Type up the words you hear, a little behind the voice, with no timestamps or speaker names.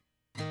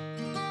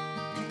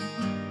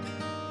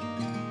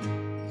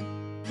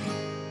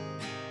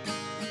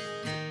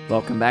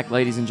Welcome back,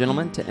 ladies and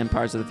gentlemen, to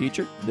Empires of the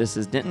Future. This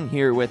is Denton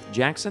here with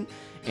Jackson,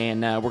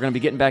 and we're going to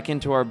be getting back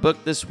into our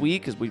book this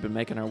week as we've been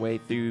making our way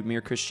through Mere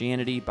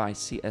Christianity by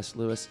C.S.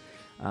 Lewis.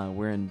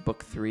 We're in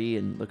book 3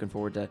 and looking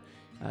forward to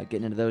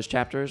getting into those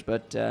chapters.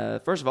 But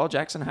first of all,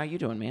 Jackson, how you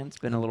doing, man? It's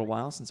been a little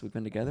while since we've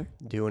been together.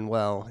 Doing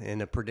well.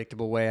 In a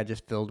predictable way, I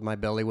just filled my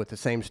belly with the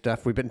same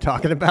stuff we've been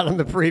talking about in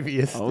the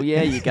previous. Oh,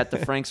 yeah, you got the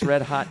Frank's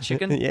Red Hot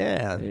Chicken?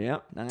 Yeah.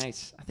 Yep,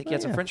 nice. I think you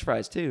had some French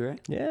fries too,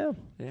 right? Yeah.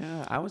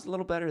 Yeah, I was a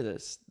little better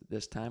this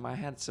time. I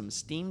had some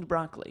steamed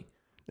broccoli.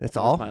 That's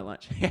That all? was my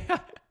lunch.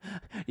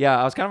 Yeah,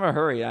 I was kind of in a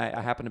hurry.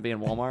 I happened to be in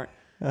Walmart,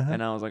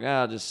 and I was like,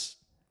 I'll just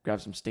grab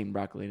some steamed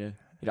broccoli.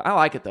 I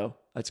like it, though.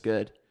 That's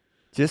good.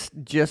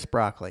 Just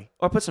broccoli.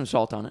 Or put some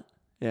salt on it.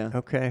 Yeah.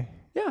 Okay.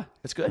 Yeah,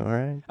 it's good. All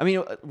right. I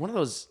mean, one of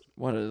those,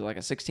 like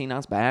a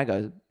 16-ounce bag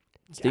of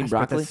steamed Gosh, but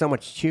broccoli? that's so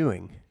much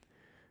chewing.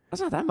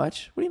 That's not that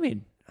much. What do you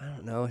mean? I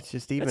don't know. It's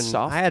just even. It's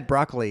soft. I had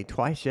broccoli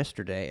twice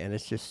yesterday, and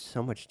it's just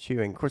so much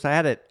chewing. Of course, I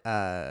had it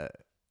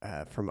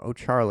from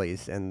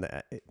O'Charlie's, and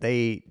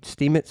they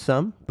steam it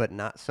some, but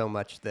not so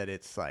much that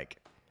it's like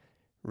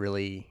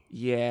really.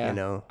 Yeah. You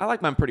know. I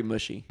like mine pretty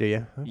mushy. Do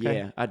you? Okay.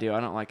 Yeah, I do. I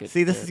don't like it.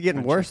 See, this is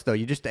getting crunchy. worse, though.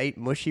 You just ate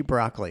mushy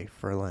broccoli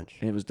for lunch.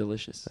 It was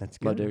delicious. That's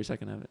Loved good. every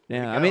second of it.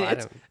 Yeah, you I mean,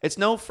 go. it's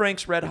no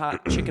Frank's Red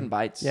Hot Chicken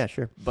Bites. Yeah,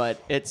 sure.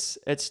 But it's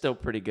still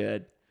pretty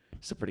good.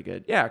 Still pretty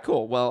good. Yeah,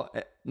 cool. Well,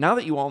 now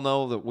that you all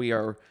know that we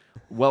are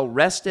well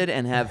rested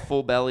and have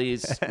full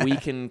bellies, we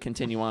can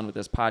continue on with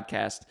this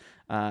podcast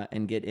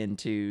and get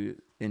into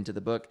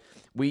the book.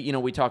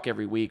 We talk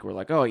every week. We're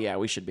like, oh yeah,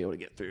 we should be able to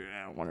get through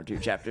 1 or 2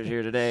 chapters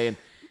here today,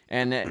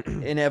 and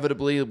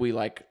inevitably we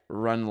like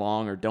run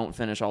long or don't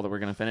finish all that we're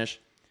going to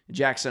finish.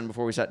 Jackson,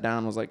 before we sat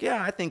down, was like,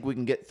 yeah, I think we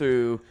can get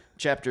through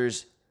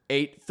chapters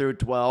 8 through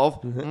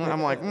 12. And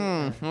I'm like,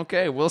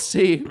 okay, we'll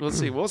see.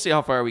 We'll see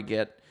how far we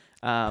get.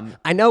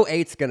 I know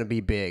 8's going to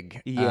be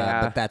big,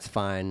 Yeah. but that's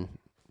fine.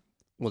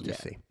 We'll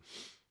just see.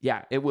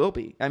 Yeah, it will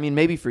be. I mean,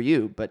 maybe for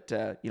you, but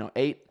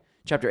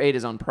chapter 8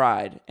 is on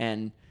pride,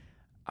 and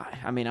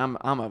I mean,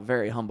 I'm a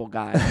very humble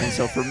guy, and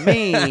so for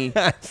me,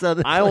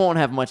 I won't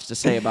have much to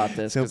say about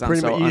this because I'm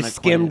so you unacquainted.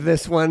 skimmed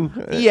this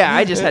one. Yeah,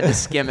 I just had to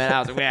skim it. I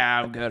was like,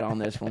 yeah, I'm good on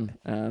this one.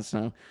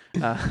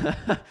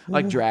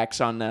 Like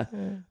Drax on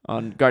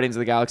Guardians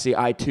of the Galaxy,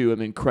 I too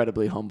am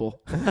incredibly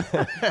humble.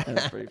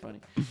 That's pretty funny.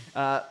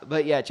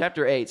 But yeah,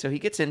 chapter 8. So he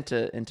gets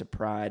into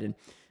pride,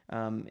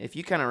 and if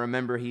you kind of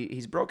remember,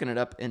 he's broken it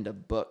up into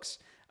books,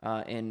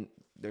 and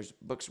there's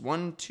books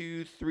 1,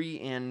 2, 3,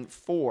 and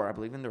 4. I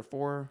believe, and there are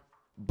 4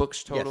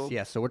 books total.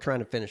 Yes. So we're trying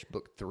to finish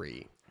book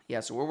 3. Yeah,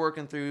 so we're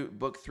working through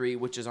book 3,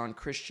 which is on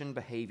Christian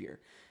behavior.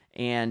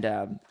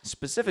 And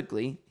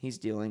specifically, he's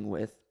dealing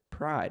with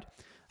pride.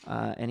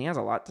 And he has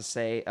a lot to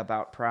say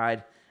about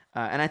pride.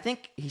 And I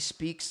think he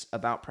speaks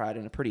about pride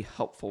in a pretty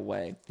helpful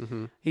way.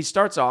 Mm-hmm. He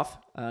starts off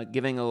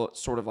giving a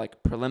sort of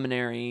like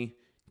preliminary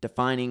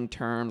defining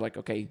terms, like,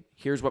 okay,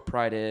 here's what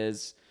pride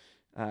is,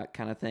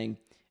 kind of thing.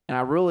 And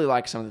I really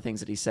like some of the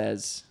things that he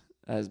says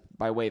as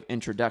by way of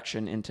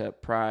introduction into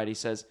pride. He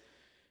says,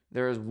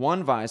 there is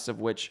one vice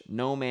of which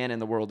no man in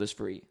the world is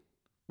free,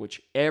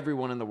 which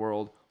everyone in the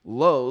world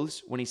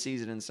loathes when he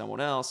sees it in someone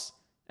else,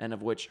 and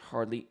of which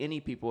hardly any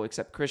people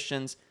except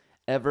Christians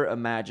ever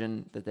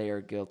imagine that they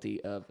are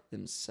guilty of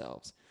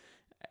themselves.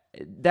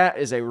 That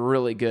is a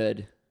really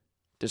good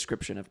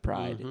description of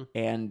pride. Mm-hmm.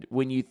 And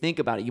when you think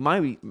about it, you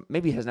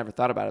maybe has never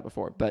thought about it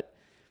before, but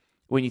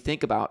when you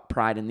think about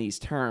pride in these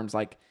terms,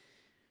 like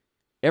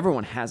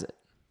everyone has it.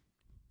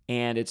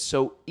 And it's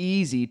so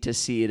easy to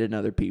see it in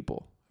other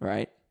people,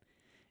 right?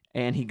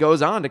 And he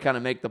goes on to kind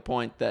of make the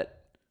point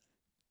that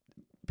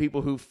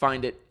people who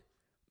find it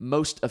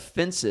most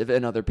offensive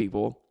in other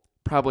people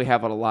probably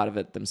have a lot of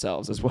it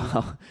themselves as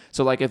well.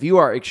 So like if you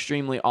are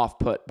extremely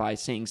off-put by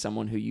seeing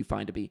someone who you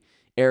find to be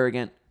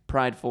arrogant,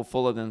 prideful,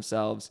 full of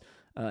themselves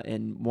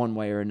in one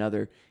way or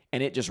another,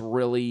 and it just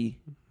really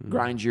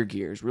grinds your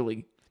gears,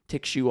 really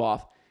ticks you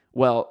off,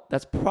 well,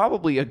 that's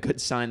probably a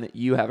good sign that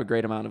you have a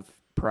great amount of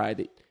pride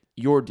that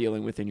you're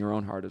dealing with in your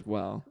own heart as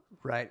well.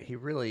 Right. He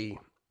really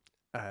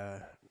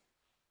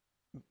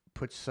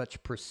puts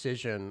such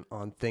precision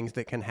on things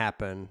that can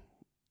happen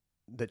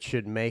that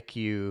should make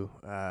you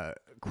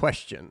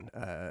question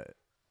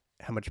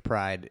how much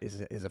pride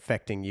is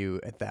affecting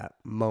you at that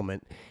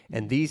moment.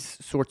 And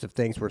these sorts of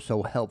things were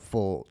so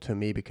helpful to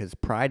me because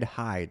pride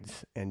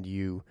hides, and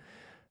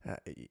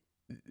it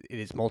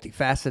is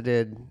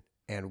multifaceted,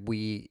 and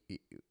we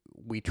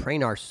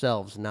train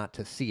ourselves not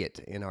to see it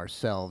in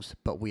ourselves,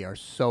 but we are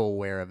so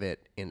aware of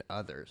it in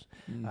others.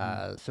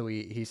 Mm-hmm. So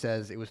he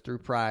says, it was through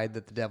pride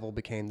that the devil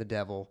became the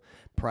devil.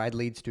 Pride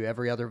leads to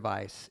every other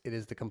vice. It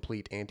is the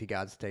complete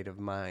anti-God state of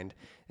mind.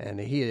 And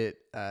he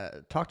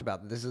talked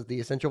about this is the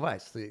essential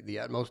vice, the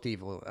utmost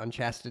evil.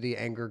 Unchastity,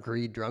 anger,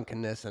 greed,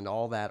 drunkenness, and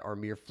all that are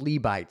mere flea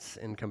bites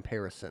in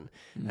comparison.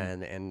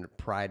 Mm-hmm. And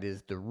pride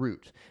is the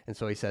root. And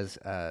so he says,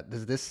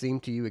 does this seem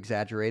to you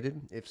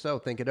exaggerated? If so,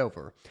 think it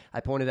over. I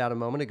pointed out a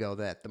moment ago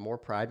that the more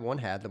pride one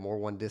had, the more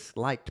one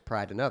disliked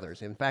pride in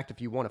others. In fact,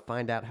 if you want to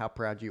find out how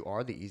proud around you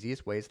are the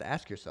easiest ways to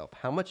ask yourself,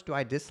 how much do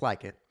I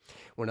dislike it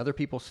when other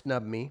people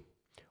snub me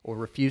or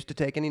refuse to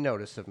take any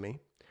notice of me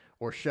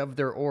or shove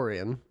their oar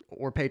in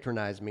or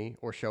patronize me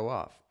or show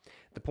off?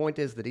 The point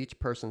is that each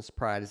person's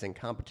pride is in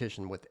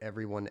competition with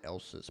everyone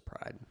else's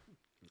pride.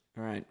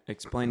 All right.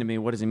 Explain to me,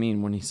 what does he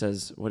mean when he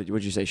says, what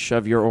did you say,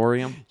 shove your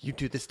Orium? You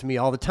do this to me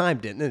all the time,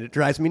 didn't it? It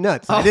drives me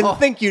nuts. I didn't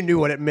think you knew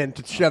what it meant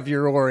to shove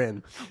your oar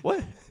in.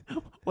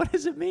 What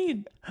does it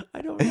mean?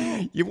 I don't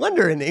know. You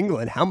wonder in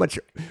England how much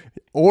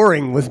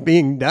oaring was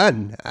being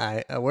done,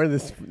 where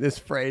this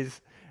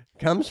phrase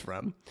comes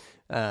from.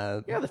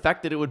 The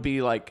fact that it would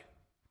be like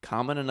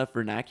common enough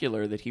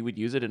vernacular that he would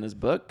use it in his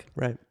book.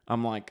 Right.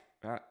 I'm like,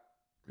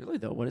 really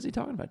though? What is he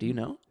talking about? Do you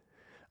know?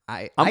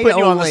 I'm putting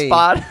you on the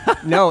spot.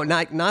 No,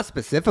 not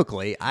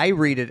specifically. I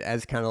read it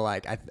as kind of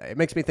like, it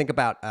makes me think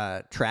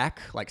about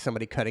track, like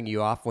somebody cutting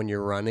you off when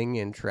you're running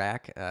in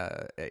track.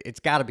 It's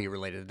got to be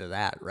related to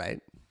that, right?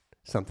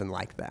 Something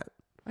like that.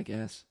 I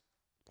guess.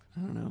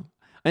 I don't know.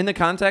 In the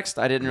context,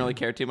 I didn't really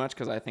care too much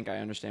because I think I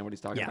understand what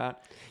he's talking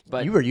about.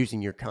 But you were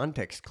using your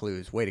context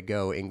clues. Way to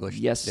go, English.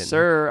 Yes,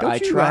 sir.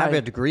 Don't you have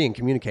a degree in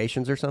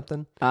communications or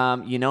something?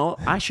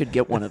 I should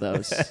get one of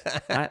those.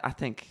 I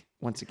think,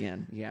 once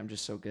again, I'm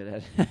just so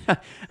good at it.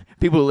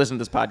 People who listen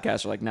to this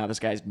podcast are like, no, this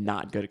guy's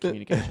not good at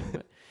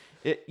communication.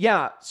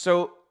 But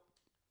so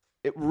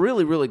it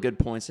really, really good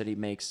points that he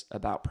makes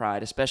about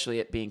pride, especially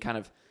it being kind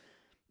of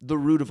the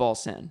root of all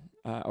sin,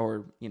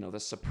 or the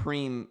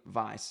supreme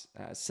vice,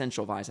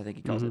 essential vice, I think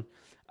he calls it.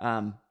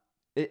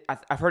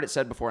 I've heard it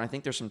said before, and I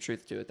think there's some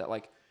truth to it, that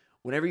like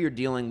whenever you're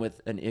dealing with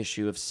an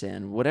issue of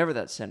sin, whatever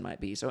that sin might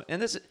be. So,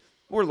 and this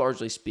we're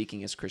largely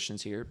speaking as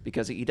Christians here,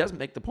 because he does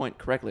make the point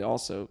correctly.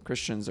 Also,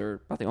 Christians are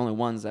about the only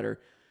ones that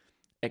are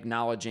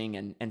acknowledging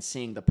and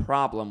seeing the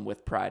problem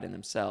with pride in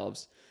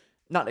themselves.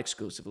 Not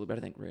exclusively, but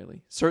I think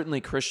really.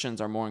 Certainly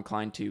Christians are more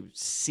inclined to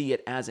see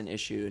it as an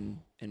issue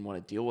and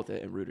want to deal with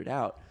it and root it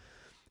out.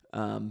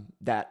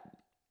 That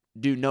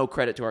do no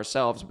credit to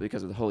ourselves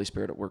because of the Holy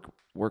Spirit at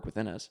work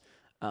within us.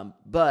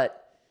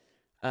 But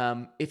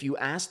if you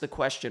ask the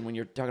question when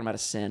you're talking about a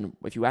sin,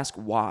 if you ask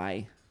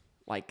why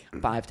like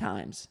 5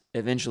 times,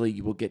 eventually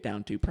you will get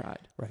down to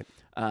pride. Right.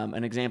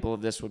 An example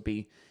of this would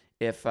be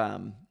if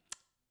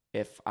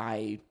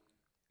I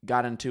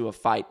got into a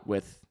fight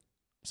with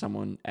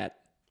someone at,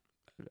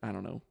 I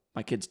don't know,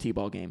 my kid's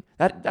t-ball game.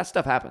 That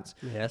stuff happens.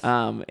 Yes.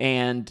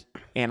 And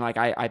like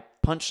I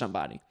punched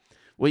somebody.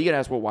 Well, you gotta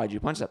ask, why'd you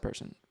punch that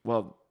person?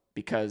 Well,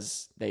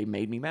 because they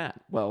made me mad.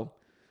 Well,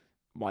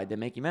 why'd they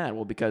make you mad?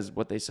 Well, because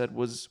what they said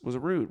was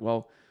rude.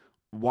 Well,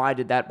 why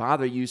did that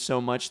bother you so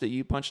much that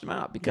you punched them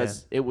out?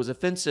 Because it was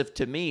offensive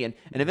to me. And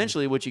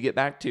eventually what you get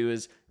back to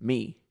is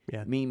me.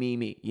 Yeah.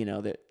 Me.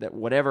 That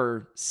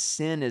whatever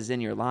sin is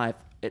in your life,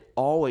 it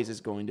always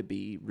is going to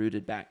be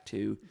rooted back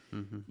to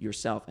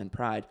yourself and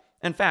pride.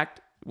 In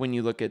fact, when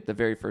you look at the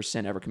very first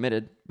sin ever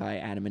committed by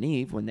Adam and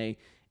Eve, when they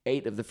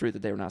ate of the fruit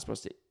that they were not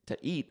supposed to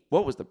eat,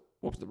 what was the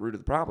root of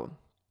the problem?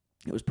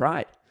 It was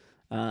pride.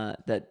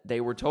 That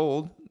they were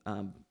told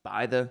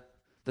by the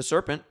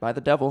serpent, by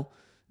the devil,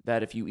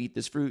 that if you eat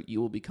this fruit,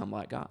 you will become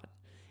like God.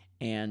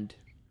 And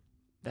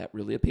that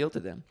really appealed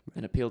to them,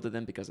 and appealed to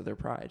them because of their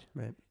pride.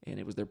 Right. And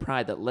it was their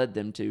pride that led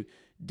them to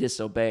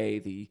disobey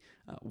the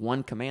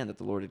one command that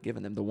the Lord had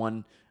given them, the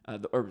one,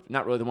 or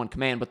not really the one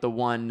command, but the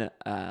one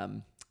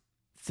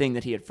thing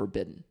that he had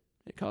forbidden.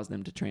 It caused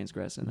them to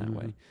transgress in that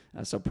way.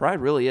 So pride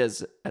really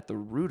is at the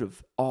root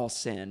of all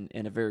sin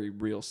in a very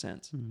real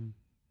sense.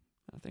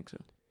 I think so.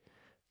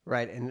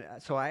 Right. And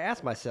so I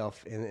asked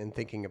myself in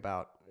thinking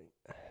about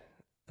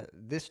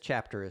this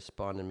chapter has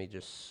spawned in me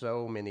just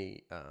so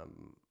many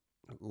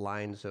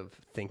lines of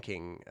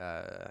thinking,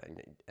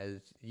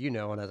 as you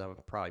know, and as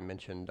I've probably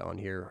mentioned on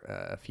here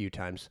a few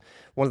times,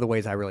 one of the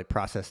ways I really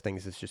process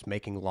things is just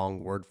making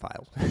long word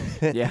files.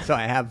 So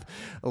I have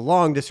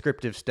long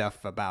descriptive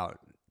stuff about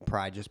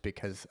pride, just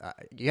because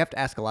you have to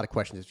ask a lot of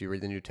questions if you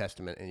read the New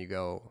Testament and you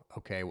go,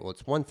 okay, well,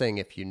 it's one thing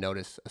if you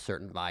notice a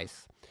certain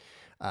vice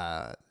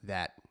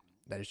that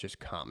is just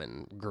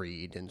common.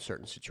 Greed in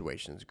certain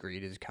situations.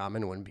 Greed is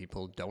common when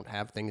people don't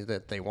have things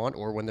that they want,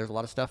 or when there's a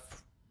lot of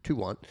stuff to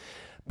want.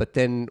 But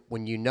then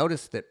when you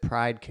notice that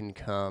pride can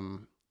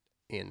come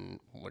in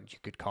what you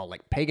could call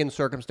like pagan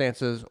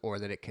circumstances, or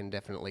that it can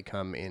definitely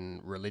come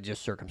in religious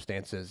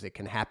circumstances, it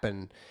can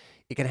happen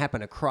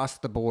across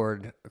the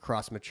board,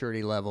 across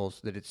maturity levels,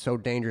 that it's so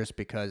dangerous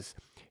because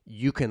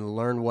you can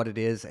learn what it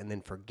is and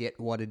then forget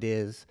what it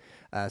is.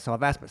 So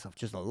I've asked myself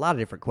just a lot of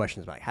different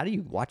questions about how do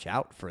you watch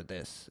out for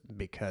this?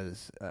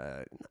 Because,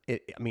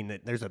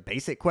 there's a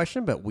basic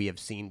question, but we have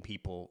seen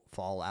people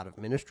fall out of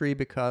ministry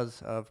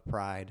because of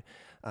pride.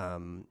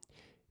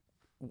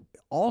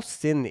 All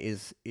sin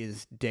is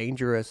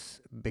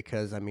dangerous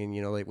because,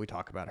 like we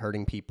talk about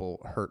hurting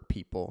people, hurt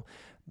people,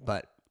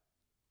 but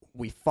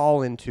we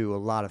fall into a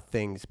lot of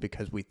things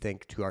because we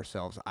think to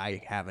ourselves,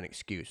 I have an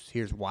excuse.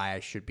 Here's why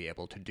I should be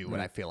able to do what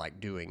I feel like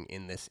doing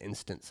in this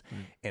instance.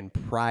 And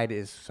pride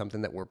is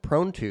something that we're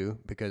prone to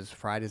because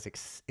pride is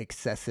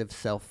excessive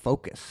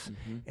self-focus.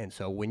 And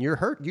so when you're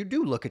hurt, you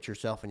do look at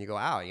yourself and you go,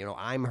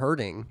 I'm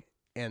hurting.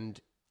 And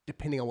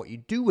depending on what you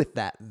do with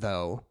that,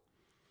 though,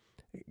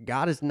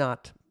 God is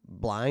not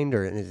blind,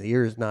 or his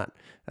ear is not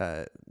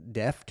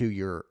deaf to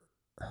your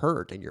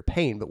hurt and your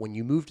pain. But when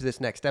you move to this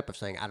next step of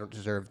saying, I don't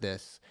deserve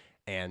this,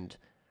 and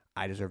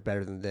I deserve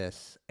better than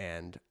this,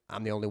 and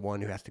I'm the only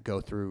one who has to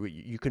go through,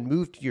 you can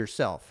move to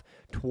yourself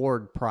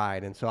toward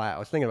pride. And so I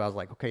was thinking about, I was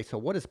like, okay, so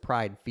what does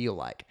pride feel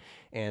like?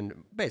 And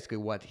basically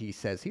what he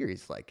says here,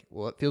 he's like,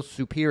 well, it feels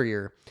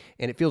superior,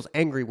 and it feels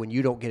angry when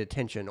you don't get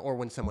attention or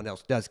when someone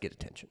else does get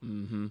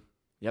attention.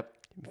 Yep.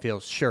 It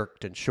feels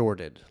shirked and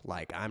shorted,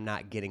 like I'm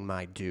not getting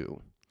my due.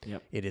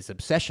 Yep. It is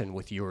obsession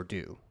with your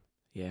due.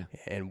 Yeah.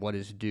 And what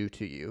is due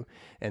to you.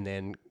 And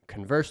then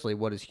conversely,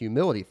 what does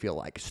humility feel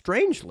like?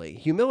 Strangely,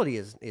 humility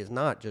is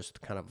not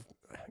just kind of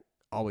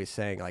always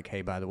saying like,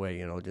 hey, by the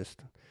way,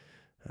 just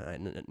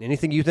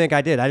anything you think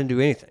I didn't do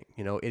anything.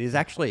 It is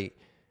actually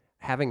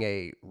having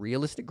a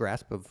realistic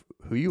grasp of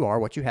who you are,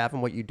 what you have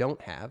and what you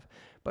don't have.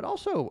 But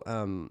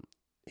also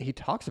he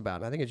talks about,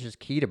 and I think it's just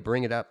key to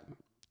bring it up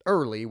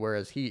early,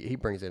 whereas he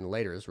brings it in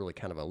later is really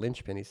kind of a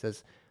linchpin. He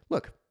says,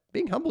 look,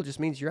 being humble just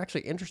means you're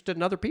actually interested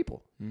in other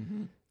people.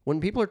 When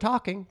people are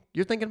talking,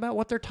 you're thinking about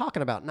what they're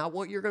talking about, not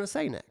what you're going to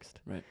say next.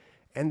 Right.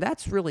 And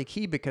that's really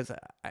key because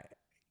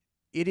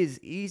it is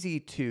easy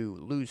to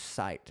lose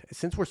sight.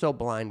 Since we're so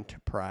blind to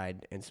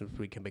pride and since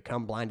we can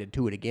become blinded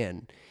to it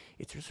again,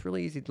 it's just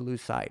really easy to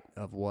lose sight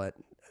of what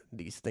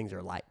these things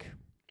are like.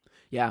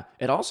 Yeah.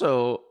 It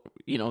also,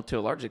 to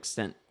a large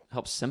extent,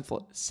 helps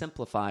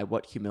simplify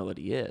what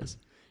humility is.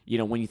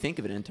 When you think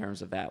of it in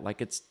terms of that,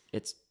 like it's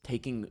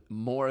taking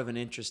more of an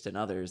interest in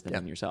others than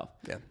in yourself,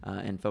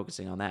 and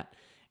focusing on that.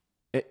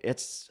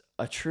 It's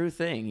a true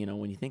thing,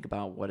 when you think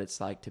about what it's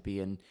like to be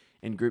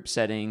in group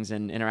settings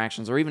and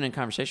interactions, or even in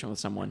conversation with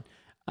someone.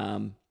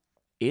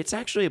 It's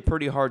actually a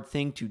pretty hard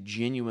thing to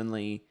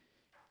genuinely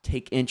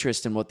take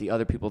interest in what the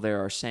other people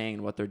there are saying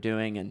and what they're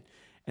doing and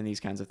these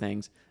kinds of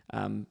things.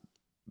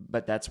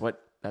 But that's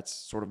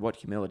sort of what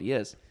humility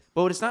is.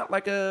 But it's not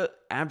like a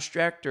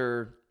abstract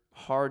or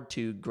hard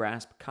to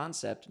grasp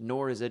concept,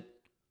 nor is it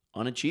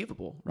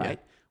unachievable,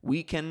 right? Yeah.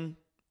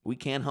 We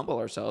can humble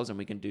ourselves, and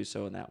we can do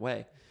so in that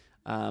way.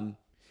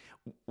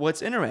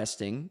 What's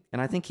interesting,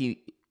 and I think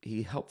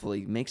he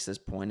helpfully makes this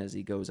point as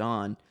he goes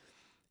on,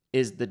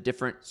 is the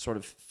different sort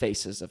of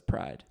faces of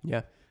pride.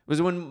 Yeah.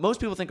 Because when most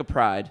people think of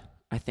pride,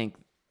 I think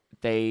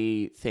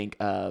they think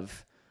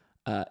of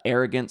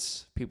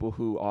arrogance, people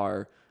who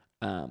are,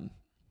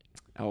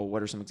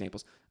 what are some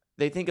examples?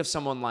 They think of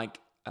someone like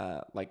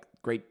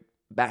great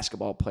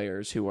basketball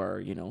players who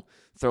are,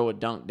 throw a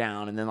dunk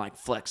down and then like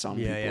flex on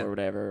people or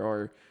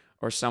whatever,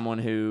 or someone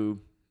who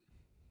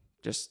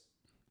just,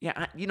 you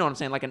know what I'm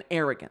saying? Like an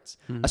arrogance,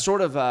 a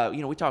sort of,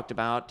 we talked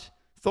about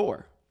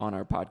Thor on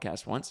our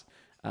podcast once,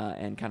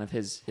 and kind of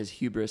his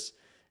hubris,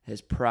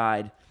 his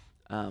pride.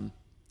 And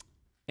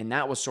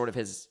that was sort of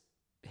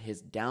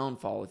his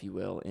downfall, if you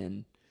will,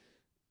 in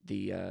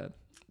the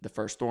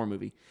first Thor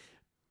movie.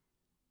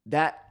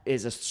 That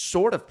is a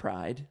sort of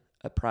pride,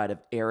 a pride of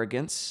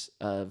arrogance,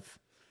 of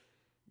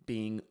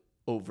being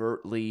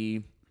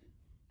overtly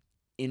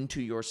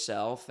into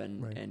yourself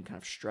and kind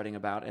of strutting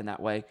about in that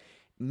way.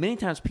 Many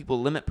times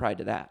people limit pride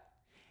to that.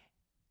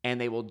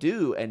 And they will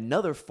do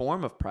another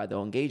form of pride.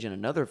 They'll engage in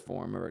another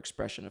form or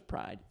expression of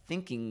pride,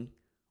 thinking,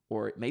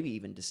 or maybe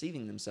even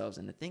deceiving themselves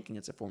into thinking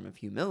it's a form of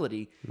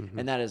humility.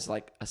 And that is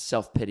like a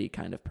self-pity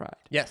kind of pride.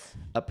 Yes.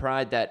 A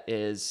pride that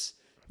is,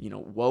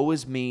 woe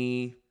is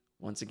me.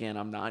 Once again,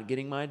 I'm not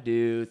getting my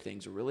due.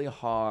 Things are really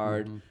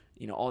hard.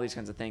 All these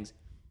kinds of things.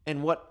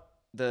 And what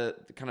the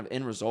kind of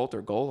end result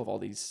or goal of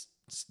all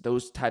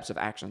those types of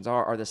actions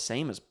are the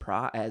same as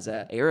pride, as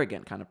an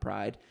arrogant kind of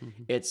pride.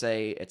 It's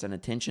an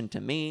attention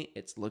to me.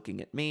 It's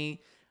looking at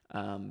me,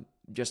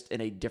 just in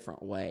a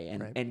different way,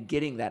 and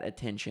getting that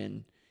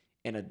attention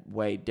in a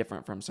way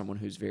different from someone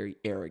who's very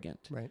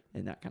arrogant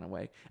in that kind of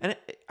way. And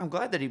I'm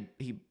glad that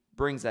he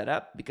brings that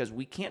up, because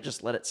we can't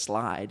just let it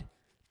slide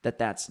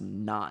that's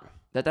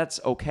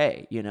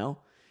okay,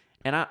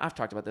 And I've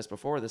talked about this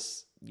before.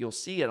 You'll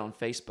see it on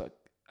Facebook.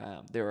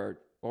 There are,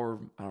 or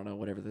I don't know,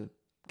 whatever the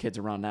kids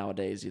around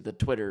nowadays, the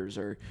Twitters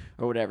or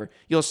whatever.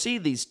 You'll see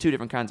these two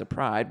different kinds of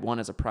pride. One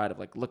is a pride of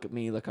like, look at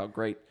me, look how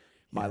great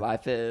my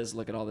life is,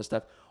 look at all this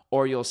stuff.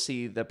 Or you'll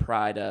see the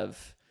pride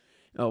of,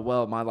 oh,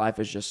 well, my life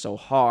is just so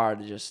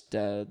hard, just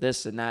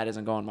this and that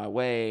isn't going my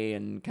way,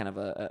 and kind of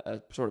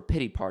a sort of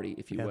pity party,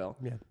 if you will.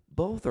 Yeah.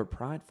 Both are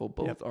prideful.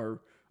 Both are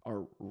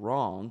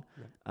wrong.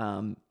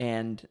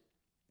 And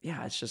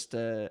it's just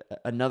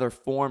another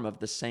form of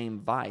the same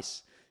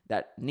vice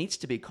that needs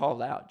to be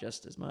called out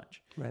just as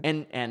much. Right.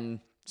 And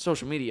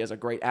social media is a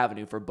great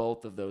avenue for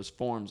both of those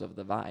forms of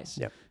the vice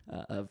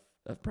of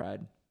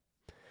pride.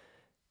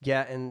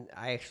 Yeah, and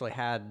I actually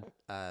had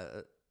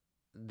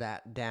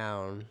that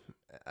down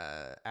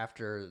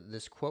after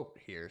this quote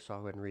here. So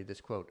I'll go ahead and read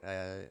this quote.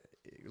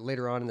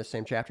 Later on in the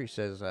same chapter, he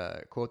says,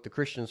 quote, "The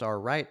Christians are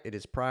right. It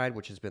is pride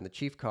which has been the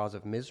chief cause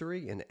of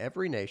misery in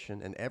every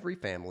nation and every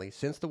family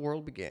since the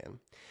world began.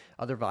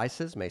 Other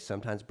vices may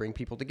sometimes bring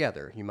people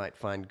together. You might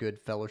find good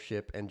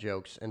fellowship and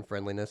jokes and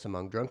friendliness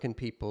among drunken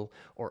people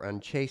or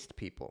unchaste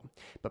people.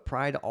 But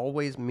pride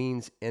always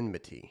means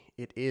enmity.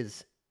 It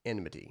is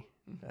enmity,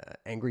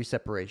 angry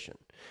separation."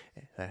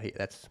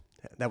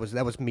 That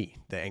was me,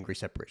 the angry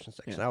separation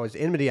section. Yeah.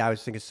 Enmity, I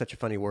always think is such a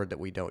funny word that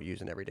we don't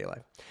use in everyday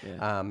life.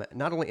 Yeah.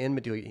 Not only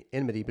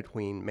enmity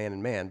between man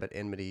and man, but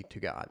enmity to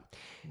God.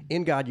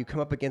 In God, you come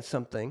up against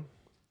something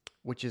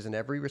which is in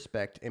every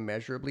respect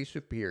immeasurably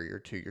superior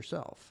to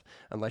yourself.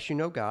 Unless you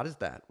know God as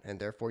that, and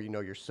therefore you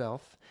know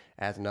yourself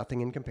as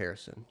nothing in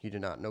comparison, you do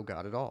not know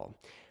God at all.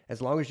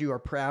 As long as you are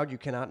proud, you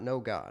cannot know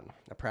God.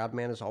 A proud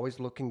man is always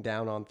looking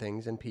down on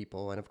things and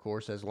people, and of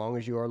course, as long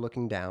as you are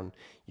looking down,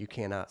 you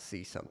cannot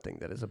see something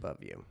that is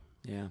above you.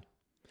 Yeah.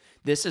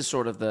 This is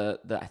sort of the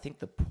I think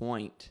the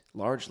point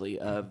largely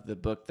of the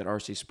book that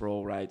R.C.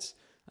 Sproul writes,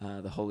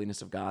 The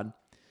Holiness of God.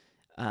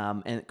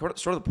 And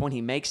sort of the point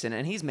he makes in it,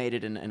 and he's made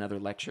it in other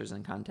lectures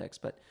and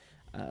contexts, but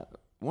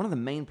one of the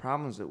main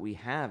problems that we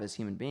have as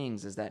human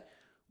beings is that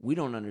we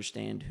don't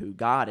understand who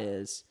God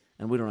is,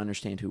 and we don't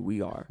understand who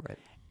we are. Right.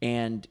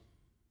 And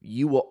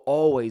you will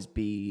always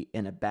be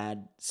in a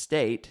bad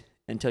state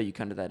until you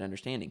come to that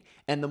understanding.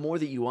 And the more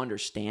that you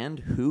understand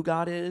who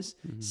God is,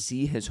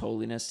 see his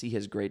holiness, see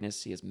his greatness,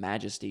 see his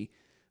majesty,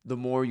 the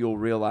more you'll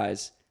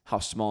realize how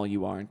small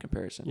you are in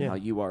comparison, how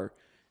you are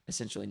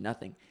essentially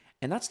nothing.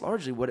 And that's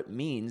largely what it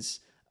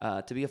means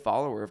to be a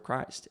follower of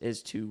Christ,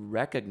 is to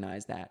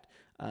recognize that,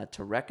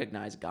 to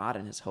recognize God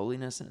and his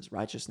holiness and his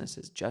righteousness,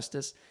 his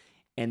justice.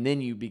 And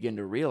then you begin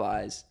to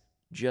realize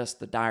just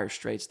the dire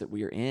straits that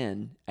we are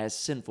in as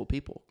sinful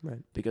people,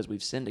 Right. because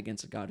we've sinned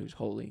against a God who's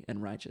holy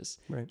and righteous,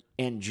 Right.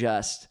 and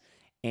just,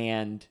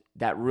 and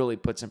that really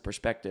puts in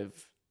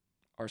perspective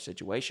our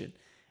situation.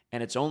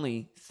 And it's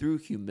only through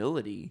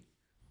humility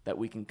that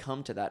we can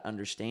come to that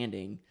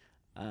understanding,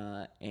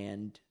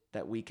 and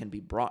that we can be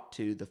brought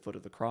to the foot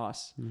of the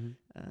cross,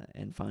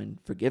 and find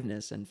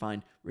forgiveness and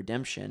find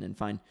redemption and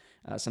find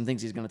some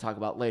things he's going to talk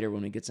about later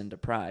when he gets into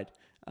pride.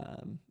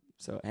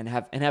 So and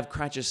have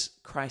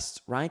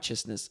Christ's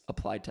righteousness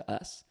applied to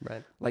us.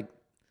 Right. Like,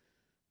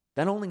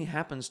 that only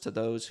happens to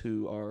those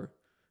who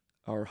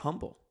are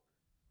humble.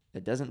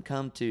 It doesn't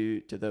come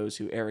to those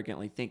who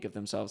arrogantly think of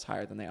themselves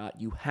higher than they ought.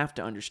 You have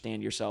to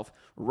understand yourself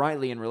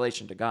rightly in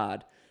relation to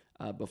God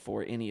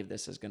before any of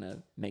this is going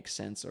to make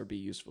sense or be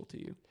useful to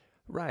you.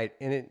 Right.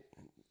 And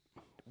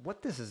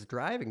what this is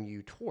driving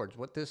you towards,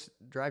 what this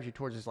drives you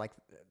towards is like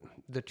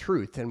the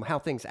truth and how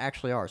things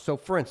actually are. So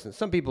for instance,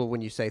 some people,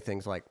 when you say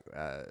things like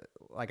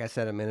I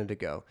said a minute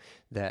ago,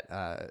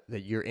 that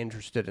you're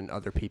interested in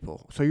other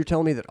people. So you're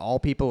telling me that all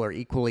people are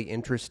equally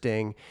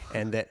interesting,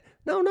 and that,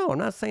 no, I'm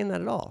not saying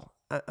that at all.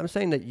 I'm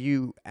saying that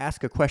you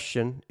ask a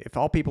question, if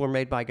all people are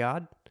made by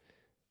God,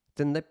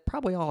 then they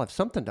probably all have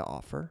something to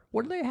offer.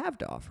 What do they have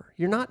to offer?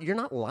 You're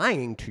not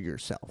lying to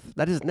yourself.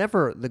 That is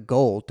never the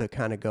goal, to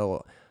kind of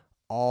go,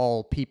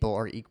 all people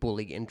are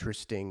equally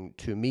interesting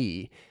to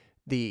me.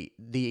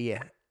 The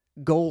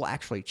goal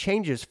actually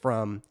changes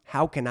from,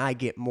 how can I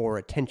get more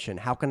attention?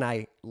 How can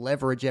I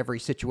leverage every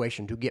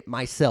situation to get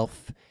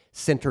myself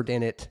centered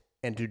in it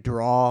and to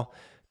draw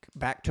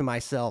back to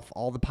myself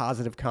all the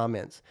positive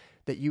comments?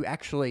 That you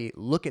actually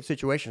look at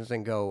situations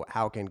and go,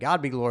 how can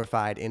God be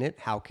glorified in it?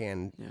 How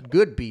can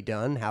good be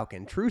done? How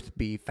can truth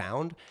be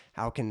found?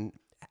 How can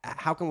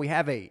we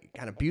have a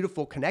kind of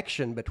beautiful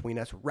connection between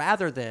us,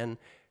 rather than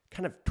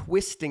kind of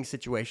twisting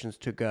situations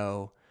to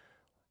go,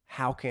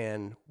 how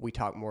can we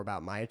talk more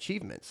about my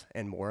achievements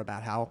and more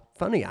about how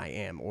funny I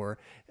am? Or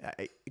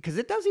because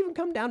it does even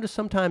come down to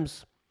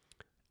sometimes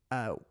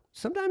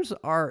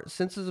our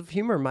senses of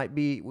humor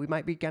we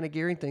might be kind of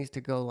gearing things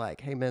to go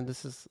like, hey man,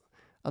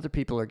 other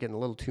people are getting a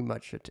little too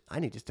much. I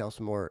need to tell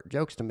some more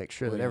jokes to make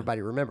sure that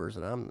everybody remembers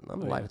that I'm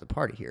alive at the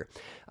party here.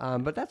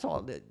 But that's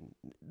all.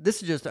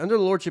 This is just under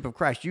the lordship of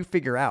Christ. You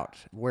figure out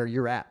where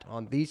you're at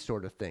on these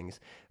sort of things.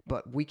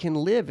 But we can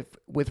live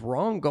with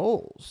wrong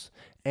goals,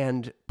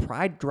 and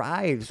pride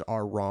drives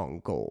our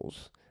wrong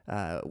goals.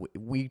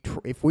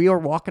 If we are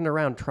walking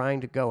around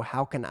trying to go,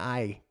 how can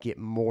I get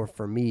more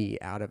for me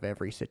out of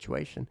every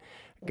situation?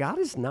 God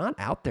is not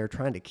out there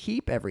trying to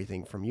keep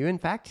everything from you. In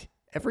fact,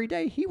 every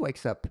day he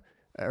wakes up,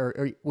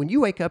 or when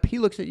you wake up, he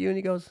looks at you and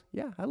he goes,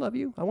 yeah, I love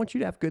you. I want you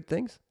to have good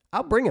things.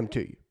 I'll bring them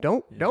to you.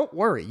 Don't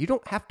worry. You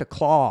don't have to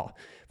claw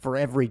for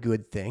every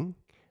good thing.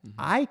 Mm-hmm.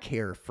 I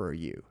care for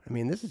you. I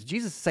mean, this is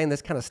Jesus saying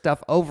this kind of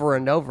stuff over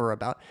and over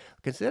about,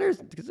 consider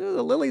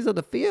the lilies of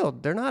the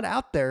field. They're not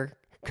out there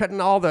cutting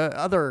all the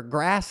other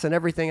grass and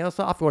everything else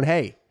off going,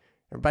 hey,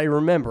 everybody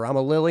remember, I'm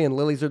a lily and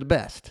lilies are the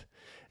best.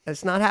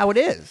 That's not how it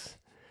is.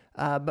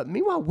 But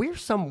meanwhile, we're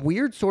some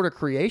weird sort of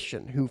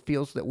creation who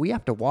feels that we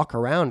have to walk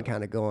around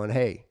kind of going,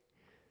 hey,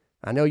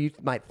 I know you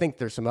might think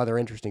there's some other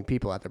interesting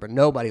people out there, but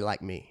nobody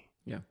like me.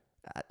 Yeah.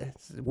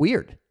 It's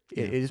weird.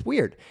 It is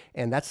weird.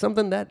 And that's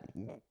something that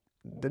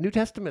the New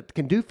Testament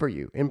can do for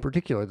you, in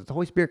particular, that the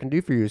Holy Spirit can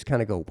do for you, is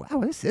kind of go,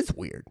 wow, this is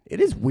weird. It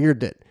is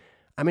weird that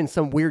I'm in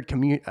some weird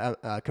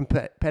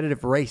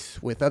competitive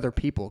race with other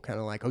people, kind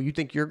of like, oh, you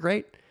think you're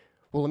great?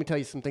 Well, let me tell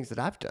you some things that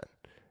I've done.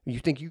 You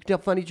think you can tell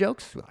funny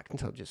jokes? Well, I can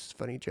tell just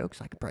funny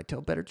jokes. I can probably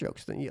tell better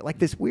jokes than you. Like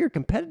this weird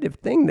competitive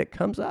thing that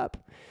comes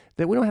up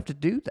that we don't have to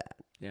do that.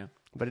 Yeah.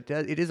 But it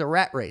does. It is a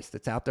rat race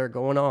that's out there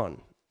going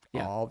on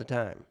all the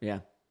time. Yeah.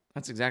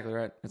 That's exactly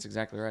right.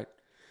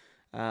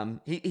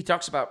 He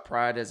talks about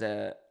pride as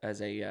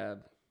a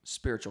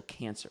spiritual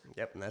cancer.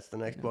 Yep, and that's the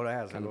next quote I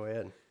have, so go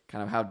ahead.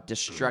 Kind of how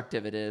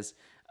destructive it is.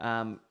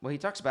 Well, he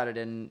talks about it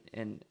in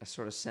a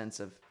sort of sense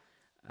of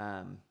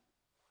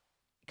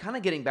kind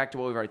of getting back to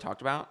what we've already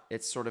talked about.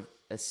 It's sort of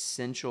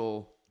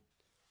essential.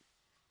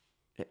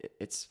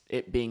 It's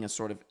it being a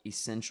sort of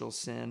essential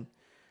sin.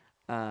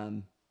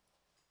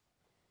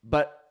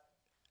 But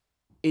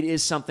it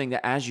is something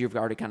that, as you've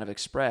already kind of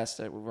expressed,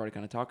 that we've already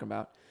kind of talked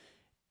about,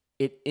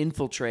 it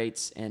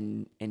infiltrates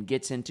and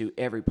gets into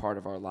every part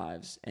of our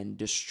lives and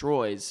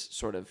destroys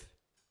sort of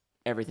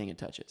everything it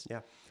touches.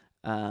 Yeah.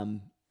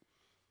 And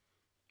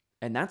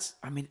that's,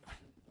 I mean,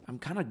 I'm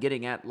kind of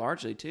getting at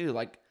largely too,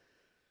 like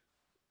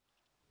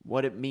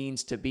what it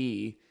means to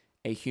be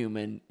a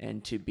human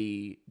and to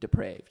be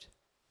depraved,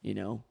 you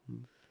know?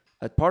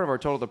 A part of our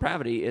total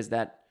depravity is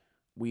that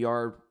we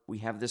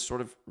have this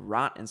sort of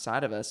rot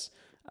inside of us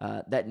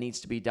that needs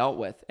to be dealt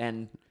with.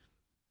 And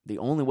the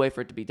only way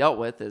for it to be dealt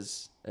with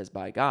is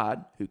by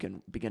God, who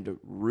can begin to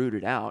root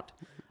it out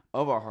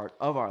of our heart,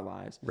 of our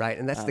lives. Right,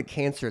 and that's the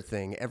cancer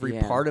thing. Every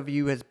part of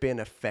you has been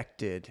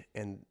affected,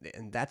 and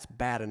that's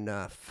bad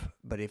enough.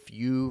 But if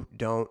you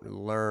don't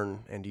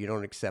learn and you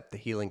don't accept the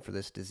healing for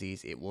this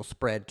disease, it will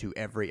spread to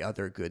every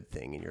other good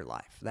thing in your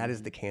life. That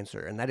is the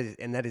cancer, and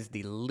that is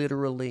the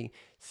literally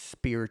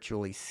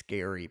spiritually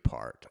scary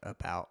part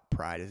about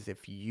pride. Is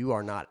if you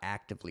are not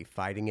actively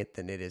fighting it,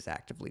 then it is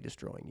actively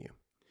destroying you,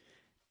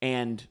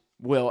 and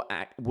will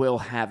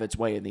have its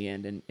way in the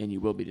end, and you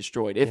will be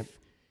destroyed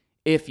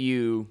if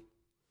you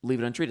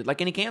leave it untreated,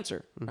 like any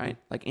cancer, right?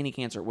 Like any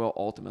cancer will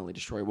ultimately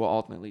destroy, will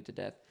ultimately lead to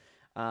death.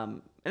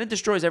 And it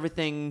destroys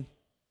everything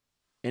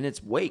in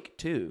its wake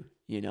too,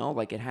 you know?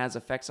 Like it has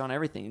effects on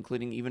everything,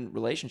 including even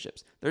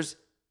relationships. There's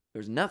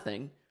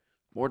nothing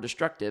more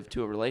destructive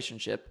to a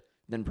relationship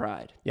than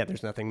pride. Yeah,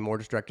 there's nothing more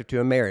destructive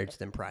to a marriage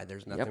than pride.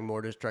 There's nothing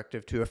more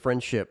destructive to a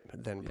friendship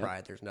than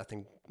pride. There's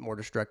nothing more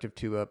destructive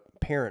to a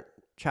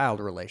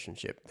parent-child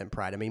relationship than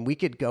pride. I mean, we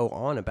could go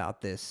on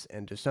about this,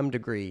 and to some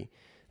degree,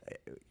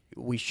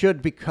 we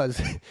should,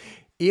 because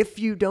if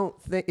you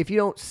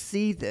don't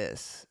see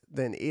this,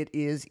 then it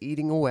is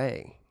eating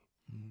away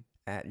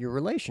at your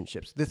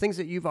relationships. The things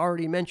that you've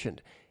already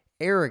mentioned,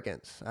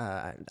 arrogance.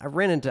 I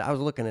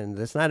was looking into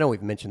this, and I know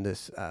we've mentioned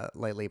this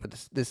lately, but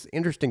this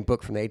interesting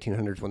book from the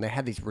 1800s when they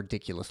had these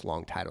ridiculous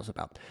long titles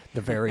about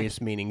the various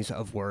meanings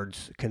of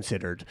words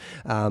considered.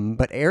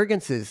 But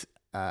arrogance is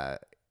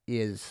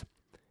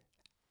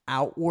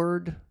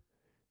outward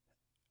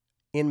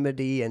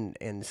enmity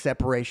and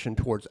separation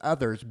towards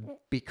others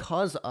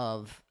because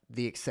of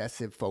the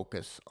excessive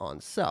focus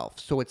on self.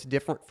 So it's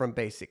different from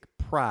basic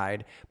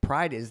pride.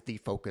 Pride is the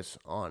focus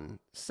on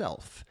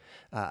self.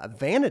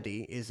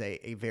 Vanity is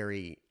a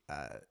very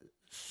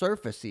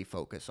surfacey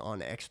focus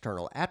on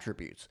external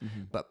attributes.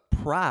 But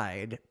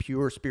pride,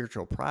 pure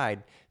spiritual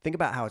pride, think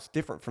about how it's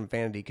different from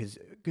vanity,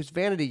 because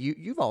vanity,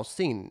 you've all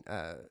seen,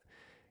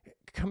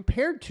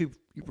 compared to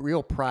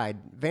real pride,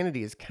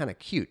 vanity is kind of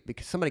cute,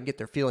 because somebody can get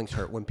their feelings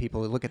hurt when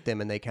people look at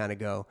them and they kind of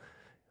go,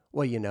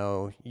 well, you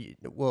know,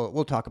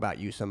 we'll talk about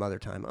you some other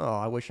time. Oh,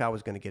 I wish I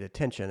was going to get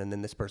attention. And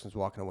then this person's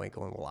walking away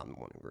going, well, I'm the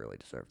one who really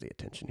deserves the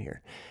attention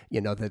here.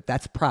 You know,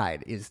 that's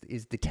pride, is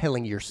the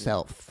telling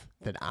yourself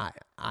that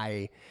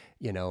I'm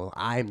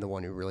the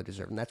one who really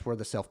deserves. And that's where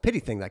the self-pity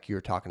thing, like you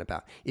were talking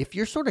about. If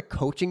you're sort of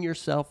coaching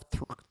yourself,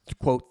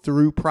 quote,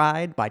 through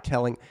pride by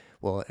telling,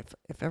 well,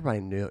 if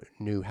everybody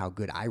knew how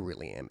good I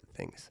really am at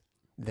things,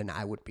 then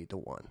I would be the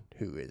one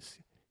who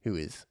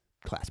is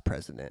class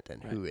president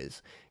and who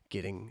is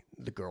getting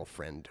the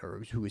girlfriend,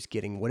 or who is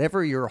getting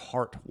whatever your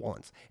heart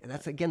wants. And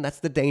that's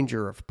the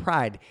danger of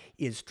pride,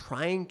 is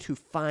trying to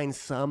find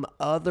some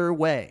other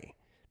way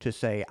to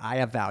say, I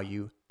have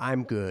value,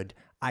 I'm good,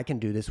 I can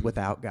do this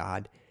without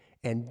God.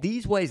 And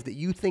these ways that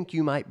you think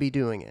you might be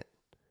doing it,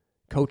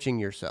 coaching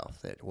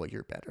yourself that, well,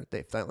 you're better,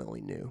 they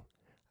finally knew.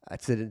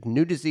 It's a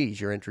new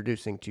disease you're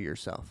introducing to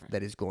yourself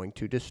that is going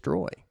to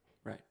destroy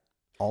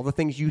all the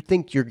things you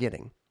think you're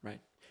getting. Right.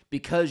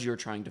 Because you're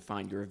trying to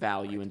find your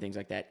value and things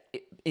like that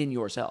in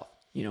yourself.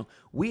 You know,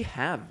 we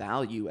have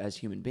value as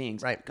human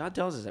beings. Right. God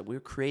tells us that we're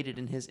created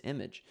in his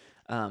image.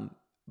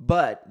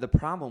 But the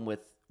problem with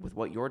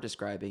what you're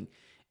describing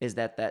is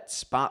that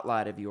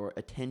spotlight of your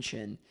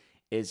attention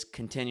is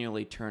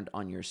continually turned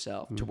on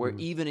yourself, to where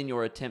even in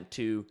your attempt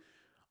to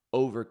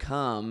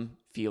overcome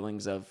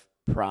feelings of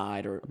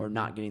pride or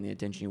not getting the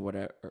attention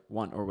you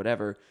want or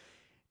whatever,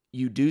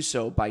 you do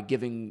so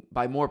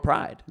by more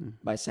pride,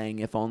 by saying,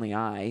 if only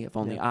I,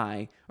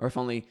 or if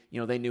only,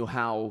 they knew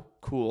how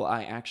cool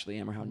I actually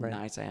am or how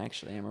nice I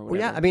actually am or whatever.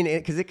 Well, yeah, I mean,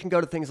 because it can go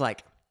to things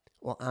like,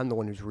 well, I'm the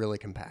one who's really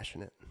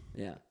compassionate.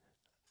 Yeah.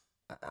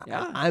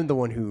 I'm the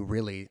one who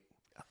really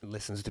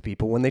listens to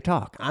people when they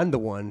talk. I'm the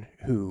one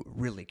who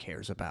really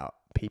cares about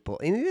people.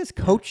 And it is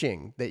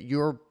coaching that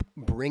you're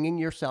bringing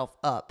yourself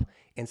up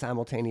and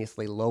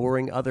simultaneously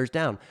lowering others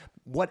down.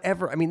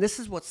 Whatever. I mean, this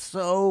is what's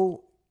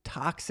so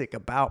toxic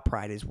about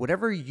pride is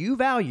whatever you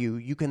value,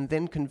 you can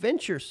then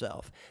convince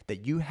yourself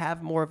that you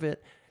have more of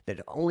it, that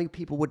only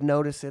people would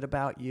notice it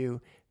about you,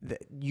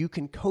 that you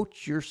can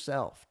coach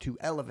yourself to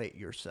elevate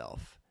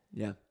yourself.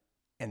 Yeah.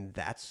 And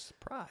that's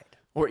pride.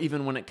 Or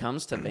even when it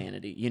comes to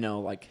vanity,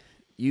 like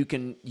you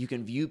can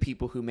view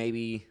people who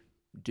maybe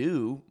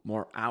do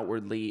more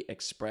outwardly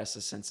express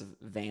a sense of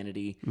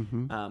vanity,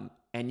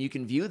 and you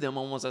can view them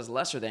almost as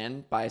lesser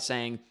than by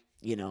saying,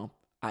 I'm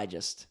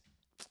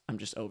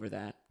just over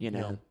that,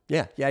 Yeah.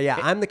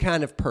 I'm the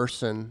kind of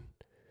person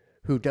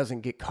who doesn't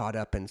get caught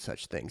up in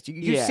such things.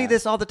 You see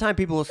this all the time.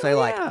 People will say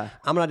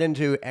I'm not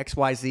into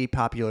XYZ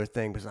popular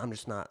thing because I'm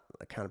just not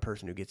the kind of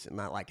person who gets it,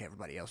 not like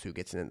everybody else who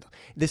gets into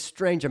this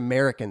strange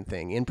American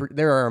thing.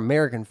 There are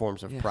American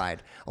forms of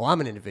pride. Oh, I'm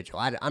an individual.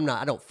 I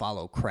don't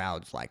follow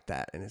crowds like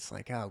that. And it's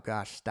like, oh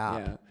gosh, stop.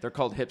 Yeah, they're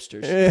called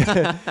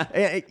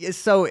hipsters.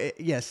 So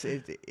yes,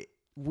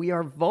 we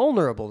are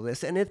vulnerable to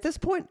this. And at this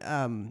point,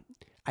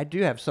 I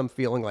do have some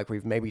feeling like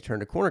we've maybe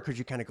turned a corner because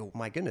you kind of go,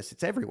 my goodness,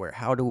 it's everywhere.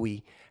 How do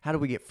we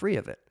get free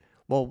of it?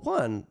 Well,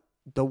 one,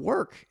 the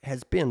work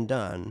has been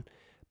done,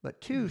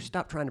 but two,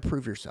 stop trying to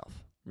prove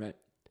yourself. Right.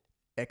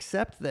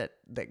 Accept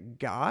that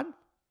God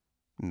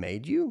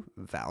made you,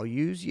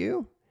 values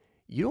you.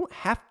 You don't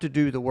have to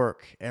do the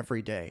work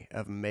every day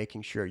of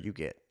making sure you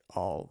get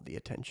all the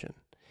attention.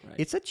 Right.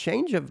 It's a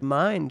change of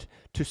mind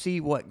to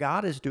see what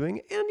God is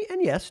doing,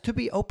 and yes, to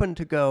be open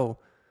to go,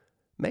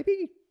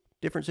 maybe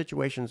different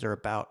situations are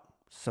about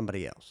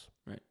somebody else.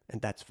 Right.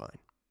 And that's fine.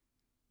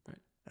 Right.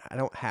 I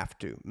don't have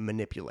to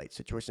manipulate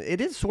situations.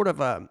 It is sort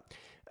of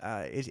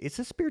it's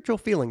a spiritual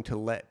feeling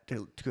to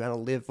kind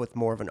of live with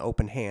more of an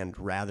open hand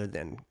rather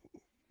than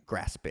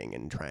grasping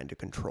and trying to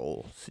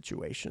control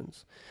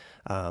situations.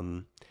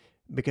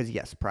 Because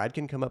yes, pride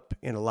can come up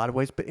in a lot of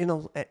ways, but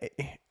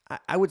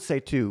I would say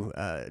too,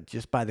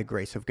 just by the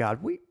grace of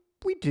God, we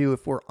do,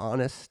 if we're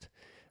honest.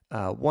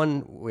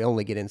 One, we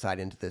only get insight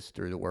into this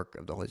through the work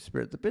of the Holy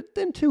Spirit. But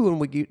then two, when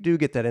we do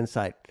get that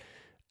insight,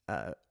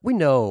 we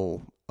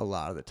know a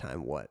lot of the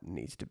time what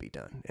needs to be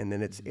done. And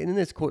then it's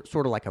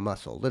sort of like a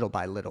muscle, little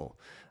by little,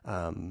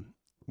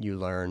 you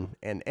learn.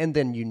 And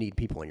then you need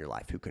people in your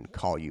life who can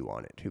call you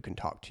on it, who can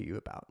talk to you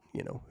about,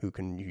 who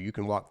you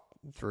can walk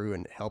through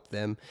and help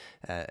them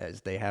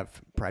as they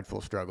have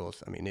prideful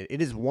struggles. I mean,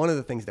 it is one of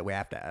the things that we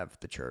have to have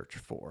the church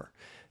for,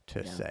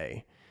 to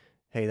say,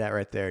 hey, that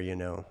right there,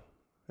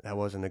 that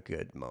wasn't a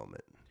good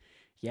moment.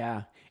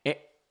 Yeah.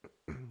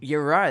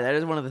 You're right. That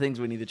is one of the things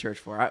we need the church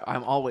for.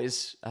 I'm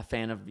always a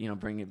fan of,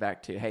 bringing it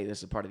back to, hey,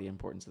 this is part of the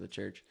importance of the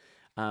church.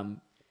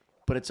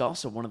 But it's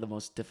also one of the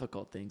most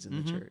difficult things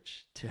in the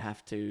church to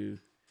have to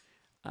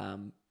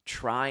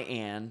try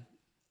and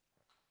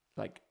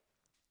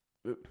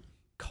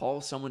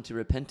call someone to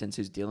repentance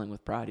who's dealing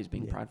with pride, who's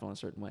being prideful in a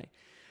certain way.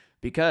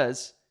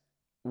 Because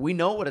we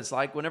know what it's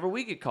like whenever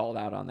we get called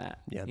out on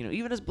that. Yeah.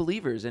 Even as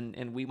believers,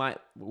 and we might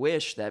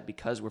wish that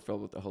because we're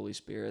filled with the Holy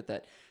Spirit,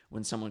 that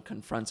when someone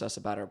confronts us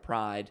about our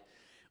pride,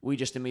 we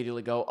just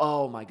immediately go,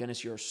 oh my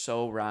goodness, you're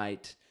so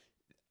right.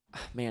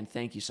 Man,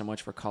 thank you so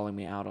much for calling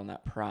me out on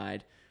that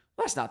pride.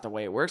 Well, that's not the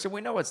way it works, and we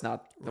know it's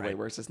not the way it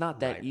works. It's not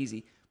that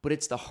easy, but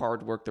it's the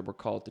hard work that we're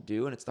called to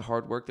do, and it's the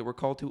hard work that we're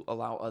called to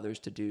allow others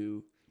to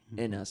do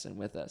in us and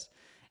with us.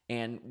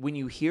 And when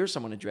you hear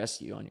someone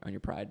address you on your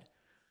pride,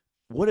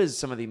 what is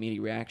some of the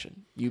immediate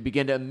reaction? You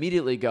begin to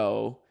immediately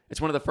go,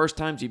 it's one of the first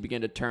times you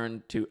begin to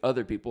turn to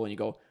other people and you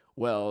go,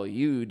 well,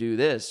 you do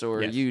this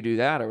or you do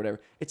that or whatever.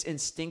 It's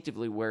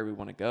instinctively where we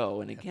want to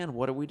go. And again,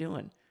 what are we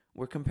doing?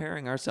 We're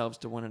comparing ourselves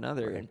to one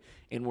another,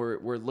 and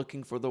we're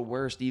looking for the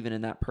worst even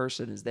in that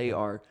person as they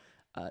are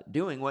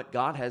doing what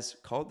God has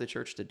called the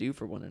church to do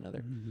for one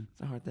another.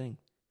 It's a hard thing.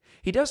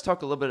 He does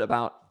talk a little bit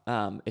about,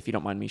 if you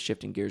don't mind me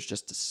shifting gears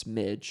just a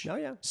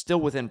smidge, still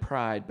within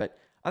pride, but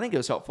I think it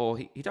was helpful.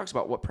 He talks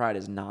about what pride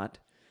is not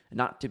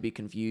to be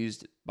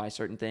confused by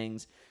certain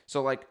things.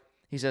 So like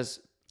he says,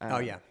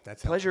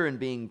 that's pleasure in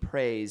being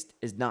praised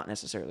is not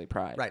necessarily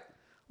pride. Right.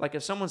 Like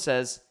if someone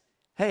says,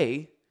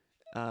 hey,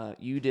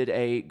 you did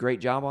a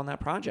great job on that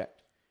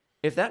project.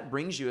 If that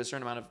brings you a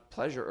certain amount of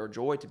pleasure or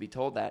joy to be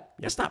told that,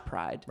 that's not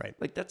pride. Right.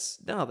 Like that's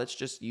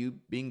just you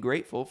being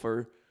grateful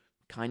for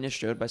kindness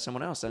showed by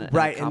someone else and a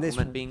Right, compliment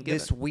and being given.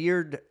 this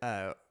weird,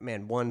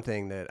 one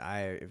thing that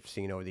I've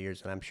seen over the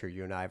years, and I'm sure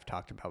you and I have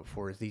talked about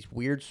before, is these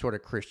weird sort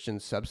of Christian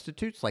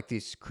substitutes, like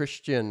these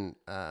Christian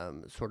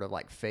sort of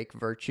like fake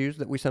virtues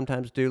that we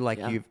sometimes do. Like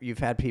you've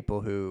had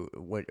people who,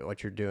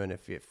 what you're doing,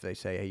 if they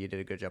say, hey, you did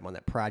a good job on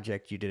that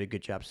project, you did a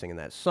good job singing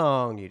that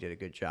song, you did a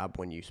good job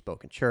when you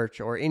spoke in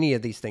church, or any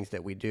of these things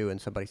that we do, and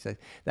somebody says,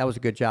 that was a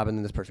good job, and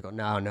then this person goes,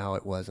 no,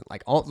 it wasn't.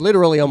 Like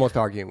literally almost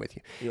arguing with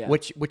you,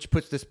 which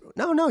puts this,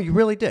 no, you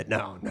really did.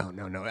 No.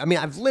 I mean,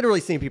 I've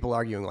literally seen people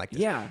arguing like this.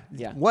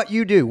 Yeah. What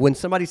you do when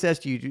somebody says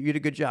to you, you did a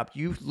good job,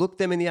 you look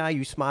them in the eye,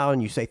 you smile,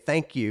 and you say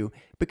thank you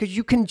because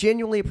you can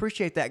genuinely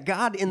appreciate that.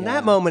 God in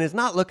that moment is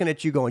not looking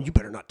at you going, you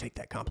better not take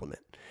that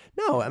compliment.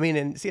 No, I mean,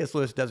 and C.S.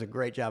 Lewis does a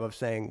great job of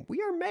saying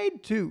we are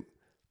made to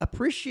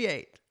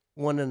appreciate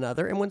one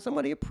another, and when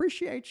somebody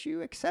appreciates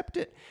you, accept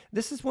it.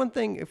 This is one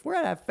thing. If we're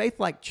to have faith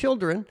like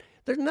children,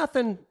 there's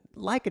nothing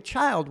like a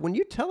child. When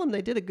you tell them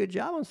they did a good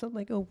job on something,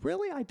 they go,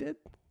 really, I did?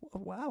 Oh,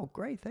 wow,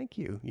 great, thank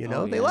you. They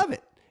love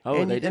it.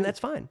 And that's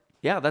fine.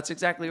 Yeah, that's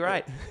exactly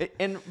right.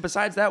 And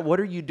besides that, what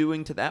are you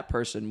doing to that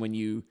person when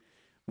you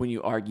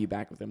argue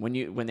back with them?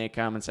 When they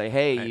come and say,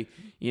 hey,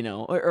 right.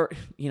 or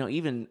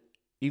even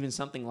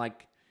something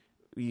like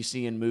you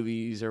see in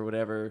movies or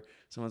whatever,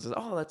 someone says,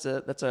 oh, that's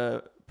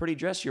a pretty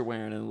dress you're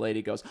wearing, and the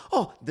lady goes,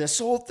 oh, this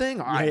whole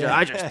thing,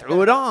 I just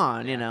threw it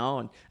on,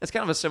 and it's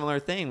kind of a similar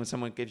thing when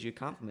someone gives you a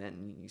compliment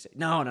and you say,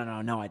 no,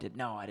 I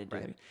didn't do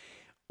it.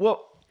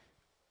 Well,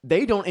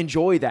 they don't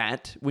enjoy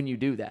that when you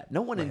do that.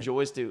 No one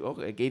enjoys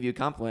I gave you a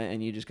compliment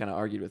and you just kind of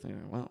argued with me.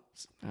 Well,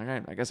 all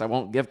right, I guess I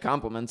won't give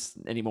compliments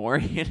anymore.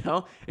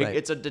 Right.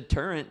 It's a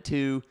deterrent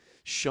to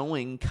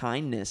showing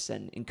kindness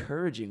and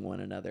encouraging one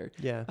another.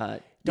 Yeah.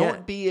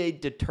 Don't be a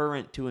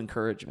deterrent to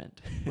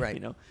encouragement.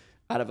 Right.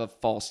 Out of a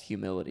false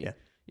humility. Yeah.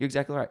 You're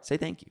exactly right. Say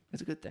thank you.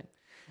 That's a good thing.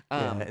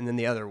 And then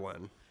the other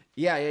one.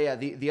 Yeah.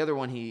 The other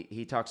one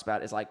he talks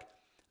about is like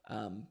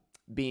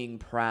being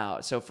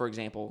proud. So, for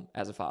example,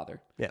 as a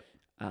father. Yeah.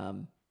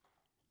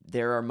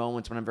 There are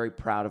moments when I'm very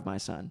proud of my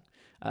son.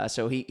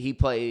 So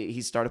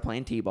he started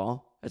playing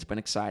t-ball. It's been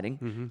exciting.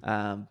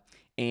 Mm-hmm.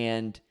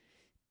 And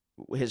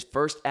his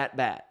first at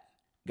bat,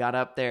 got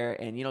up there,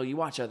 and you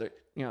watch other.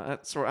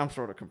 I'm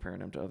sort of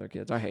comparing him to other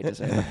kids. I hate to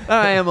say that.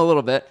 I am a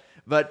little bit,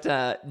 but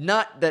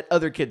not that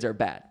other kids are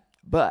bad.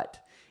 But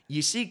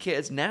you see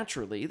kids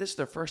naturally. This is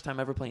their first time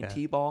ever playing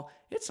t-ball.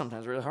 It's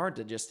sometimes really hard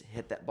to just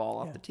hit that ball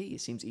off the tee.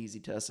 It seems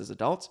easy to us as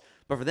adults,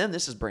 but for them,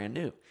 this is brand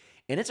new.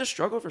 And it's a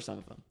struggle for some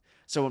of them.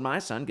 So when my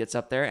son gets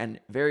up there and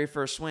very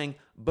first swing,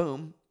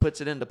 boom, puts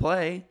it into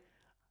play,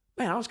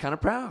 man, I was kind of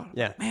proud.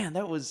 Yeah. Man,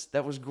 that was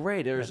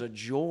great. There's a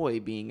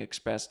joy being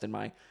expressed in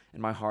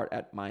my heart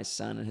at my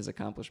son and his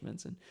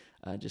accomplishments,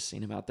 and just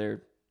seeing him out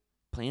there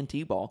playing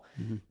t-ball.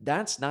 Mm-hmm.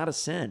 That's not a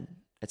sin.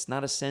 It's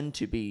not a sin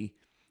to be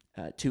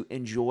to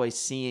enjoy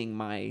seeing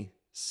my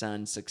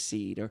son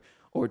succeed,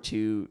 or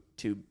to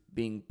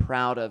being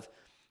proud of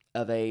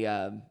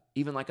a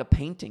even like a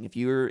painting. If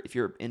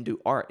you're into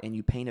art and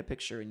you paint a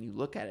picture and you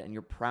look at it and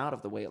you're proud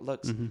of the way it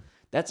looks, mm-hmm.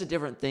 that's a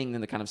different thing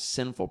than the kind of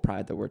sinful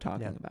pride that we're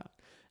talking about.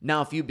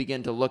 Now, if you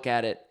begin to look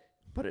at it,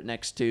 put it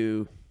next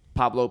to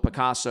Pablo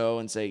Picasso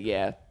and say,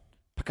 yeah,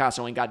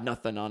 Picasso ain't got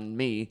nothing on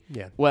me.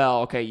 Yeah.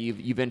 Well, okay,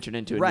 you've entered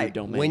into a new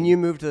domain. When you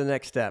move to the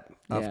next step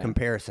of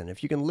comparison,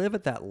 if you can live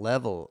at that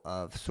level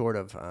of sort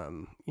of,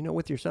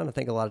 with your son, I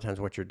think a lot of times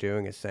what you're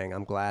doing is saying,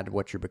 I'm glad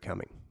what you're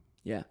becoming.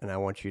 Yeah. And I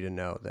want you to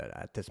know that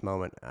at this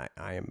moment,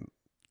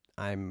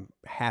 I'm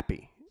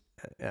happy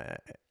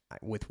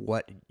with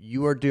what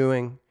you are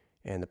doing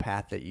and the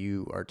path that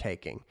you are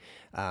taking.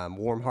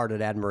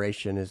 Warm-hearted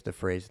admiration is the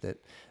phrase that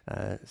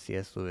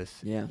C.S. Lewis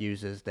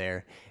uses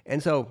there.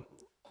 And so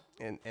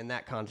in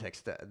that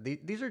context,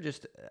 these are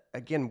just,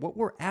 again, what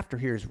we're after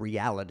here is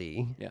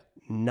reality,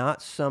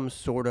 not some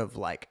sort of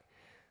like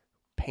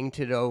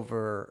painted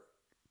over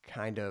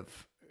kind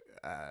of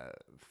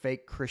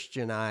fake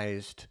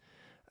Christianized,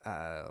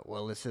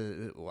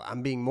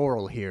 I'm being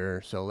moral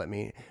here, so let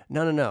me,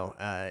 no.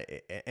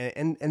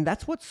 And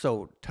that's what's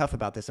so tough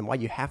about this and why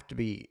you have to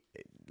be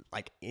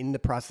like in the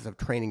process of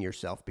training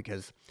yourself,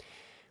 because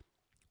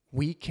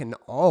we can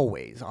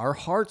always, our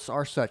hearts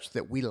are such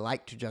that we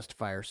like to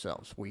justify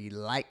ourselves. We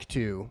like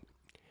to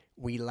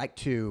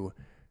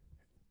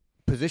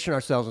position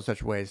ourselves in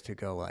such ways to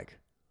go like,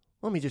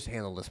 let me just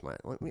handle this.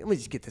 Let me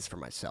just get this for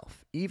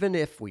myself. Even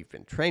if we've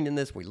been trained in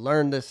this, we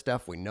learned this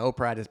stuff, we know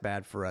pride is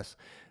bad for us.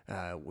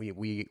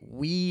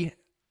 We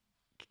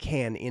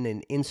can in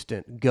an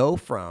instant go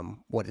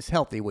from what is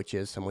healthy, which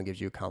is someone gives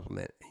you a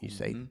compliment and you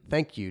say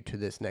thank you, to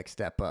this next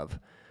step of,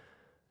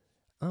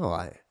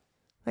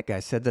 that guy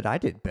said that I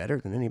did better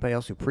than anybody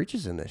else who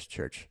preaches in this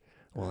church.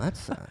 Well,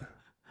 that's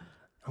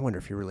I wonder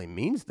if he really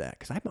means that,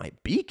 because I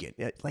might beak it.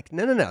 Like,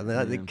 no.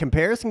 The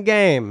comparison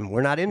game,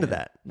 we're not into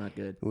that. Not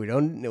good. We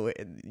don't know.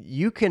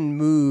 You can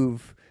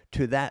move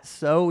to that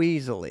so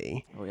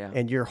easily. Oh, yeah.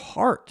 And your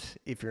heart,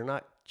 if you're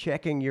not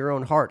checking your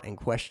own heart and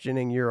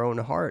questioning your own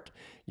heart,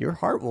 your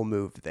heart will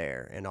move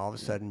there. And all of a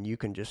sudden you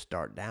can just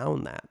start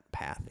down that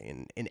path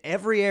in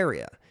every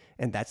area.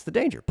 And that's the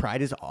danger.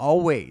 Pride is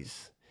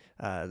always,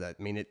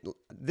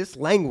 this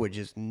language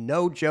is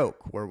no joke,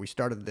 where we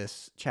started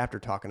this chapter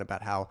talking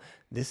about how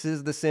this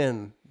is the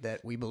sin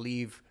that we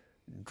believe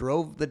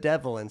drove the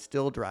devil and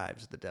still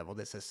drives the devil.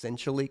 That's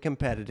essentially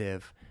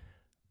competitive.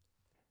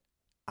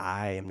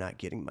 I am not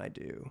getting my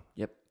due.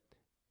 Yep.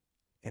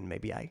 And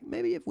maybe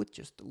if with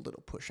just a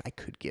little push, I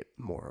could get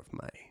more of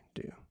my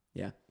due.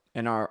 Yeah.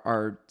 And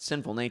our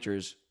sinful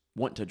natures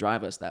want to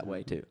drive us that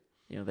way too.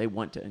 They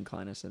want to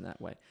incline us in that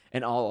way.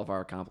 And all of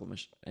our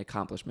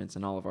accomplishments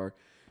and all of our,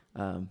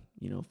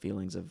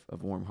 feelings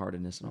of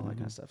warm-heartedness and all that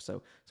kind of stuff.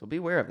 So be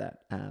aware of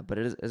that. But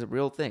it is a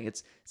real thing.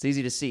 It's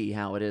easy to see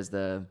how it is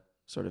the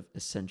sort of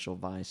essential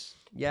vice.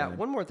 Yeah.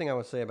 One more thing I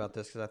would say about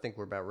this, because I think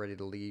we're about ready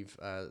to leave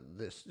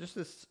this.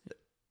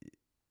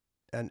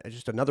 And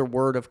just another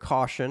word of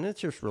caution.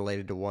 It's just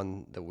related to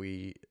one that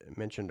we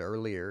mentioned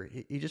earlier.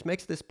 He just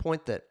makes this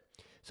point that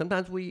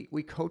sometimes we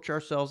coach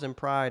ourselves in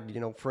pride.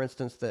 For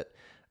instance, that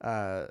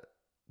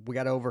we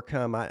got to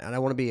overcome. I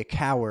don't want to be a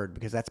coward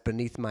because that's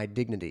beneath my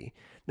dignity.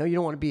 No, you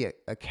don't want to be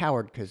a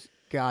coward because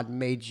God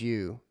made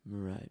you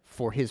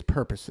for His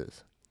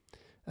purposes.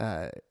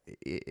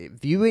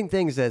 Viewing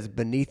things as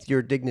beneath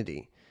your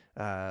dignity,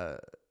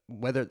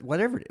 whether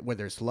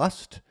it's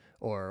lust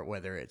or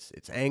whether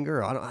it's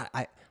anger.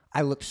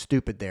 I look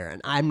stupid there,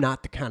 and I'm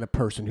not the kind of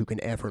person who can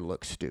ever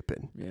look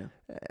stupid. Yeah,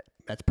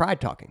 that's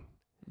pride talking.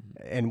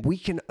 And we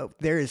can.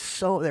 There are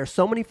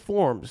so many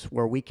forms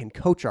where we can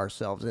coach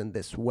ourselves in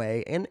this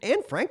way, and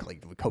frankly,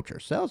 we coach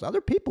ourselves.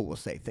 Other people will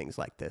say things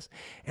like this,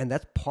 and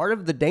that's part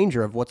of the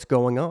danger of what's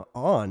going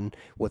on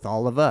with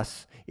all of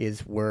us.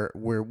 Is where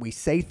we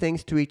say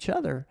things to each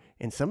other,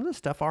 and some of the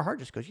stuff our heart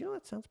just goes,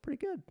 that sounds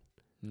pretty good.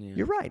 Yeah.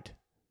 You're right.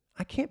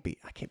 I can't be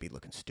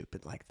looking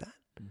stupid like that.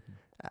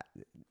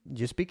 Mm-hmm.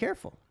 Just be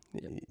careful.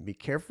 Yep. Be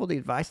careful the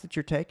advice that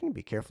you're taking.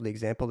 Be careful the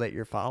example that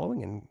you're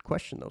following, and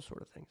question those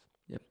sort of things.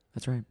 Yep,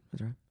 that's right.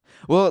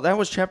 Well, that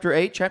was chapter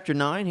 8. Chapter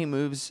 9, he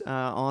moves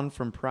on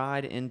from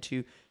pride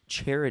into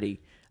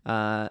charity.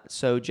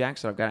 So,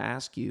 Jackson, I've got to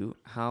ask you,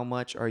 how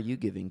much are you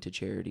giving to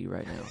charity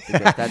right now?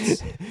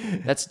 Because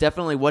that's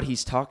definitely what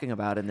he's talking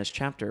about in this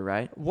chapter,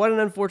 right? What an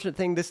unfortunate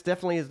thing. This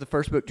definitely is the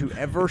first book to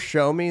ever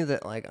show me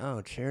that,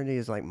 charity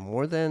is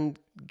more than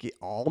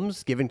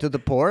alms, giving to the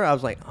poor. I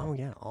was like, oh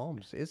yeah,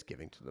 alms is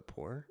giving to the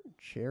poor,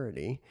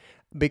 charity.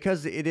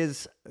 Because it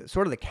is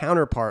sort of the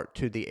counterpart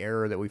to the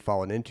error that we've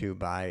fallen into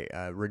by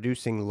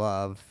reducing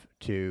love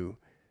to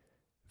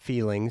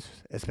feelings,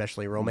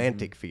 especially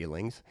romantic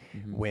feelings,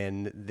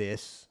 when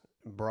this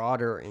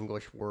broader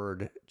English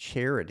word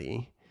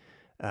charity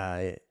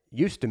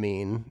used to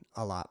mean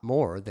a lot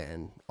more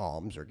than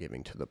alms or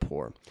giving to the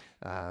poor.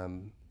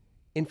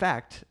 In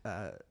fact,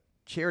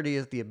 charity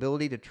is the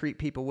ability to treat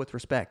people with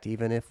respect,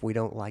 even if we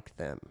don't like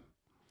them.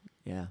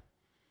 Yeah.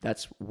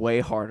 That's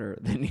way harder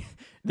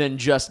than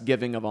just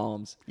giving of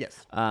alms.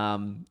 Yes.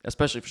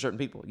 Especially for certain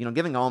people.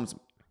 Giving alms,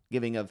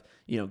 giving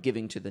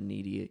to the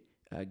needy,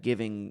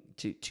 giving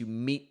to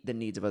meet the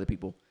needs of other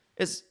people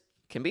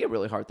can be a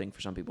really hard thing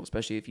for some people,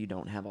 especially if you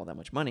don't have all that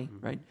much money,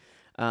 right?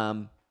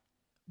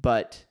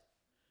 But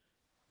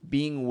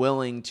being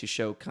willing to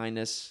show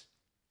kindness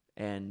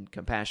and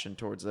compassion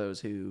towards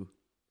those who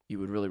you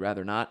would really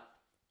rather not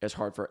is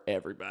hard for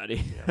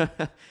everybody. Yeah.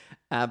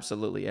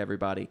 Absolutely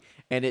everybody.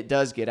 And it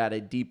does get at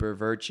a deeper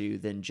virtue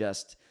than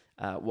just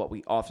what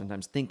we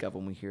oftentimes think of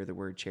when we hear the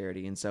word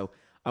charity. And so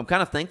I'm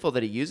kind of thankful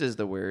that he uses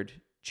the word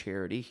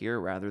charity here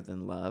rather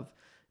than love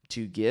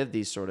to give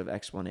these sort of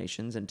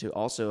explanations and to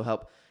also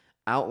help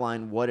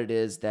outline what it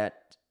is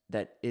that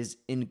is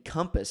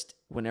encompassed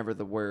whenever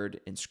the word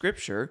in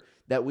Scripture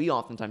that we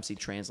oftentimes see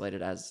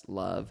translated as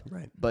love,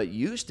 right, but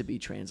used to be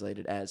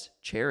translated as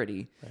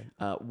charity,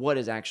 right, what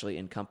is actually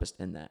encompassed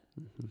in that.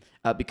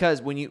 Mm-hmm.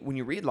 Because when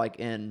you read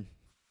in,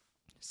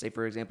 say,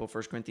 for example,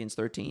 1 Corinthians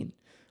 13,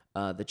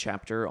 the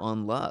chapter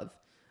on love,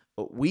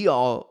 we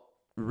all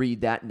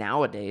read that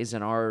nowadays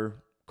in our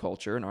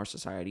culture, in our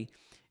society,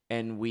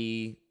 and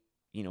we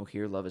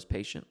hear love is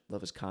patient,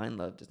 love is kind,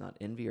 love does not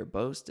envy or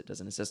boast, it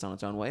doesn't insist on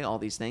its own way, all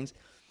these things.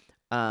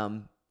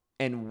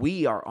 And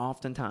we are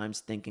oftentimes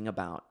thinking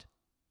about,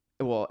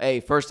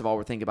 first of all,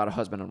 we're thinking about a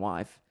husband and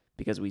wife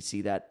because we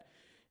see that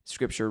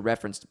Scripture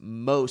referenced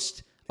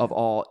most of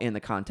all in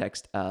the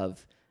context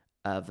of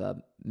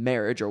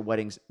marriage or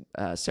wedding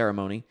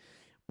ceremony.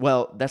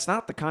 Well, that's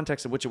not the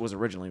context in which it was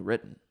originally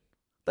written.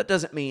 That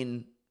doesn't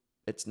mean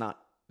it's not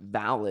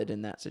valid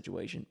in that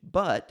situation,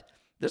 but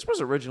this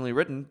was originally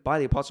written by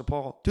the Apostle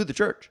Paul to the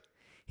church.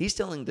 He's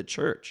telling the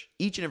church,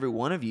 each and every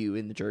one of you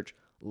in the church,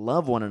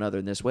 love one another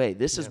in this way.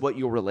 This is what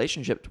your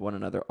relationship to one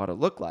another ought to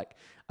look like.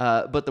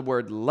 But the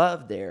word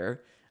love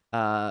there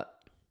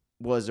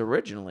was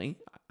originally,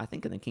 I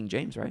think in the King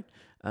James, right?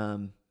 I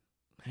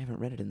haven't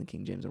read it in the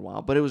King James in a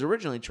while, but it was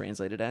originally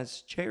translated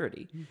as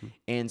charity. Mm-hmm.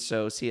 And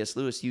so C.S.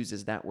 Lewis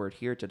uses that word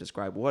here to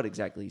describe what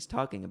exactly he's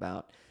talking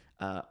about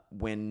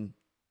when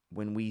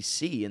we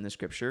see in the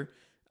Scripture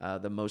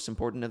The most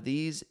important of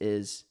these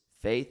is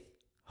faith,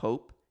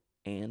 hope,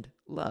 and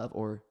love,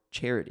 or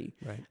charity.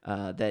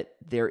 Right. That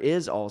there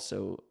is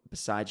also,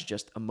 besides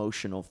just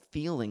emotional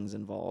feelings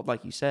involved,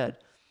 like you said,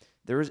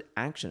 there is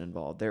action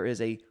involved. There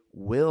is a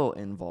will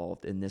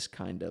involved in this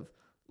kind of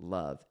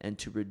love. And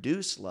to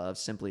reduce love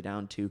simply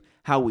down to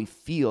how we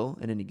feel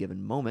at any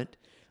given moment,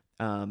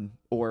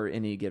 or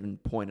any given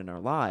point in our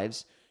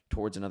lives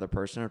towards another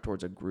person or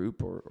towards a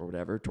group or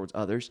whatever, towards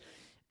others,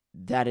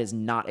 that is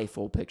not a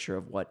full picture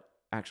of what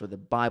actually the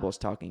Bible is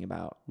talking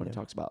about when it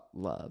talks about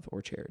love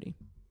or charity.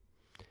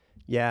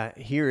 Yeah,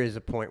 here is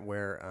a point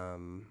where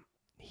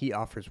he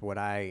offers what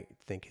I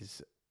think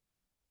is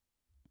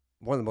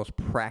one of the most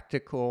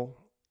practical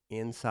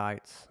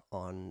insights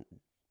on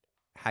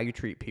how you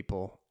treat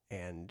people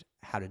and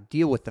how to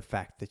deal with the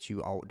fact that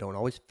you don't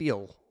always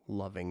feel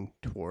loving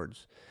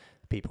towards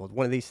people.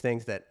 One of these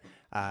things that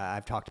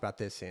I've talked about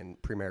this in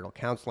premarital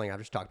counseling. I've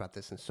just talked about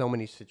this in so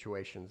many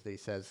situations. He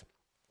says,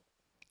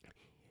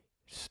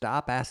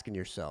 stop asking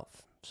yourself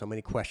so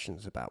many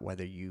questions about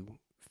whether you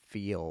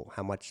feel,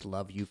 how much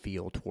love you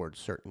feel towards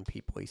certain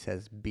people. He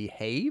says,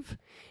 behave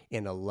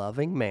in a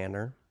loving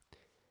manner,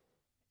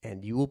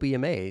 and you will be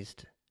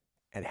amazed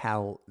at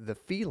how the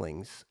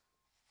feelings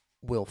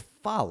will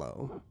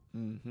follow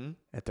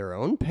at their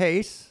own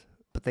pace,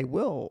 but they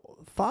will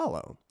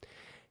follow.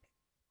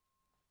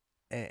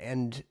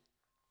 And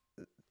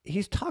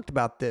he's talked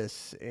about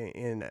this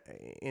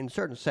in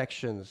certain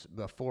sections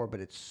before, but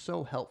it's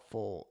so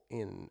helpful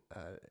in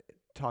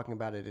talking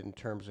about it in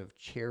terms of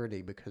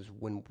charity, because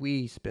when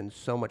we spend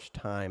so much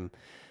time,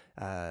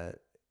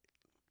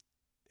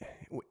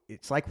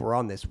 it's like we're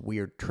on this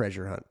weird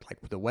treasure hunt. Like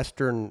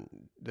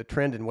the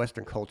trend in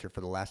Western culture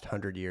for the last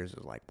 100 years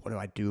is like, what do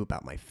I do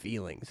about my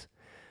feelings?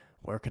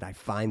 Where could I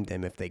find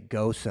them if they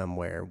go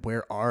somewhere?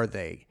 Where are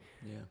they?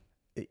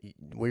 Yeah.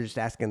 We're just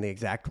asking the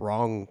exact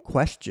wrong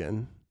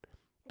question,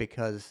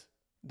 because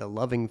the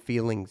loving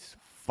feelings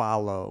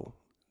follow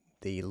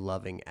the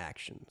loving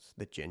actions,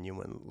 the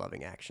genuine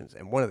loving actions.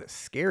 And one of the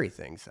scary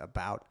things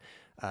about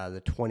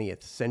the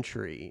 20th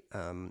century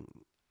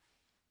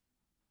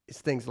is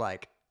things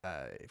like,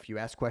 if you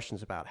ask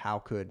questions about how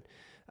could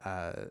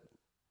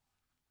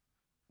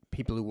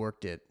people who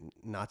worked at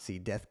Nazi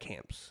death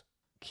camps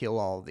kill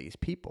all these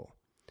people,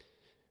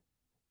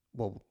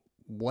 well,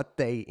 what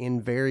they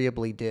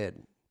invariably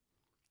did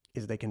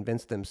is they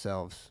convinced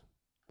themselves,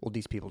 well,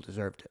 these people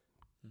deserved it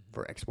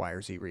for X, Y,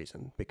 or Z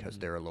reason, because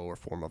they're a lower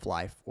form of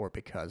life, or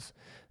because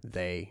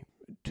they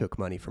took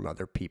money from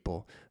other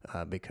people,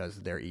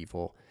 because they're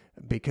evil.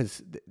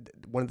 Because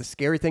one of the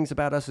scary things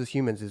about us as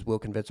humans is we'll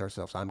convince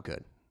ourselves, I'm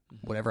good.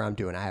 Whatever I'm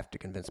doing, I have to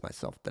convince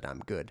myself that I'm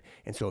good.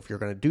 And so if you're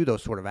going to do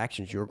those sort of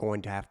actions, you're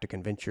going to have to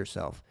convince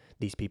yourself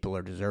these people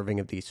are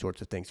deserving of these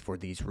sorts of things for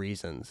these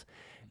reasons.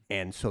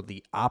 And so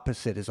the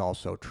opposite is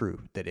also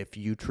true, that if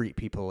you treat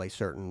people a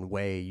certain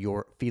way,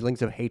 your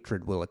feelings of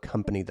hatred will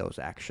accompany those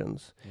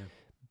actions. Yeah.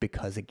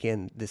 Because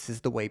again, this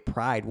is the way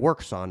pride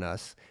works on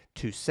us,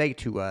 to say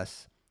to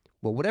us,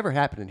 well, whatever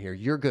happened in here,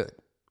 you're good.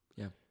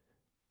 Yeah.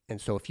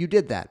 And so if you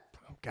did that,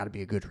 got to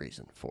be a good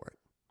reason for it.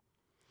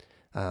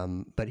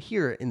 But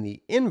here in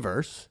the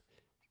inverse,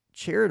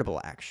 charitable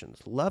actions,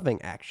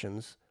 loving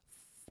actions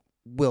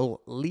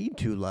will lead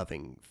to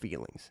loving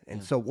feelings.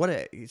 And so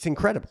it's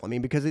incredible. I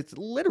mean, because it's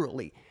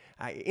literally,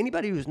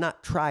 anybody who's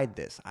not tried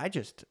this, I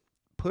just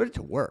put it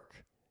to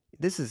work.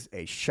 This is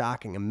a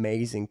shocking,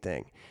 amazing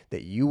thing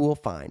that you will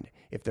find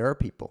if there are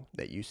people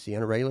that you see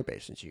on a regular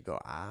basis. You go,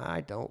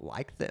 I don't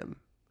like them,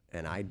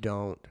 and I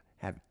don't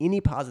have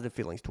any positive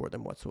feelings toward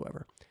them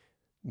whatsoever.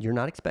 You're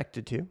not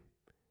expected to.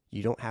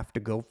 You don't have to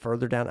go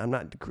further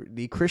down.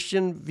 The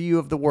Christian view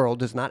of the world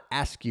does not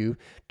ask you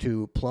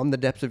to plumb the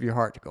depths of your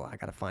heart to go, I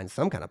got to find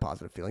some kind of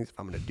positive feelings if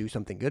I'm going to do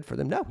something good for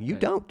them. No, you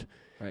don't.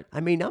 Right. I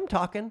mean, I'm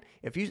talking,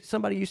 if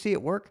somebody you see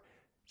at work,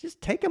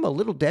 just take them a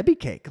little Debbie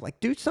cake.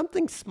 Like, do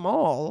something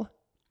small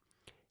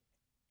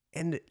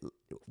and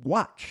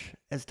watch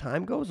as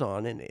time goes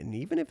on. And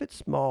even if it's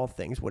small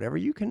things, whatever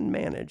you can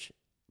manage,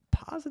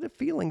 positive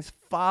feelings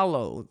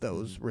follow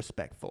those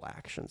respectful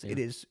actions. Yeah.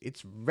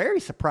 It's very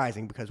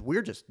surprising, because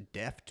we're just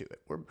deaf to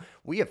it.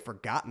 We have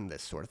forgotten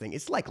this sort of thing.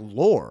 It's like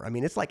lore. I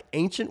mean, it's like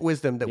ancient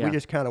wisdom that we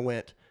just kind of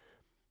went,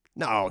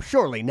 no,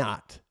 surely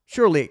not.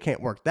 Surely it can't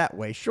work that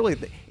way. Surely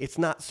it's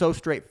not so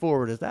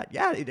straightforward as that.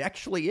 Yeah, it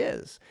actually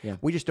is. Yeah.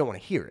 We just don't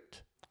want to hear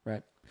it.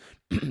 Right.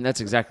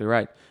 That's exactly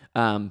right.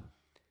 So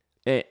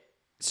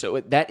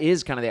that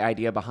is kind of the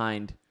idea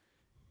behind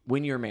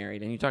when you're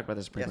married, and you talk about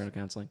this in premarital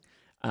counseling.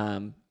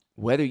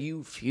 Whether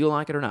you feel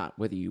like it or not,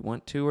 whether you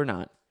want to or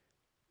not,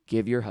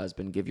 give your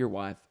husband, give your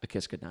wife a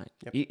kiss goodnight.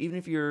 Yep. Even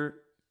if you're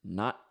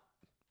not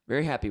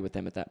very happy with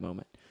them at that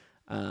moment.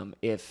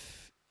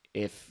 If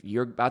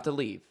you're about to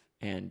leave,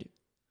 and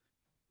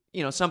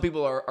some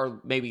people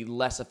are maybe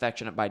less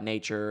affectionate by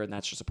nature, and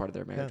that's just a part of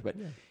their marriage. But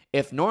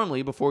if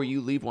normally before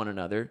you leave one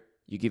another,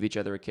 you give each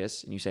other a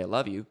kiss and you say, I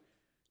love you,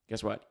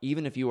 guess what?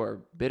 Even if you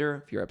are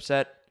bitter, if you're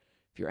upset,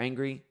 if you're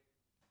angry,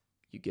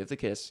 you give the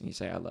kiss and you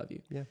say, I love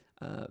you. Yeah.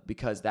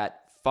 Because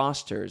that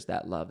fosters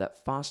that love,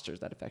 that fosters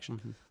that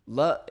affection.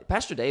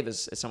 Pastor Dave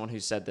is someone who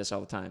said this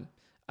all the time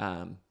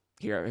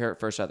here at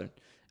First Southern.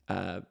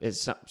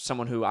 Is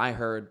someone who I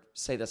heard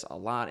say this a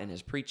lot in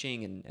his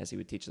preaching and as he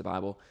would teach the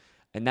Bible,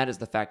 and that is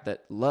the fact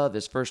that love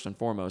is first and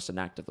foremost an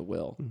act of the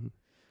will.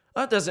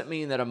 That doesn't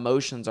mean that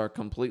emotions are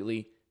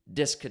completely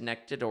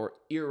disconnected or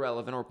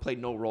irrelevant or play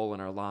no role in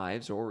our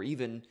lives, or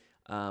even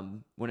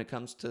when it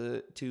comes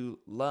to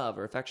love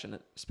or affection,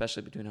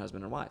 especially between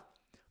husband and wife.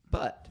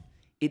 But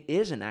it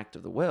is an act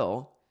of the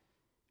will,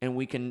 and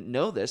we can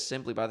know this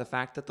simply by the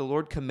fact that the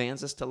Lord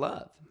commands us to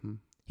love.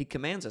 He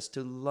commands us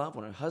to love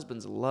one another.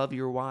 Husbands, love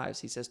your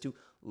wives. He says to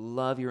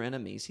love your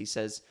enemies. He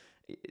says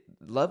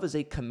love is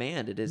a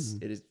command. It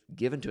is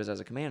given to us as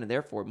a command, and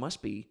therefore it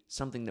must be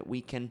something that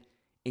we can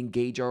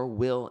engage our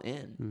will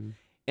in.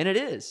 And it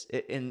is.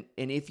 And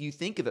if you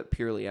think of it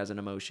purely as an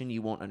emotion,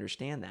 you won't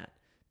understand that.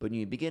 But when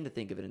you begin to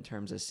think of it in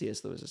terms as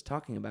C.S. Lewis is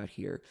talking about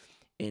here,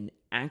 in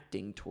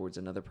acting towards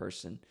another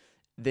person,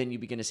 then you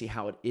begin to see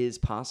how it is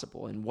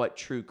possible and what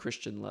true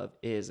Christian love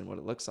is and what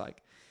it looks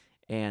like.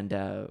 And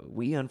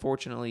we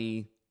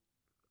unfortunately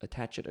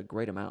attach it a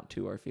great amount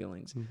to our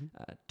feelings,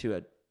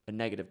 to a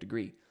negative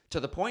degree, to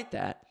the point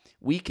that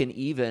we can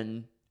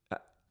even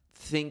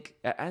think,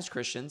 as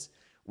Christians,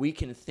 we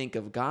can think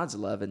of God's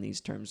love in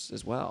these terms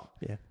as well.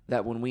 Yeah.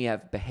 That when we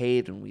have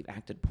behaved, when we've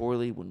acted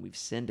poorly, when we've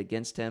sinned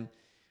against him,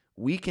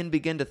 we can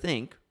begin to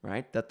think,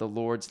 right, that the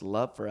Lord's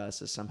love for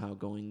us is somehow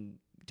going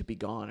to be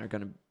gone or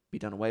going to be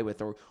done away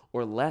with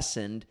or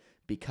lessened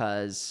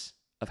because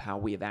of how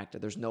we have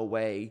acted. There's no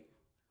way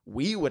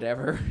we would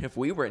ever, if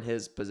we were in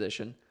his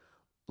position,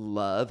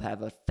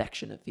 have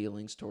affectionate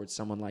feelings towards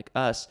someone like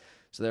us.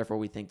 So therefore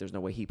we think there's no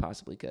way he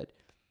possibly could.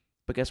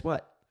 But guess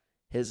what?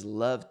 His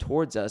love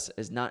towards us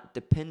is not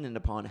dependent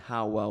upon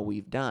how well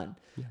we've done.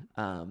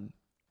 Yeah.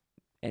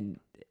 And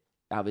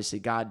obviously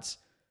God's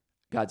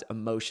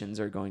emotions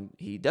are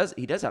he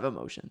does have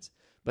emotions,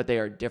 but they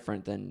are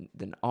different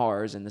than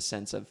ours in the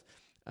sense of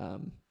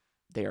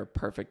they are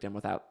perfect and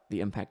without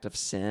the impact of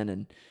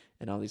sin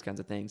and all these kinds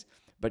of things.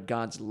 But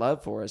God's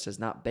love for us is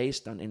not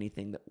based on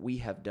anything that we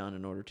have done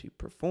in order to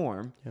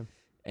perform,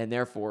 and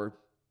therefore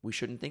we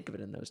shouldn't think of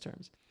it in those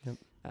terms.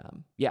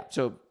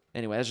 So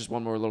anyway, that's just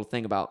one more little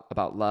thing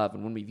about love,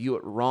 and when we view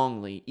it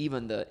wrongly,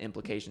 even the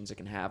implications it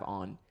can have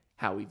on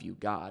how we view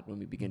God when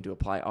we begin to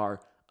apply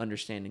our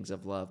understandings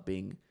of love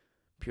being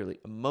purely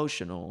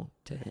emotional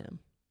to him.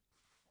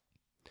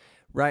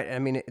 Right. I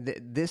mean,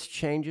 this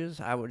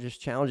changes. I would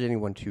just challenge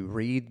anyone to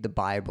read the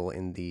Bible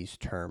in these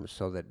terms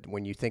so that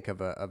when you think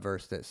of a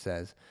verse that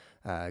says,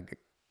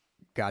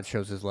 God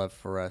shows his love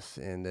for us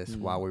in this,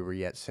 while we were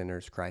yet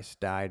sinners, Christ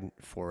died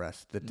for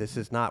us, that this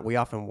is not, we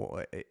often,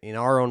 in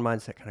our own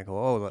mindset, kind of go,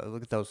 oh,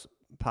 look at those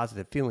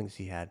positive feelings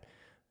he had.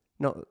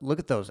 No, look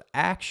at those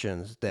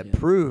actions that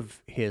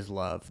prove his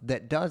love,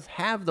 that does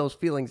have those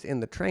feelings in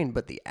the train,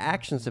 but the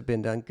actions have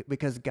been done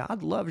because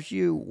God loves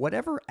you,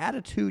 whatever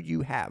attitude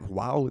you have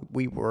while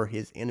we were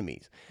his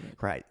enemies,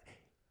 right?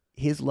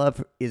 His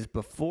love is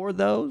before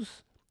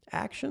those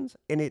actions,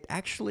 and it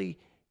actually,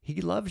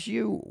 he loves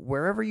you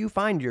wherever you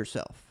find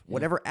yourself,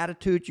 whatever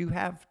attitude you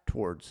have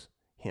towards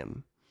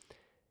him.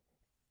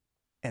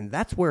 And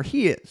that's where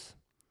he is.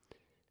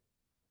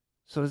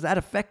 So does that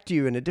affect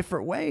you in a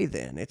different way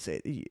then?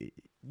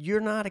 You're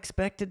not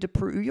expected to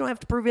prove, you don't have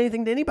to prove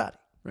anything to anybody.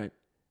 Right.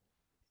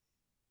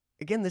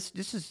 Again, this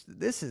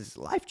is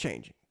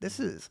life-changing. This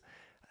is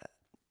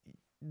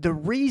the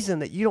reason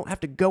that you don't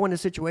have to go into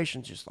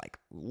situations just like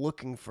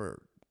looking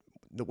for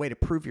the way to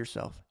prove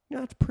yourself. You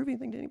don't have to prove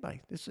anything to anybody.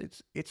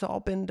 It's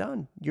all been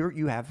done.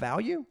 You have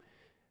value.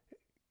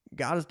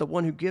 God is the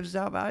one who gives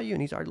out value,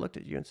 and he's already looked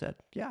at you and said,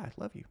 yeah, I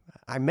love you.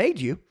 I made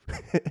you,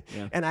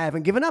 and I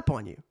haven't given up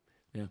on you.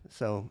 Yeah.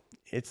 So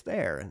it's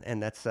there,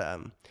 and that's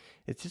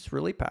it's just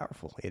really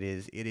powerful. It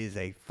is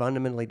a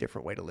fundamentally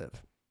different way to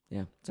live.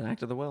 Yeah, it's an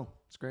act of the will.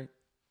 It's great.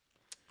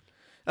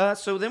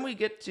 So then we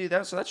get to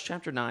that. So that's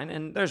chapter 9,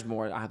 and there's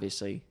more.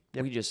 Obviously,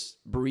 we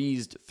just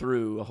breezed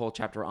through a whole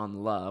chapter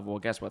on love. Well,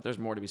 guess what? There's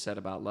more to be said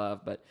about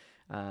love, but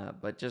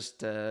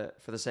just for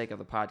the sake of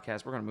the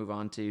podcast, we're going to move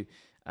on to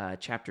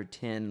chapter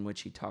 10, in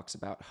which he talks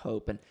about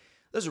hope. And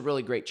this is a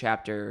really great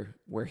chapter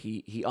where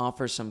he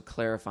offers some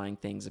clarifying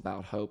things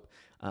about hope.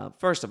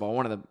 First of all,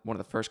 one of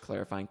the first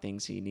clarifying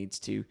things he needs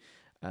to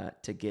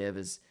give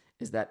is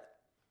that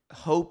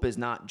hope is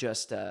not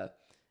just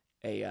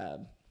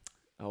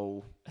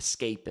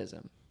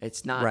escapism.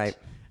 It's not right.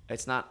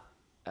 It's not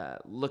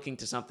looking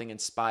to something in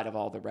spite of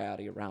all the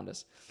reality around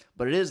us,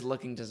 but it is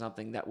looking to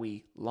something that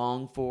we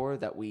long for,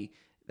 that we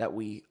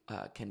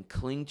can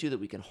cling to, that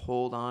we can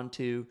hold on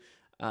to.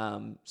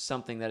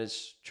 Something that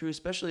is true,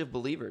 especially of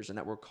believers, and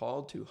that we're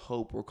called to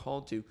hope. We're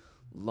called to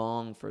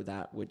long for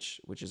that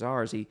which is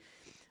ours. He,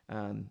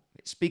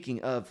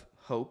 speaking of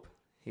hope,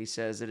 he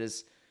says it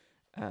is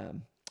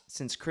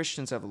since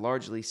Christians have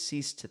largely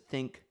ceased to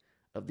think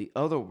of the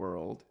other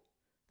world,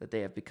 that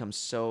they have become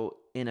so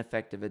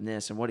ineffective in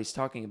this. And what he's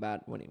talking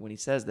about when he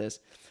says this,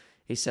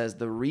 he says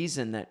the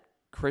reason that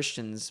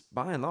Christians,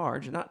 by and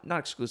large, not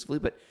exclusively,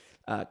 but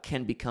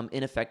can become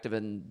ineffective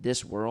in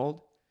this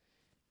world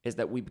is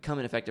that we become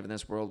ineffective in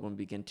this world when we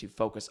begin to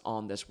focus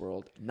on this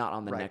world, not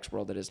on the next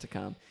world that is to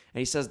come. And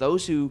he says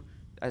those who,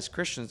 as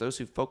Christians, those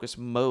who focus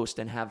most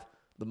and have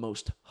the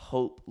most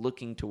hope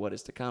looking to what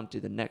is to come, to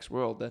the next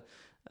world,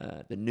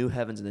 the new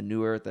heavens and the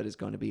new earth that is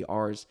going to be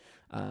ours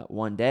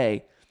one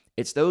day,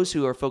 it's those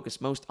who are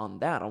focused most on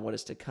that, on what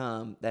is to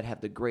come, that have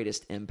the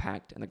greatest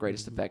impact and the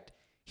greatest effect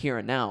here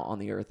and now on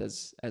the earth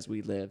as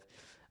we live.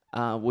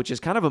 Which is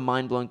kind of a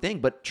mind-blowing thing,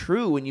 but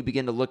true when you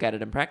begin to look at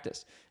it in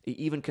practice.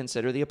 Even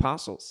consider the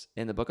apostles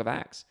in the book of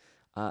Acts.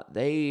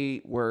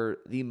 They were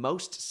the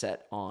most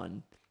set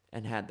on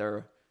and had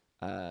their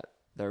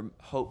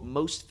hope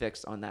most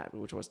fixed on that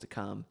which was to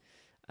come,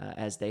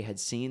 as they had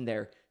seen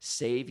their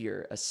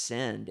Savior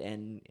ascend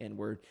and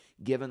were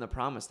given the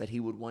promise that he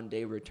would one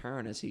day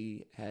return as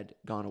he had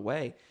gone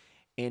away.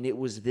 And it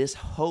was this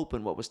hope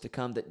in what was to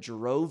come that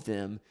drove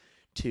them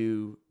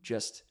to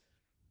just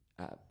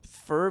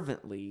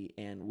fervently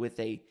and with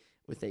a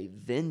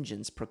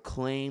vengeance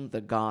proclaim the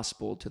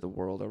gospel to the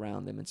world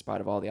around them in spite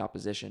of all the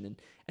opposition,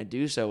 and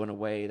do so in a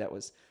way that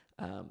was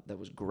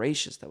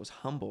gracious, that was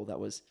humble, that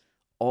was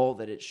all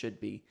that it should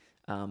be.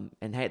 And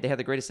they had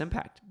the greatest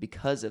impact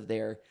because of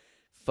their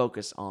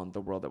focus on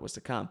the world that was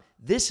to come.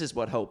 This is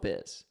what hope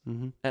is.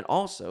 Mm-hmm. And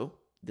also,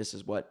 this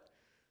is what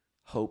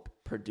hope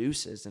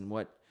produces and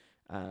what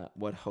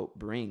hope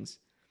brings.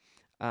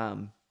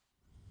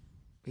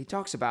 He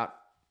talks about,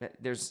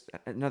 there's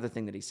another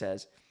thing that he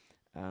says,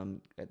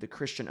 the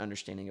Christian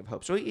understanding of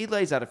hope. So he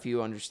lays out a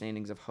few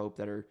understandings of hope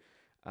that are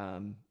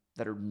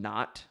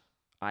not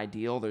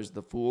ideal. There's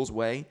the fool's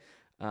way.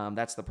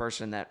 That's the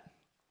person that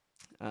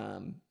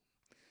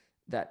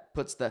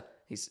puts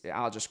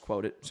I'll just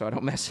quote it so I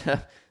don't mess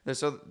up.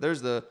 So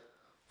there's the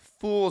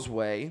fool's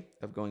way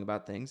of going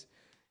about things.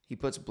 He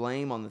puts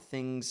blame on the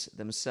things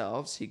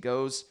themselves. He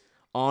goes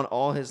on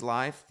all his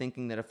life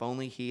thinking that if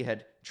only he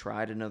had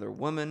tried another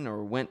woman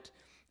or went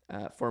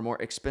for a more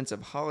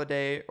expensive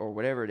holiday or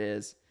whatever it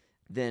is,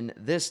 then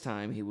this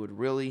time he would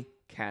really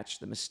catch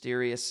the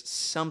mysterious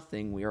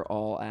something we are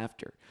all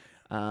after.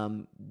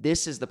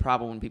 This is the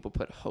problem when people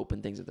put hope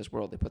in things of this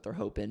world. They put their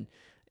hope in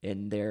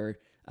their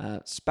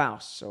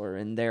spouse or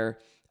in their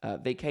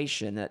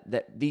vacation,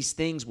 that these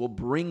things will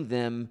bring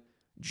them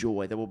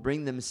joy, that will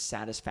bring them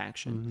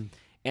satisfaction. Mm-hmm.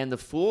 And the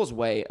fool's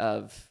way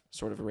of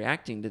sort of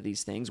reacting to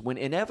these things, when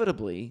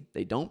inevitably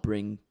they don't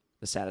bring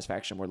the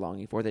satisfaction we're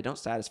longing for, they don't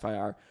satisfy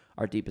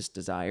our deepest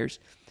desires,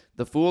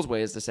 the fool's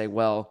way is to say,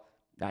 well,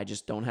 I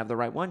just don't have the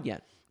right one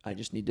yet. I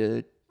just need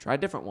to try a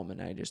different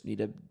woman. I just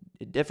need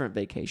a different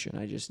vacation.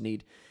 I just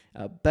need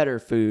better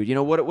food.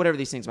 Whatever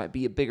these things might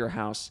be, a bigger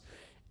house.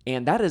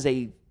 And that's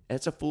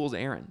a fool's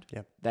errand.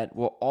 Yep. That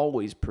will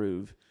always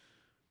prove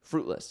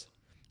fruitless.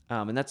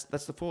 And that's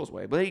the fool's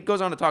way. But he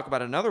goes on to talk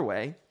about another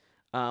way,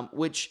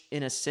 which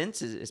in a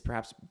sense is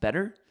perhaps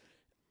better,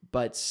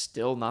 but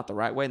still not the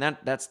right way. And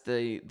that's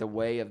the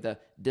way of the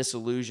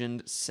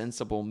disillusioned,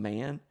 sensible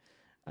man.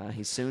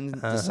 He soon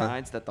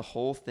decides that the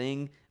whole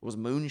thing was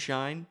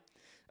moonshine.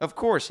 Of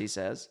course, he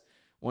says,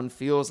 one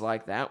feels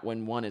like that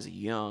when one is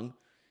young,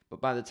 but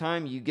by the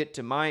time you get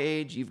to my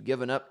age, you've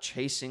given up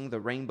chasing the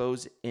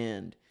rainbow's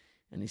end.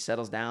 And he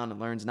settles down and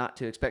learns not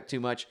to expect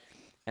too much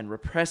and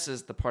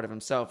represses the part of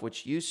himself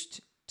which used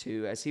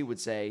to, as he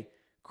would say,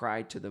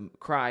 cry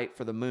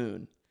for the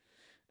moon.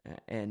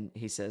 And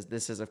he says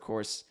this is, of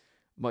course,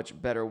 much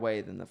better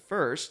way than the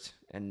first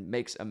and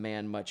makes a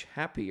man much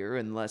happier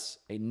and less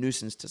a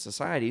nuisance to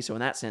society. So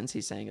in that sense,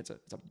 he's saying it's a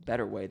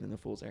better way than the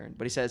fool's errand.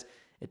 But he says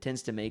it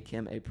tends to make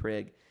him a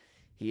prig.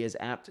 He is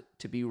apt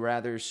to be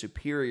rather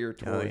superior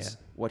towards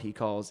what he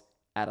calls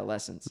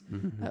adolescence.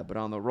 Mm-hmm. But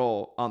on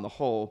the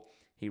whole,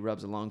 he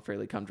rubs along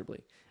fairly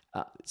comfortably.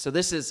 So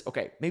this is,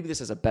 okay, maybe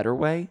this is a better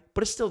way,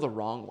 but it's still the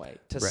wrong way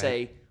to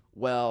say,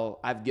 well,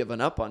 I've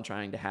given up on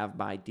trying to have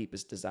my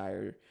deepest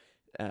desires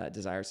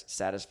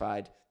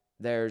satisfied.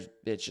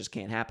 It just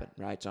can't happen,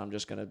 right? So I'm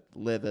just going to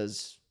live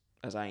as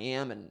I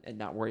am and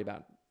not worry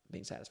about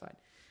being satisfied.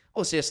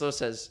 Oh, C.S. Lewis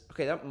says,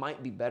 okay, that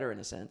might be better in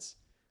a sense,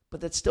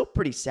 but that's still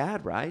pretty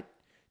sad, right?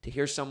 To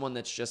hear someone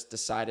that's just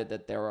decided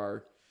that there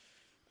are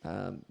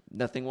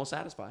nothing will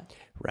satisfy.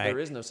 Right. There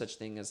is no such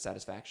thing as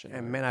satisfaction.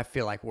 And man, I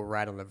feel like we're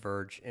right on the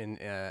verge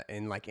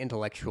in like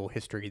intellectual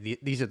history.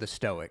 These are the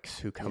Stoics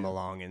who come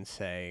along and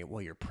say,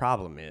 well, your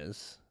problem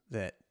is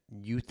that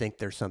you think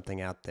there's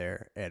something out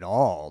there at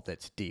all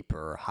that's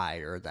deeper or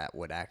higher that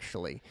would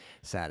actually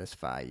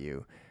satisfy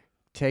you.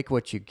 Take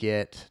what you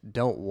get,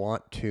 don't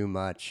want too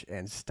much,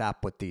 and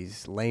stop with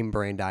these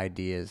lame-brained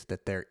ideas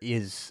that there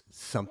is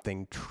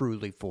something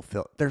truly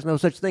fulfilled. There's no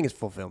such thing as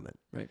fulfillment.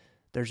 Right.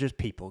 There's just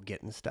people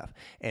getting stuff.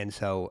 And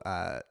so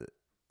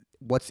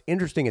what's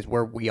interesting is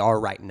where we are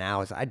right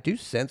now is I do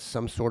sense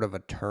some sort of a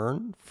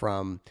turn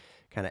from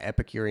kind of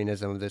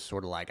Epicureanism, this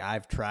sort of like,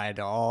 I've tried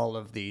all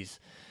of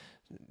these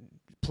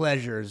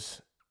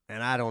pleasures,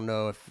 and I don't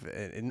know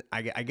if,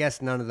 I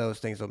guess none of those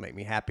things will make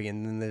me happy.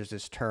 And then there's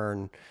this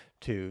turn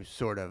to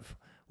sort of,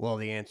 well,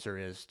 the answer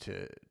is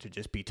to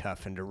just be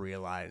tough and to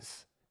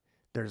realize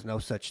there's no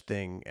such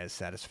thing as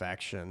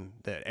satisfaction,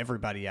 that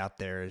everybody out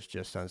there is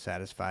just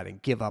unsatisfied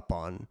and give up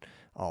on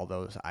all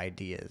those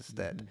ideas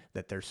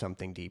that there's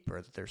something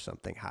deeper, that there's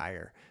something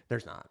higher.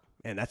 There's not.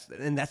 And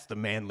that's the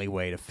manly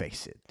way to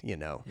face it, you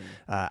know.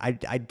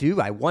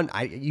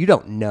 You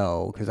don't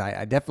know, because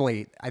I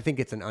definitely, I think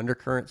it's an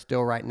undercurrent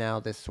still right now,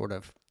 this sort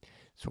of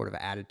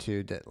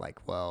attitude that,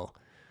 like, well,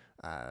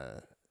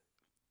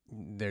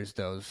 there's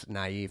those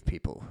naive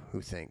people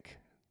who think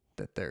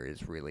that there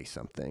is really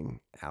something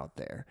out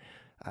there.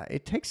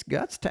 It takes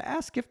guts to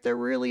ask if there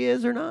really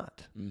is or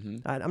not.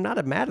 I'm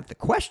not mad at the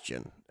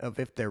question of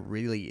if there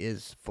really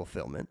is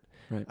fulfillment.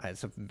 Right.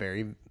 It's a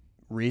very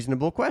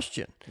reasonable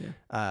question.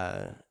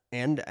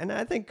 And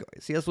I think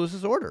C.S.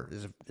 Lewis's order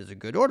is a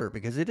good order,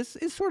 because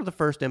it's sort of the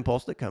first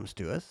impulse that comes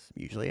to us,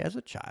 usually as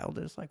a child.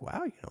 It's like,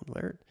 wow,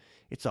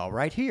 it's all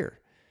right here.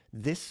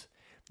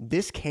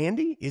 This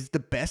candy is the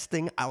best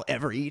thing I'll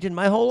ever eat in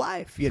my whole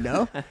life, you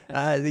know?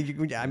 I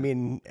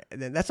mean,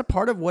 that's a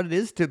part of what it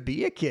is to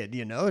be a kid,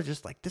 you know? It's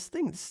just like, this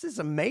is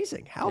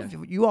amazing. How have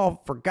you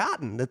all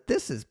forgotten that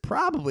this is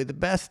probably the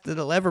best that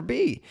it'll ever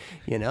be,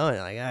 you know? And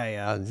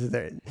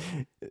like,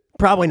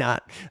 probably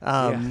not.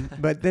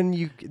 But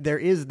then there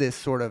is this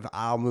sort of,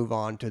 I'll move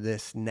on to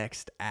this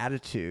next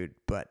attitude,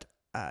 but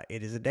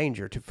it is a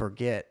danger to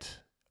forget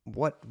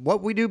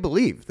what we do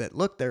believe, that,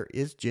 look, there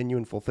is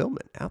genuine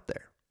fulfillment out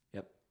there.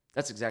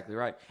 That's exactly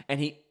right.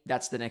 And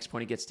that's the next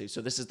point he gets to. So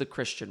this is the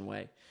Christian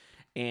way.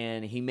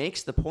 And he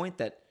makes the point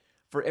that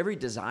for every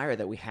desire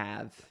that we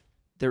have,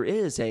 there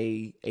is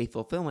a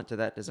fulfillment to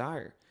that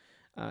desire.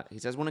 He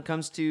says when it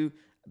comes to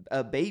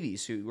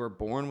babies who are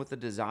born with a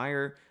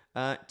desire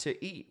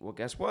to eat, well,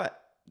 guess what?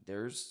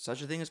 There's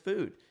such a thing as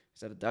food. He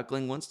said a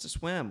duckling wants to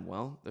swim.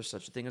 Well, there's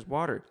such a thing as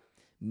water.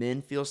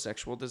 Men feel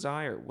sexual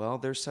desire. Well,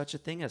 there's such a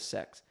thing as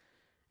sex.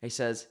 He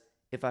says,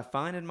 if I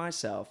find in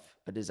myself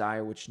a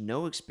desire which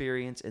no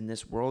experience in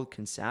this world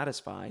can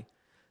satisfy,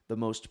 the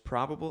most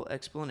probable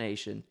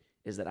explanation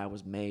is that I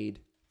was made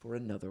for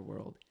another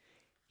world.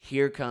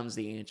 Here comes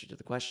the answer to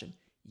the question.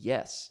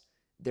 Yes,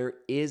 there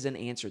is an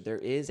answer. There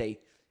is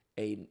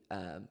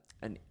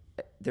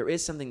there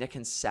is something that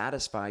can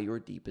satisfy your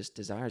deepest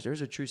desires.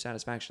 There's a true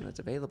satisfaction that's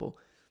available.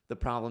 The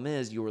problem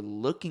is you're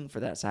looking for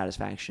that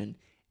satisfaction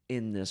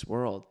in this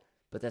world.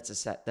 But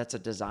that's a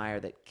desire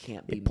that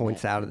can't be met. It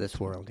points out of this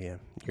world, yeah.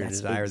 Your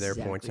desire there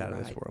points out of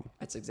this world.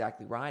 That's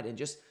exactly right. And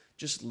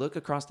just look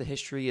across the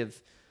history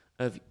of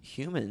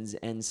humans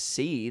and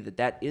see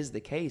that is the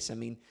case. I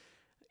mean,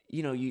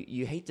 you know,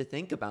 you hate to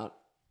think about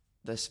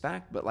this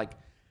fact, but like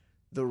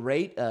the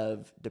rate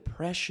of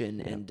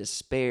depression and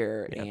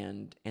despair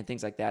and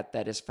things like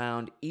that is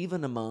found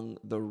even among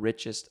the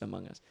richest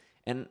among us.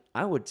 And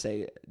I would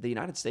say the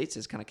United States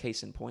is kind of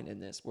case in point in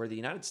this, where the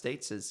United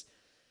States is,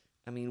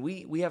 I mean,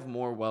 we have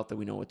more wealth than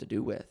we know what to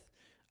do with.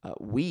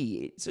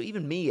 So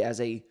even me as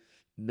a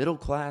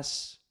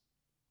middle-class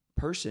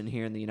person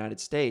here in the United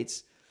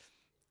States,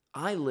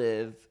 I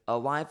live a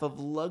life of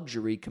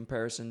luxury in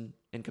comparison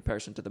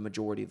to the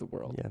majority of the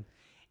world. Yeah.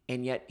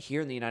 And yet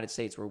here in the United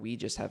States, where we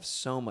just have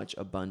so much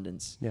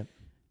abundance,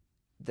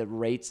 the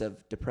rates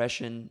of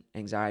depression,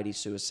 anxiety,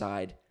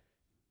 suicide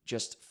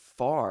just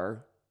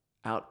far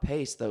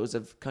outpace those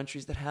of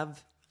countries that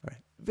have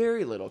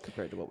very little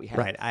compared to what we have.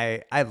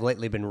 Right. I've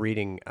lately been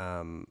reading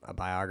a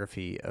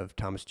biography of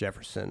Thomas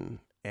Jefferson,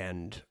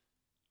 and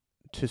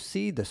to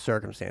see the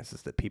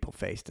circumstances that people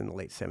faced in the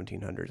late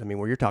 1700s, I mean,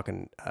 where you're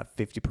talking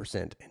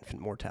 50%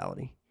 infant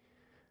mortality.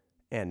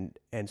 And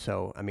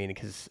so, I mean,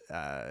 because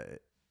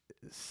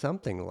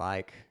something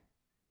like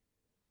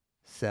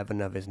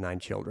 7 of his 9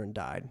 children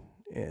died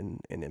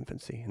in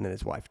infancy, and then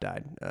his wife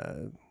died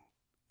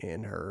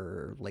in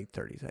her late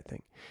 30s, I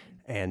think.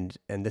 And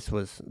this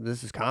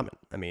is common.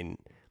 I mean,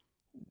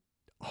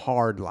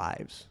 hard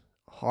lives,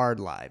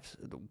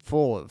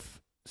 full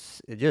of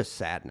just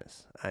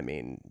sadness. I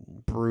mean,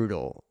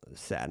 brutal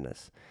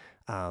sadness.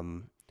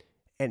 And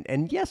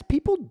yes,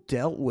 people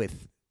dealt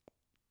with,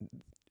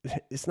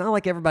 it's not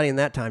like everybody in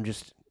that time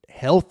just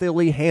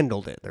healthily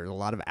handled it. There's a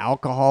lot of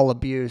alcohol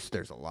abuse.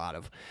 There's a lot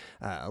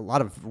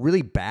of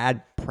really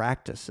bad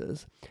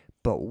practices.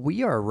 But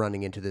we are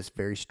running into this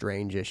very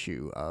strange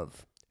issue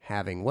of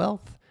having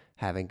wealth,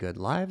 having good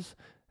lives,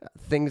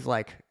 things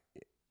like,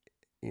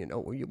 you know,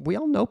 we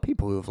all know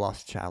people who have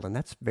lost a child, and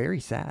that's very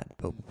sad.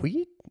 But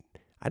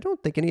I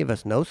don't think any of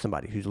us know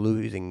somebody who's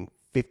losing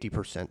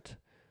 50%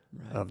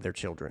 of their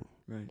children,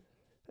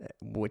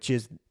 which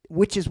is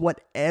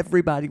what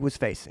everybody was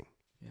facing.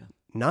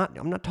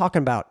 I'm not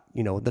talking about,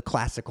 you know, the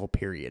classical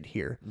period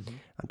here.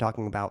 I'm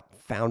talking about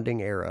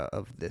founding era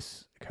of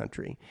this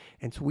country.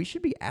 And so we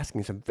should be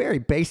asking some very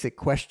basic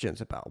questions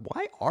about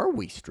why are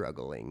we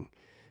struggling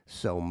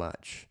so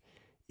much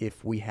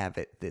if we have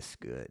it this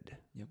good?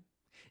 Yep.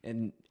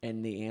 And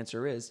the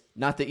answer is,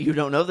 not that you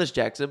don't know this,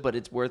 Jackson, but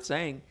it's worth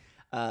saying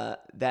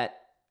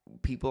that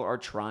people are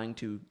trying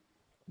to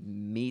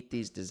meet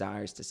these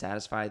desires, to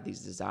satisfy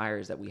these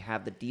desires that we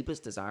have, the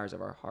deepest desires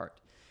of our heart,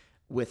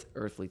 with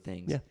earthly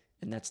things.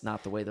 and that's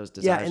not the way those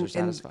Yeah, desires are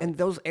satisfied. and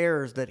those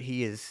errors that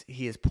he is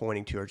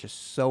pointing to are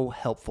just so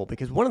helpful,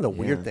 because one of the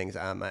weird things,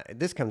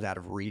 this comes out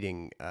of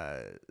reading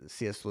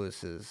C.S.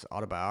 Lewis's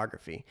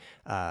autobiography,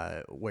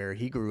 where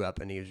he grew up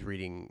and he was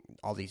reading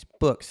all these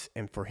books,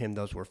 and for him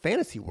those were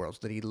fantasy worlds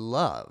that he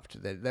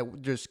loved, that were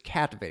just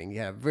captivating. He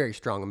had a very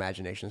strong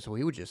imagination, so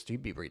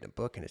he'd be reading a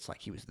book and it's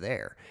like he was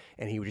there,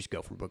 and he would just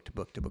go from book to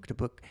book to book to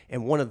book.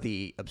 And one of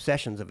the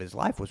obsessions of his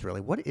life was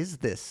really, what is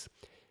this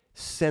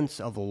sense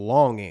of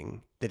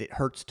longing that it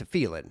hurts to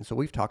feel it? And so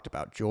we've talked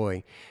about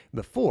joy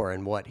before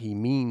and what he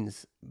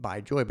means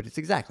by joy, but it's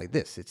exactly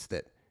this. It's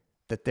that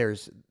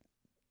there's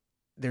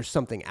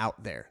something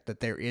out there, that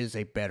there is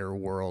a better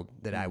world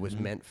that I was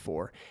meant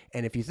for.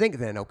 And if you think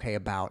then, okay,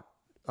 about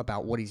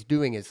what he's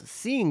doing is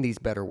seeing these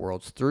better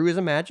worlds through his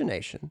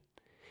imagination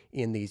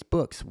in these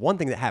books. One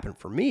thing that happened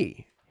for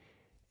me,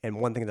 and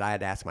one thing that I had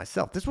to ask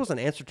myself, this was an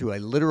answer to a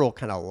literal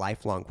kind of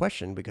lifelong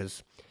question,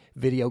 because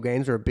video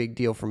games are a big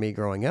deal for me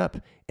growing up,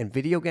 and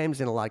video games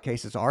in a lot of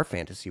cases are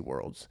fantasy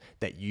worlds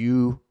that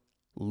you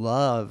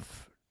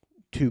love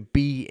to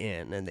be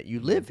in and that you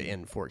live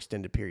in for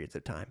extended periods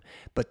of time.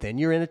 But then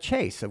you're in a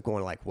chase of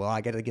going like, well,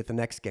 I got to get the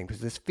next game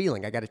because this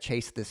feeling, I got to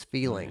chase this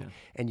feeling.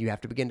 And you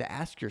have to begin to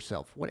ask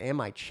yourself, what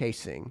am I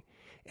chasing?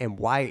 And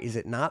why is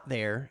it not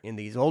there in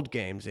these old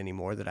games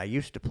anymore that I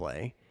used to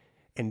play?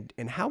 And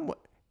how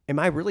am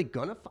I really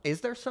going to,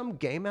 is there some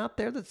game out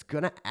there that's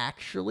going to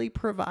actually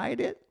provide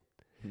it?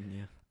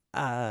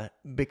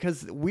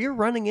 Because we're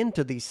running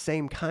into these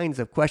same kinds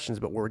of questions,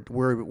 but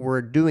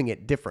we're doing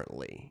it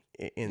differently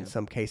in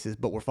some cases,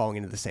 but we're falling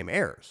into the same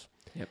errors.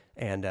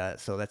 And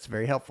so that's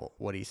very helpful,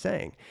 what he's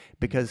saying.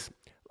 Because,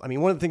 I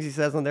mean, one of the things he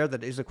says on there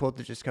that is a quote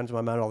that just comes to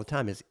my mind all the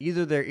time is,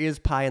 either there is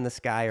pie in the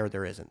sky or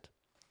there isn't.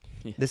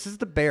 This is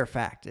the bare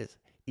fact, is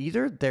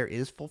either there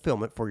is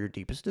fulfillment for your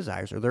deepest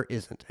desires or there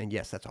isn't. And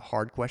yes, that's a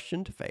hard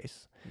question to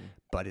face,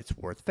 but it's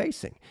worth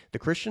facing. The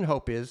Christian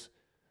hope is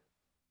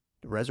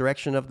the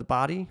resurrection of the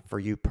body for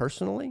you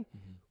personally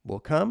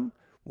will come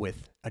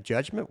with a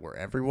judgment where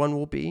everyone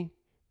will be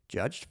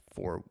judged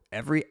for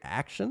every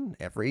action,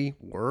 every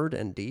word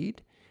and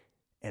deed.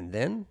 And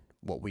then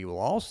what we will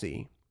all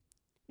see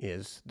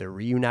is the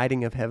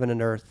reuniting of heaven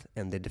and earth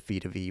and the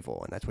defeat of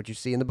evil. And that's what you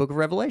see in the book of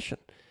Revelation.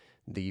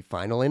 The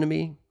final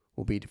enemy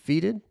will be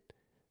defeated.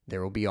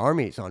 There will be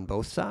armies on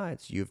both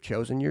sides. You've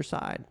chosen your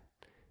side.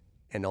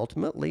 And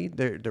ultimately,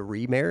 the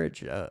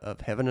remarriage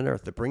of heaven and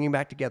earth, the bringing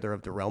back together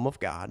of the realm of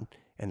God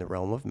and the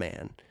realm of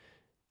man.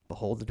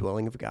 Behold, the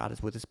dwelling of God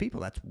is with his people.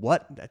 That's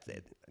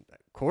it.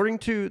 According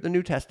to the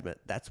New Testament,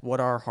 that's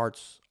what our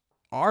hearts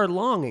are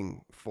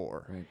longing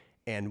for. Right.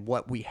 And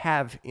what we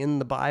have in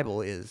the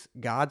Bible is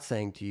God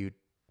saying to you,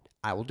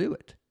 I will do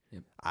it.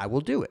 I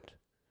will do it.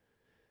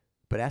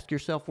 But ask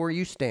yourself where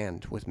you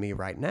stand with me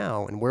right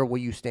now, and where will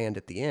you stand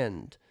at the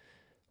end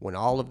when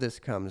all of this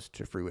comes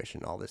to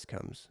fruition, all this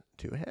comes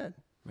to a head.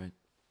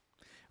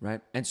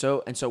 Right. And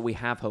so we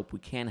have hope. We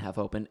can have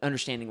hope, and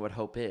understanding what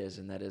hope is,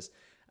 and that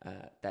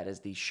is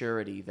the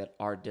surety that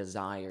our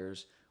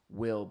desires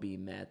will be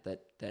met,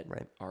 that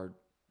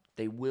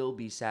they will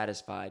be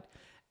satisfied.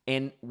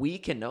 And we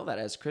can know that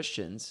as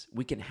Christians,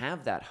 we can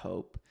have that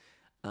hope,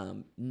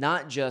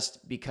 not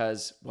just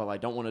because, well, I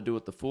don't want to do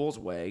it the fool's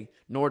way,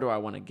 nor do I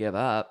want to give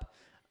up.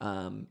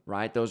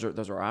 Right? Those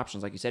are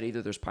options. Like you said,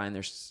 either there's pie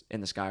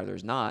in the sky or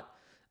there's not.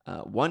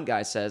 One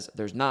guy says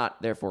there's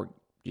not, therefore,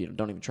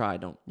 don't even try.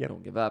 Don't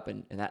give up.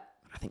 And that,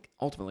 I think,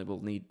 ultimately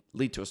will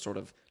lead to a sort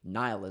of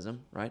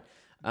nihilism, right?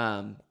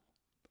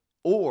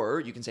 Or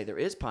you can say there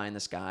is pie in the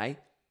sky,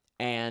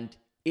 and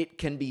it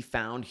can be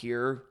found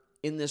here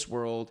in this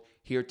world,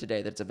 here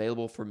today, that's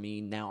available for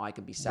me. Now I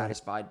can be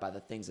satisfied by the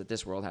things that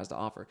this world has to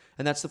offer.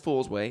 And that's the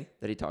fool's way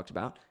that he talked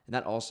about. And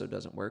that also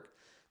doesn't work.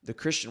 The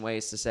Christian way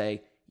is to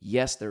say,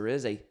 yes, there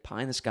is a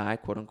pie in the sky,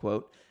 quote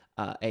unquote,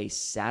 a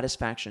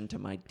satisfaction to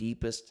my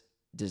deepest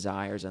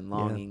desires and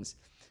longings,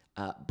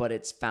 but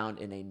it's found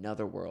in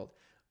another world.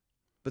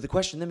 But the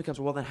question then becomes,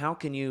 well, then how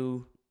can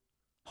you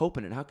hope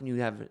in it? How can you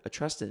have a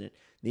trust in it?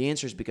 The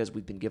answer is because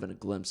we've been given a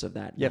glimpse of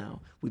that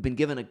now. We've been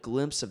given a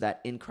glimpse of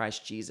that in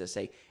Christ Jesus,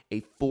 a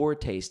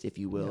foretaste, if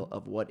you will,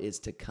 of what is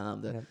to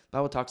come. The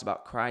Bible talks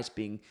about Christ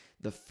being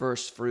the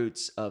first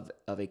fruits of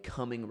a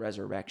coming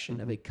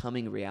resurrection, of a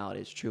coming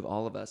reality. It's true of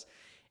all of us.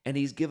 And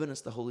he's given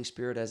us the Holy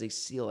Spirit as a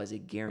seal, as a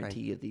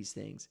guarantee of these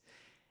things.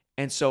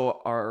 And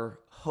so our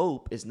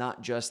hope is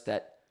not just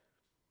that,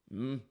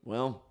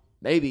 well,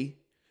 maybe.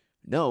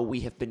 No, we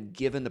have been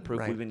given the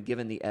proof. We've been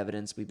given the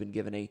evidence. We've been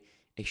given a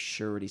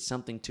surety,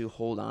 something to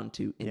hold on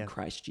to in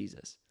Christ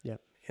Jesus. Yep.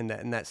 And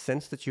that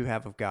sense that you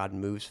have of God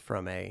moves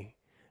from a,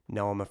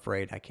 no, I'm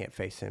afraid I can't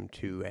face him,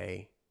 to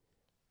a,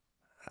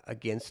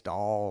 against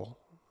all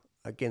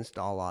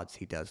odds,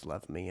 he does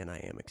love me and I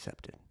am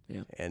accepted.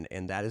 Yeah.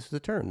 And that is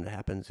the turn that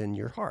happens in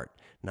your heart,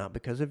 not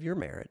because of your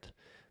merit,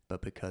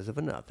 but because of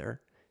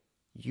another.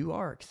 You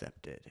are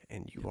accepted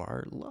and you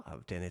are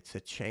loved, and it's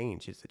a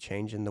change. It's a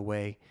change in the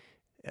way,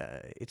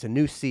 it's a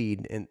new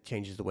seed, and it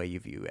changes the way you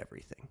view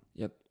everything.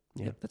 Yep,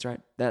 that's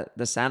right. That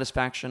the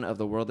satisfaction of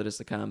the world that is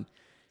to come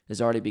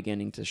is already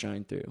beginning to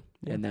shine through,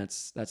 and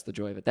that's the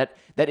joy of it.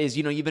 That is,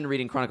 you've been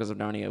reading Chronicles of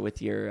Narnia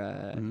with your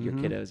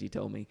kiddos, you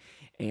told me,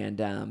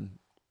 and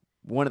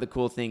one of the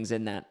cool things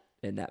in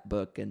that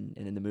book and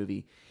in the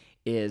movie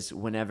is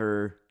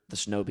whenever the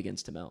snow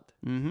begins to melt,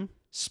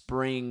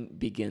 spring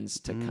begins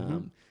to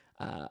come.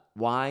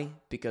 Why?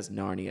 Because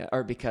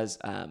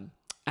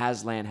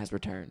Aslan has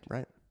returned.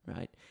 Right.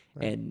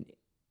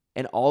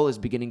 And all is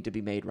beginning to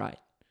be made right.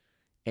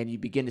 And you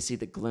begin to see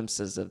the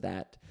glimpses of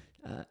that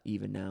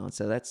even now. And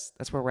so that's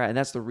where we're at. And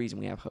that's the reason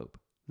we have hope.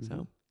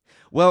 So,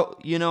 well,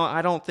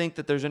 I don't think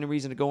that there's any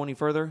reason to go any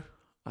further.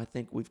 I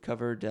think we've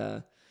covered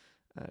a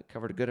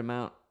good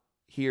amount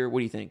here. What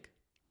do you think?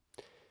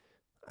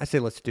 I say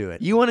let's do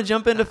it. You want to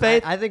jump into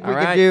faith? I think we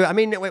could do. I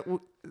mean,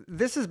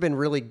 this has been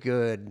really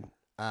good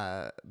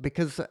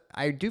because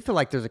I do feel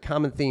like there's a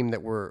common theme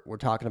that we're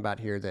talking about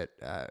here,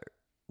 that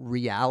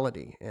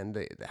reality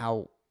and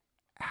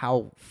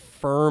how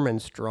firm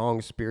and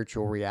strong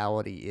spiritual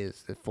reality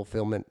is, the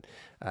fulfillment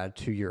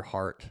to your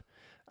heart.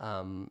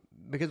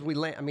 Because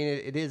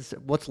it is,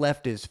 what's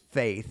left is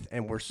faith,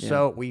 and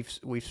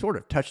we've sort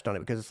of touched on it,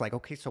 because it's like,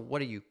 okay, so what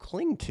do you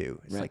cling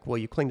to? It's like, well,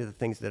 you cling to the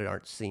things that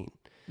aren't seen,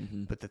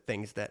 but the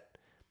things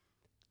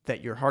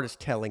that your heart is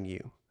telling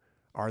you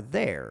are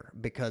there,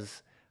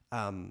 because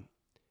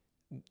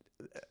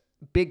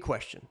big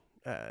question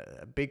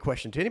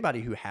to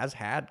anybody who has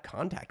had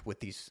contact with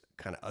these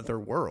kind of other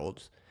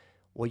worlds.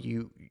 Well,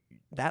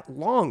 that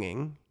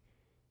longing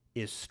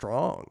is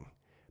strong.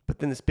 But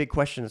then this big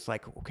question is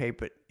like, okay,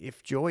 but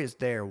if joy is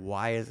there,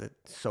 why is it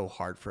so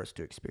hard for us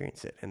to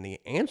experience it? And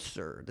the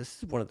answer, this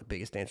is one of the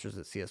biggest answers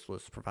that C.S.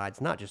 Lewis provides,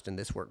 not just in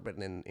this work, but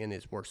in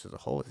his works as a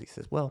whole, is he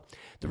says, well,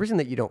 the reason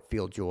that you don't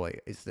feel joy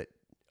is that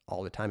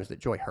all the time is that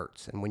joy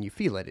hurts. And when you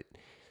feel it,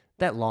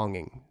 that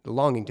longing, the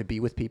longing to be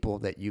with people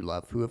that you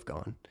love who have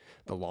gone,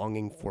 the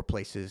longing for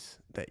places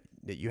that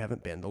you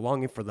haven't been, the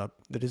longing for the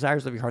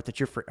desires of your heart that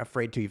you're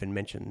afraid to even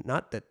mention,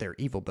 not that they're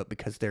evil, but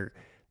because they're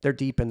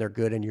deep and they're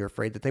good, and you're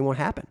afraid that they won't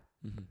happen.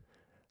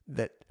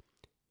 That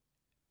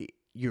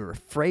you're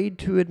afraid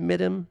to admit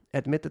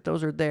that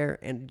those are there,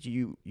 and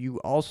you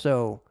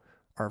also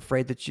are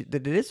afraid that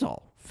it is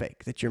all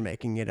fake, that you're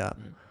making it up.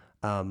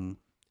 And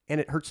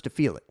it hurts to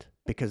feel it,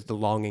 because the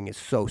longing is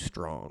so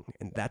strong,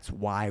 and that's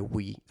why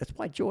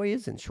joy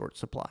is in short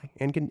supply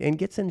and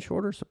gets in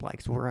shorter supply,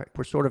 because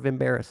we're sort of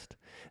embarrassed.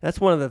 That's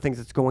one of the things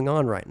that's going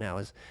on right now.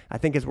 Is I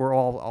think as we're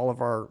all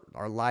of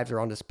our lives are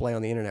on display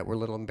on the internet, we're a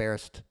little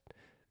embarrassed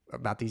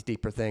about these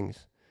deeper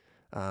things.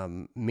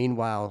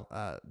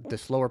 Meanwhile, the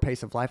slower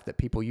pace of life that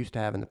people used to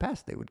have in the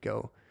past, they would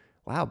go,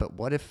 wow, but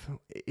what if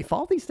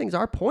all these things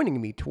are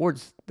pointing me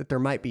towards that there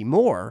might be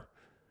more?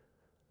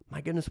 My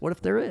goodness, what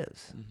if there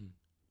is?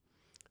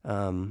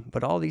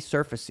 But all these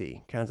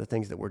surfacey kinds of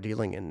things that we're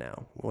dealing in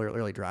now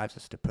really drives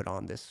us to put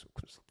on this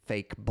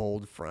fake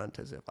bold front,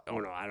 as if, oh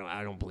no,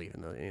 I don't believe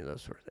in any of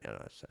those sort of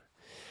things.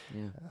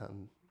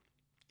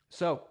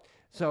 So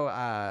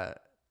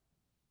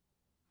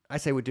I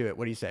say we do it.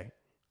 What do you say?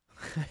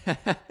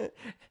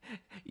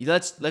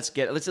 Let's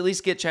at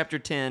least get chapter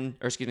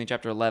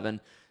chapter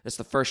 11. That's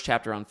the first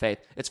chapter on faith.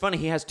 It's funny,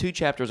 he has 2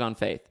 chapters on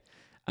faith.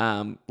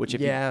 Which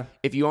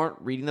if you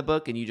aren't reading the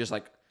book and you just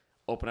like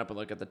open up and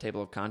look at the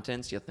table of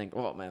contents, you'll think,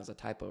 oh man, it's a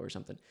typo or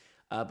something.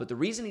 But the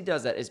reason he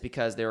does that is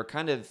because there are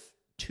kind of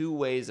 2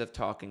 ways of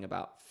talking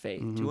about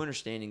faith, 2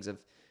 understandings of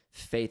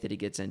faith that he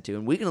gets into,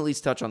 and we can at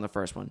least touch on the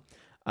first one.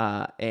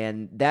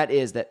 And that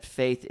is that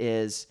faith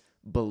is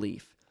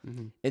belief.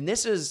 And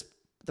this is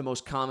the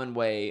most common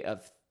way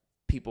of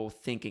people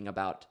thinking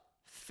about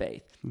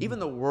faith. Even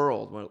the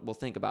world will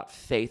think about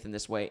faith in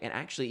this way, and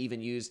actually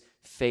even use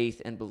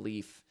faith and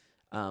belief,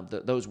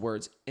 those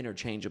words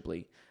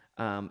interchangeably.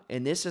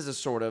 And this is a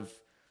sort of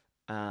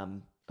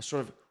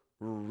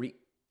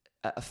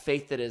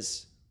faith that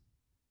is,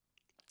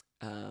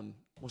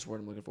 what's the word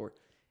I'm looking for?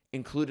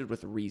 Included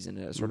with reason,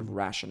 a sort of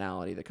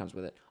rationality that comes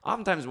with it.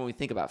 Oftentimes when we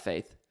think about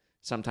faith,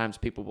 sometimes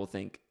people will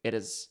think it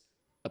is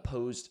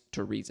opposed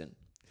to reason.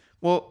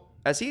 Well,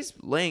 as he's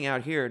laying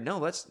out here, no,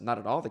 that's not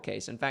at all the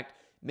case. In fact,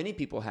 many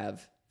people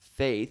have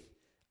faith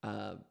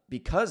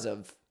because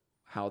of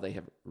how they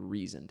have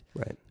reasoned.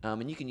 Right.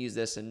 And you can use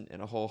this in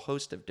a whole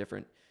host of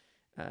different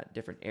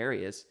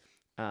areas.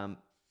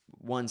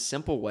 One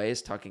simple way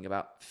is talking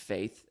about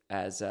faith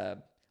as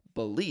a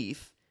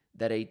belief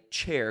that a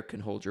chair can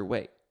hold your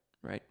weight,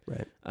 right?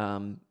 Right.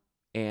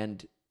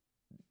 And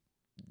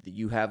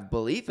you have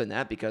belief in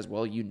that because,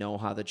 well, you know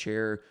how the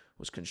chair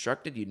was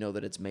constructed. You know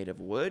that it's made of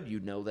wood. You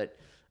know that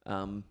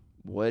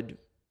wood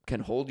can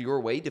hold your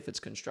weight if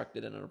it's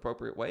constructed in an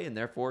appropriate way, and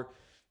therefore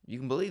you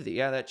can believe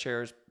that, that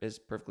chair is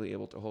perfectly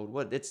able to hold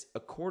wood. It's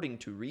according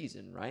to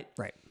reason, right?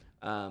 Right.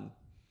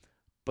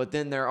 But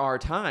then there are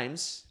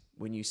times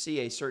when you see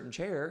a certain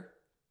chair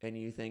and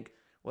you think,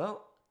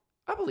 well,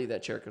 I believe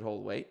that chair could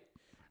hold weight.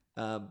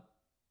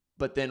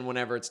 But then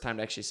whenever it's time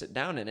to actually sit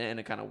down in it and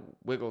it kind of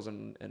wiggles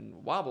and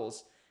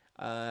wobbles,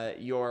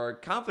 your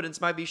confidence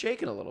might be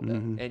shaken a little bit,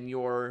 and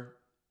your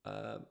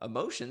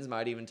emotions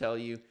might even tell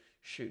you,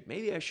 shoot,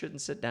 maybe I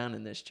shouldn't sit down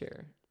in this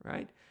chair,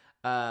 right?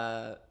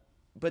 But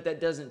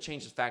that doesn't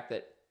change the fact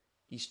that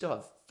you still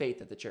have faith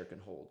that the chair can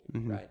hold,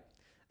 right?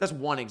 That's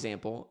one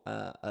example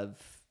of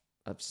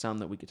some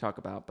that we could talk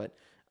about. But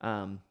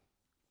well,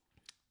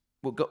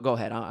 go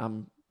ahead.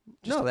 I'm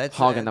just that's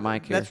hogging the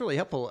mic here. That's really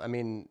helpful. I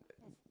mean,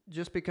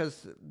 just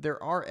because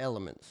there are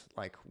elements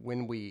like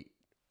when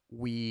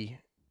we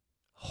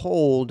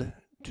hold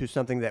to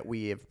something that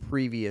we have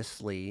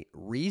previously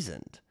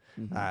reasoned.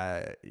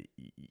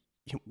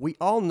 We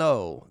all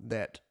know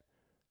that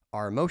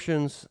our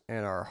emotions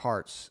and our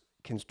hearts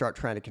can start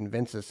trying to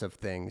convince us of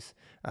things.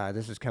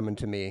 This is coming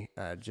to me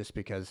just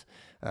because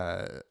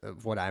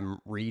of what I'm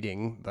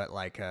reading, but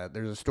like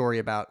there's a story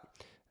about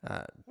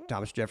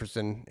Thomas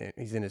Jefferson.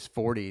 He's in his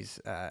 40s,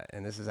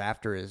 and this is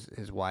after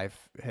his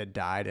wife had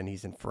died, and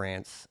he's in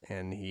France,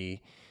 and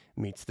he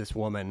meets this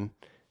woman,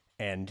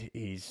 and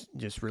he's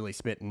just really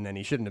smitten, and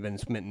he shouldn't have been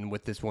smitten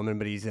with this woman,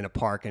 but he's in a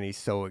park, and he's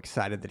so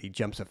excited that he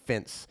jumps a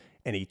fence,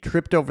 and he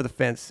tripped over the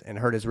fence and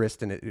hurt his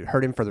wrist, and it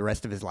hurt him for the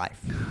rest of his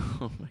life.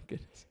 Oh, my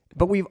goodness.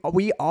 But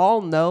we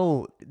all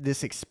know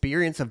this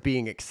experience of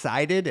being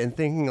excited and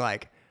thinking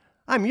like,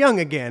 I'm young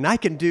again, I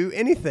can do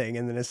anything.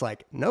 And then it's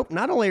like, nope,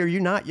 not only are you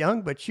not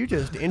young, but you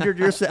just injured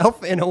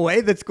yourself in a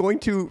way that's going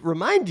to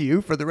remind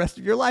you for the rest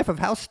of your life of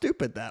how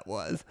stupid that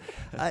was.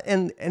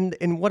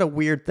 And what a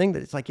weird thing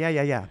that it's like,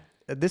 yeah.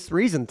 This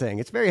reason thing,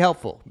 it's very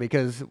helpful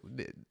because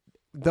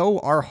though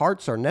our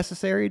hearts are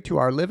necessary to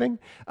our living,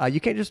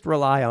 you can't just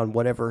rely on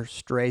whatever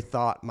stray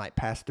thought might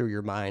pass through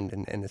your mind,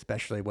 and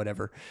especially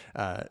whatever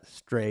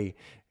stray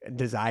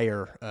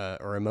desire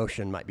or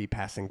emotion might be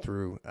passing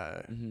through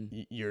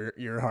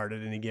your heart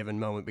at any given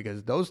moment,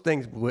 because those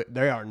things,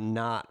 they are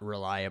not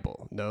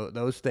reliable.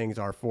 Those things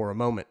are for a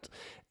moment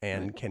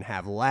and can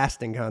have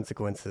lasting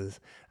consequences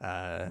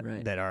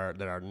that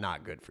are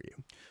not good for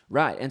you.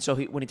 Right. And so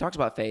when he talks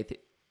about faith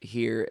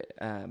here,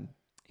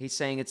 he's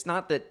saying it's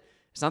not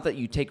that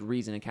you take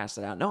reason and cast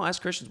it out. No, as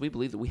Christians, we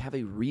believe that we have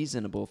a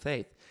reasonable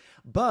faith.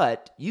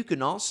 But you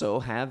can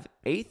also have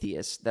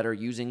atheists that are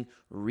using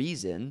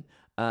reason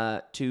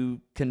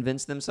to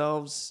convince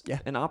themselves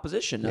in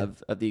opposition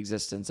of the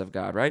existence of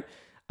God, right?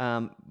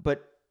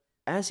 But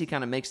as he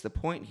kind of makes the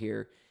point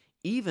here,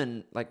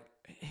 even like,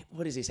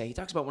 what does he say? He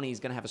talks about when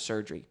he's going to have a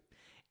surgery.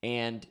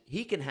 And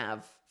he can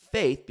have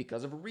faith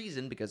because of a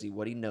reason, because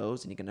what he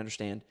knows and he can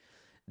understand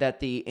that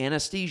the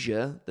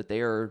anesthesia that they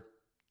are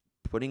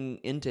putting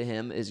into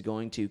him is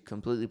going to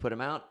completely put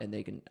him out, and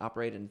they can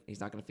operate and he's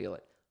not going to feel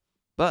it.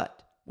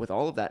 But with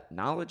all of that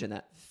knowledge and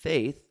that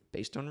faith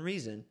based on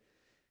reason,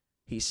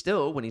 he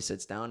still, when he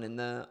sits down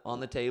on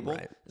the table,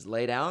 is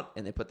laid out,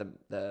 and they put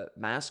the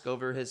mask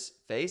over his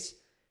face,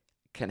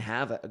 can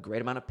have a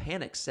great amount of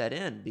panic set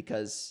in,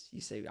 because you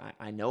say,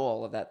 I know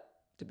all of that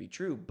to be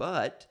true,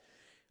 but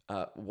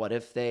what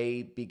if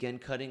they begin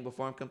cutting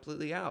before I'm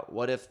completely out?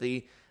 What if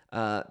the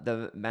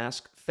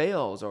mask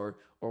fails, or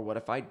what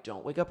if I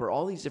don't wake up, or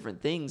all these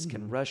different things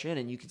can rush in,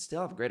 and you can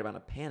still have a great amount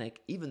of panic,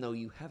 even though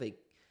you have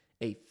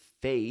a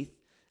faith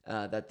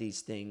that these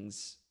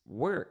things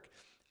work.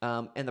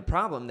 And the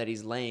problem that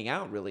he's laying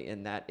out really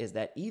in that is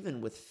that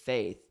even with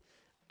faith,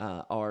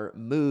 our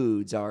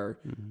moods, our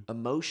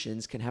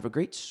emotions can have a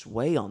great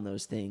sway on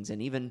those things,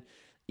 and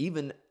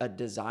even a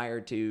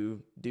desire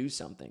to do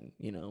something,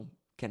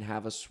 can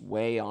have a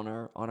sway on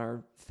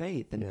our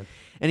faith. And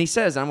he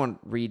says, I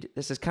want to read,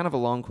 this is kind of a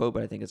long quote,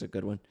 but I think it's a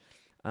good one.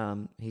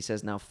 He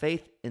says, now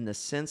faith in the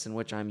sense in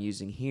which I'm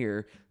using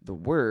here, the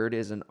word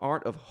is an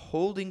art of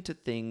holding to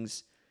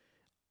things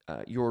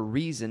your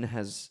reason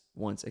has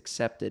once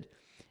accepted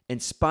in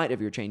spite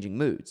of your changing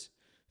moods.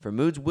 For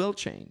moods will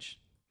change,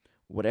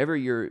 whatever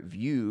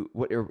view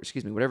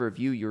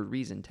your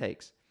reason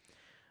takes.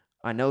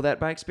 I know that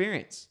by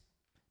experience.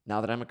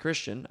 Now that I'm a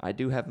Christian, I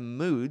do have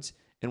moods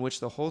in which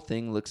the whole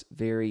thing looks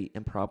very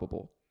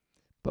improbable.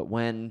 But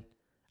when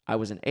I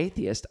was an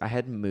atheist, I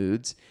had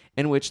moods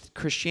in which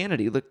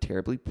Christianity looked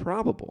terribly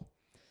probable.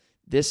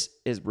 This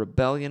is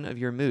rebellion of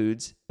your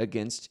moods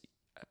against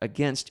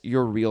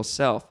your real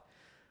self,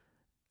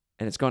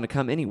 and it's going to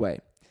come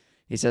anyway.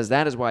 He says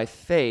that is why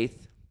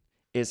faith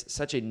is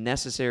such a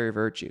necessary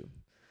virtue.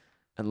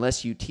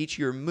 Unless you teach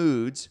your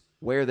moods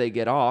where they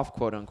get off,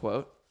 quote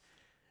unquote,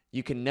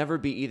 you can never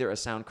be either a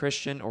sound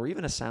Christian or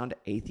even a sound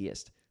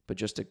atheist, but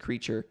just a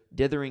creature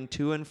dithering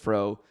to and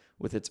fro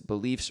with its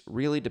beliefs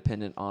really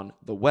dependent on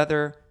the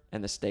weather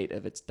and the state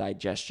of its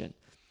digestion.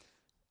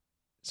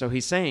 So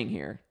he's saying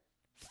here,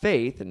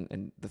 faith,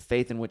 and the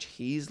faith in which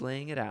he's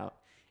laying it out,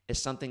 is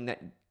something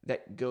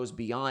that goes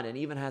beyond and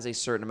even has a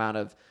certain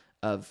amount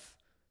of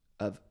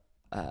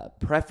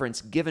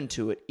preference given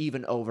to it,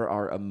 even over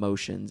our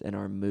emotions and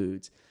our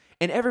moods.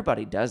 And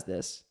everybody does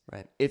this.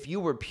 Right. If you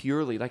were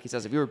purely, like he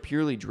says, if you were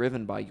purely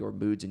driven by your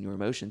moods and your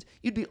emotions,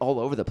 you'd be all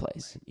over the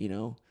place,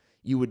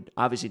 You would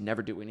obviously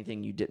never do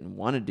anything you didn't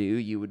want to do.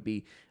 You would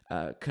be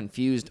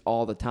confused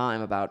all the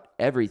time about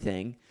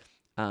everything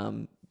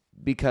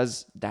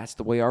because that's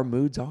the way our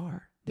moods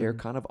are. They're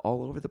kind of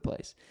all over the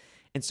place.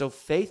 And so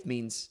faith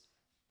means,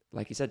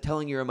 like you said,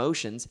 telling your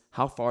emotions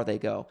how far they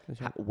go,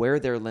 where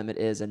their limit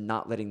is, and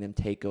not letting them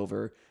take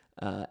over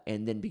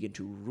and then begin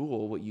to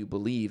rule what you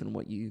believe and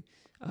what you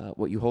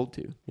hold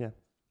to. Yeah.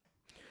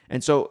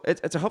 And so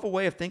it's a helpful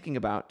way of thinking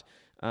about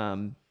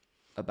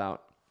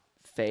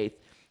faith.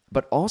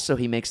 But also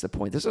he makes the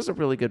point, this is a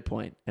really good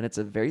point, and it's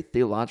a very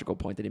theological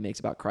point that he makes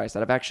about Christ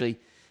that I've actually,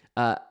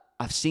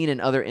 I've seen in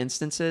other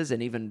instances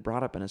and even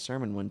brought up in a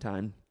sermon one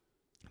time.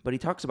 But he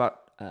talks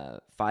about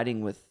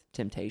fighting with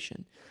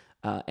temptation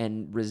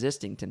and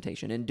resisting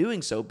temptation, and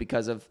doing so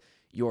because of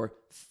your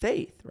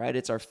faith, right?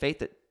 It's our faith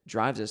that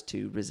drives us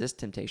to resist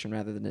temptation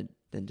rather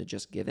than to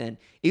just give in,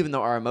 even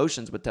though our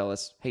emotions would tell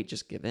us, hey,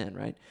 just give in,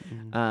 right?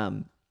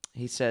 Mm-hmm.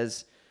 He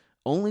says,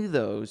 only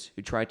those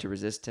who try to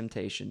resist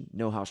temptation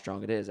know how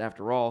strong it is.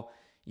 After all,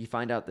 you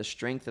find out the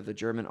strength of the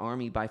German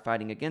army by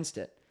fighting against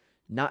it,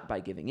 not by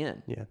giving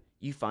in. Yeah.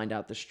 You find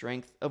out the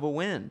strength of a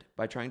wind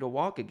by trying to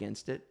walk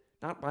against it,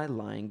 not by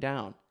lying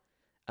down.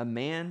 A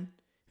man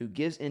who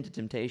gives in to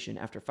temptation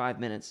after 5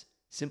 minutes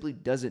simply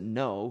doesn't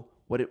know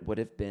what it would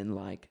have been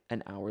like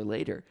an hour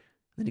later.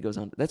 Then he goes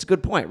on. That's a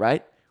good point,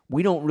 right?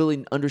 We don't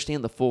really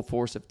understand the full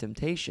force of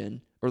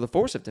temptation or the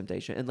force of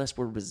temptation unless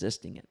we're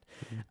resisting it.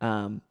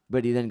 Mm-hmm.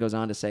 But he then goes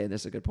on to say, and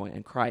this is a good point,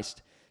 and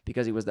Christ,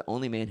 because he was the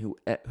only man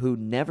who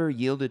never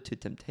yielded to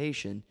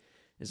temptation,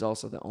 is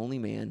also the only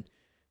man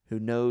who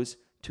knows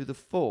to the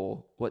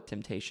full what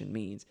temptation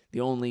means,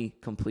 the only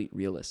complete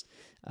realist.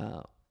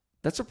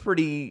 That's a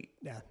pretty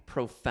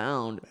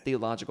profound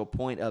theological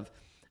point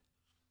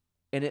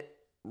and it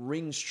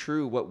rings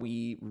true what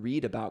we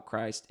read about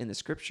Christ in the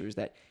scriptures,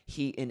 that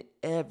he in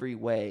every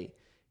way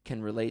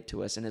can relate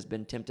to us and has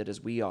been tempted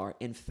as we are.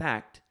 In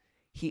fact,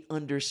 he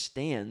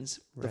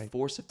understands the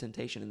force of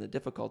temptation and the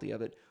difficulty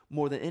of it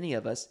more than any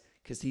of us,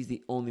 because he's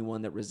the only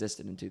one that who has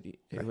resisted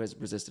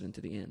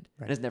into the end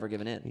and has never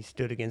given in. He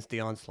stood against the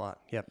onslaught.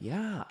 Yep.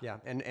 Yeah. Yeah.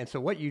 And so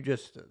what you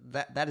just,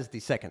 that is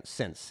the second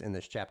sense in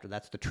this chapter.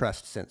 That's the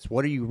trust sense.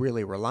 What are you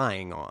really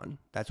relying on?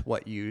 That's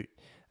what you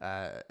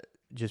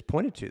just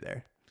pointed to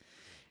there.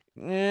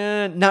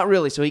 Not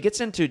really. So he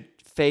gets into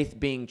faith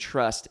being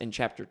trust in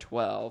chapter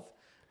 12.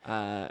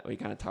 He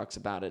kind of talks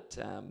about it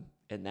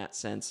in that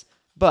sense.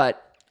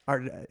 But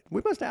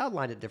we must have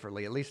outlined it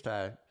differently, at least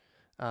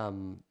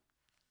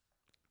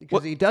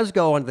because he does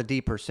go on the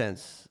deeper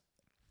sense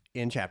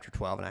in chapter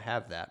 12, and I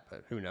have that,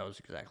 but who knows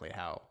exactly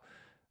how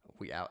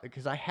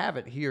because I have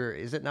it here.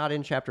 Is it not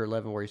in chapter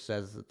 11 where he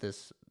says that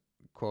this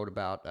quote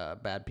about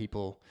bad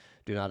people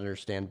do not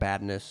understand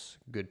badness,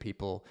 good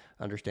people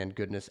understand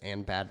goodness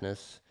and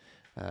badness,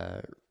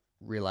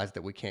 realize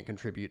that we can't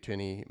contribute to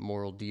any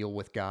moral deal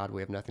with God.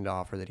 We have nothing to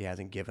offer that he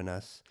hasn't given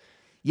us.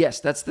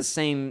 Yes, that's the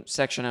same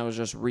section I was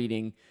just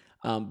reading,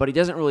 but he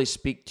doesn't really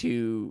speak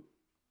to...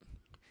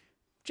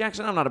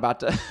 Jackson, I'm not about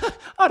to...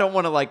 I don't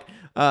want to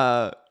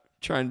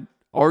try and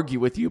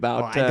argue with you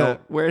about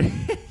where it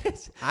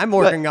is. I'm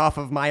working off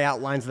of my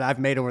outlines that I've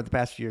made over the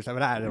past few years. I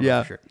mean, I don't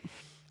know for sure.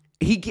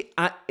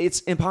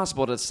 It's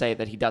impossible to say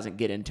that he doesn't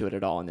get into it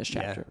at all in this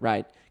chapter,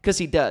 right? Because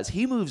he does.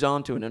 He moves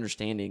on to an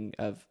understanding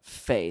of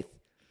faith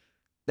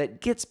that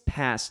gets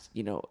past,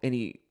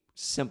 any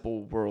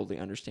simple worldly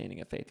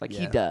understanding of faith.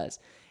 He does.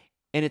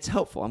 And it's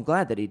helpful. I'm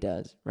glad that he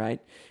does,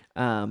 right?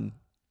 And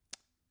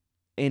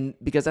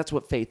because that's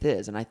what faith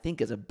is. And I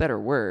think is a better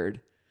word,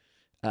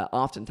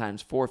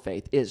 oftentimes for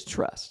faith, is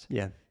trust.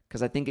 Yeah.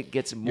 Because I think it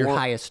gets more... Your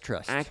highest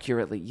trust.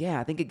 Accurately. Yeah,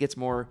 I think it gets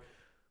more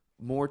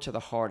to the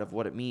heart of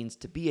what it means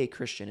to be a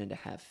Christian and to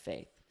have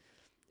faith.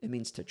 It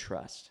means to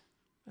trust.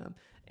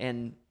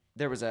 And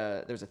there was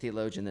a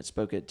theologian that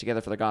spoke it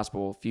Together for the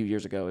Gospel a few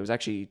years ago. It was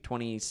actually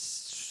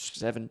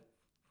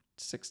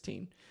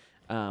 2016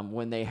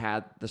 when they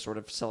had the sort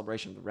of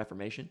celebration of the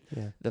Reformation,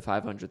 the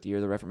 500th year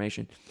of the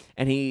Reformation.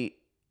 And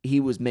he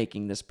was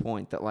making this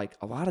point that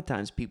a lot of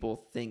times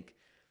people think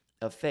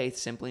of faith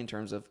simply in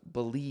terms of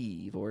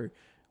believe or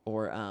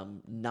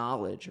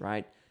knowledge,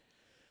 right?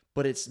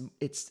 But it's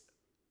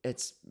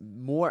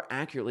more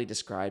accurately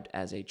described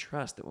as a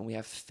trust, that when we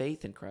have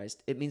faith in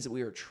Christ, it means that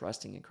we are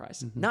trusting in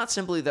Christ. Mm-hmm. Not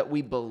simply that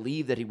we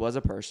believe that he was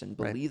a person,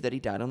 believe that he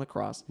died on the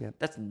cross. Yep.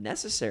 That's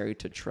necessary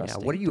to trust.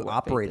 Yeah, what are you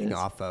operating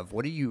off of?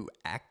 What are you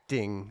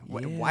acting?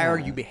 Why are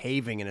you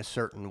behaving in a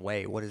certain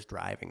way? What is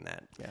driving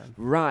that? Yeah.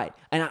 Right.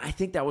 And I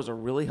think that was a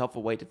really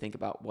helpful way to think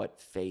about what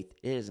faith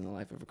is in the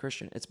life of a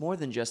Christian. It's more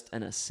than just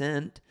an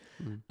assent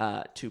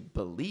to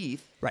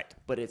belief, right?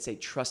 But it's a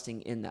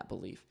trusting in that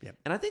belief. Yep.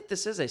 And I think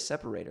this is a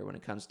separator when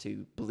it comes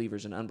to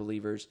believers and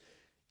unbelievers,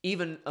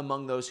 even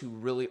among those who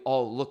really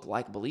all look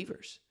like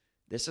believers.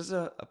 This is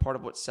a part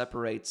of what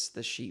separates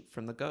the sheep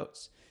from the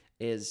goats,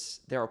 is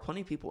there are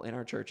plenty of people in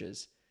our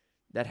churches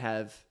that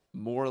have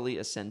morally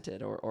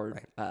assented or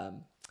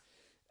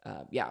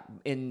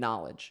in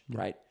knowledge,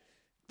 right?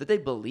 That they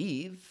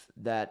believe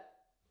that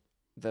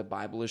the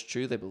Bible is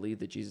true, they believe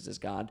that Jesus is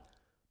God,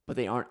 but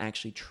they aren't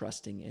actually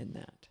trusting in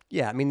that.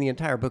 Yeah, I mean, the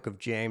entire book of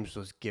James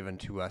was given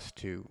to us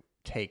to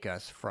take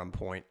us from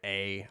point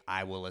A,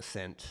 I will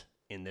assent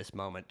in this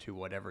moment, to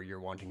whatever you're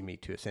wanting me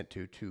to assent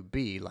to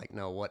B,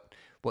 no,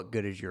 what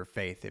good is your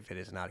faith if it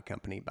is not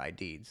accompanied by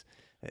deeds?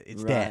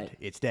 It's dead.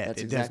 It's dead.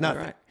 That's it exactly does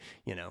nothing, right.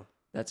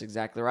 That's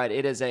exactly right.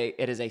 It is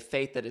a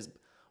faith that is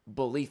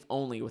belief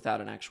only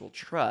without an actual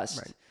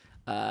trust,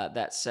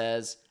 that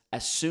says,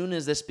 as soon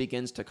as this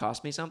begins to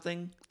cost me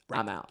something,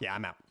 I'm out. Yeah,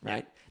 I'm out.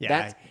 Right?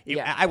 Yeah.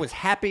 I was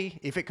happy.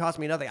 If it cost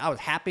me nothing, I was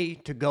happy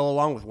to go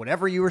along with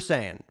whatever you were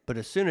saying. But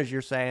as soon as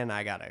you're saying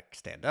I got to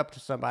stand up to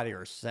somebody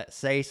or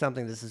say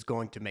something, this is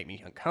going to make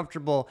me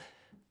uncomfortable,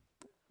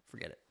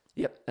 forget it.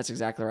 Yep, that's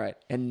exactly right.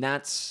 And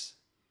that's,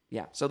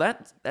 so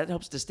that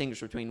helps distinguish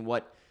between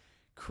what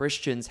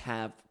Christians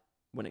have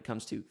when it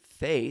comes to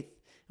faith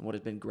and what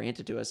has been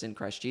granted to us in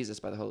Christ Jesus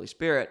by the Holy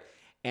Spirit,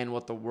 and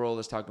what the world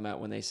is talking about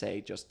when they say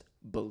just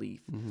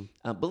belief.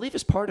 Belief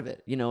is part of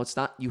it. It's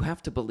not, you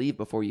have to believe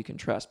before you can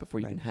trust, before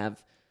you can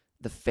have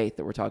the faith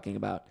that we're talking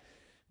about.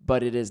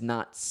 But it is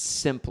not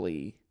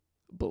simply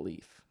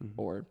belief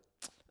or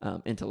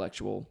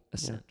intellectual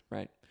assent,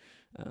 right?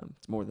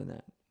 It's more than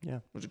that. Yeah.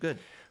 Which is good.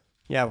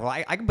 Yeah, well,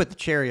 I can put the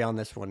cherry on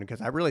this one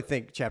because I really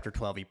think chapter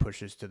 12, he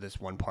pushes to this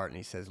one part and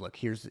he says, look,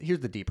 here's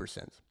the deeper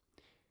sense.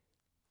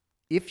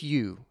 If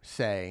you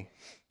say,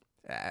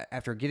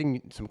 after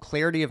getting some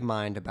clarity of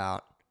mind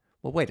about,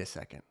 well, wait a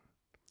second,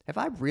 have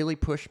I really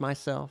pushed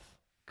myself?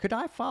 Could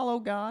I follow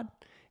God?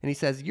 And he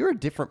says, you're a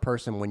different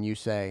person when you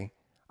say,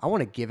 I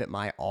want to give it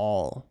my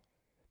all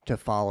to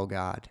follow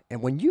God.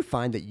 And when you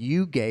find that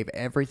you gave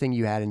everything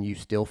you had and you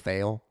still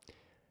fail,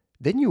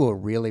 then you will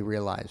really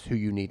realize who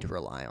you need to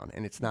rely on.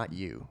 And it's not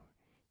you.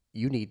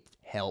 You need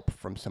help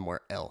from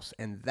somewhere else.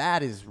 And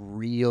that is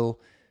real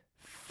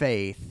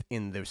faith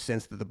in the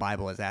sense that the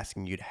Bible is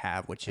asking you to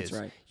have, which is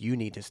you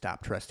need to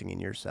stop trusting in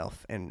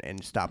yourself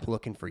and stop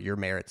looking for your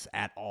merits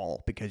at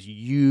all, because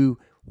you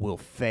will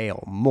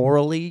fail.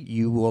 Morally,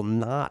 you will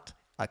not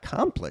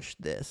accomplish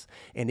this.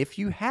 And if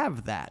you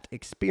have that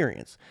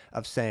experience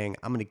of saying,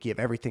 I'm going to give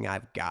everything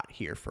I've got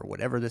here for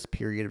whatever this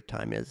period of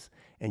time is,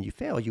 and you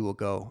fail, you will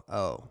go,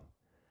 oh,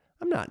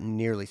 I'm not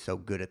nearly so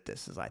good at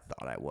this as I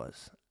thought I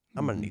was.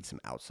 I'm going to need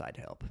some outside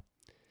help.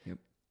 Yep.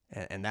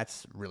 And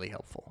that's really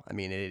helpful. I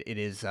mean, it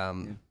is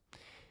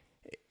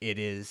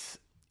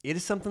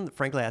something that,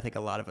 frankly, I think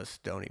a lot of us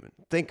don't even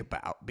think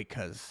about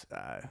because,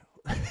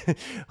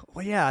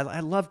 well, yeah, I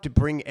love to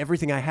bring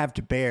everything I have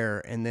to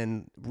bear and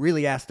then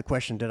really ask the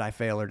question, did I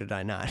fail or did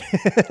I not?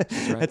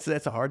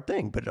 That's a hard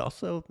thing, but it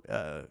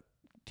also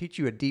teach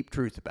you a deep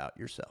truth about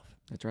yourself.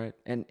 That's right.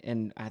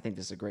 And I think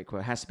this is a great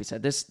quote. It has to be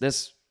said.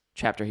 This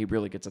chapter, he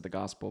really gets at the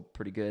gospel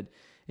pretty good.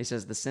 He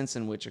says the sense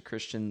in which a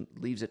Christian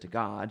leaves it to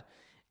God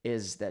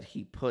is that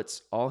he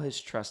puts all his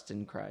trust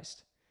in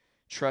Christ,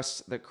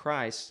 trusts that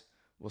Christ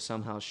will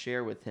somehow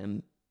share with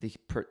him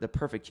the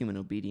perfect human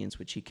obedience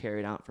which he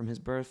carried out from his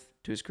birth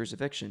to his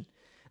crucifixion,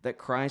 that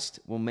Christ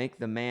will make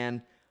the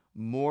man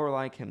more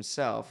like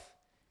himself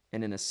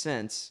and, in a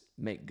sense,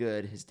 make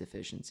good his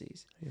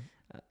deficiencies. Yeah.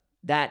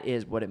 That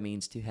is what it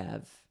means to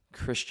have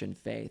Christian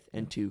faith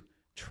and to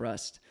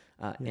trust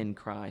in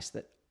Christ,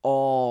 that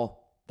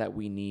all that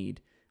we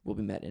need will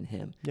be met in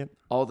him. Yep.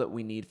 All that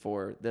we need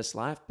for this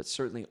life, but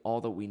certainly all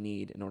that we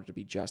need in order to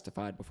be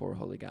justified before a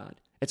holy God.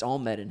 It's all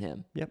met in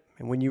him. Yep.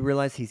 And when you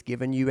realize he's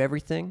given you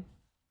everything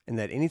and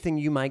that anything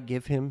you might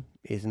give him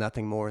is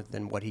nothing more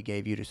than what he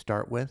gave you to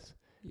start with,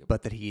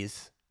 but that he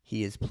is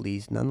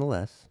pleased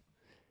nonetheless,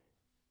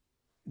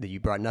 that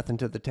you brought nothing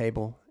to the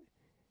table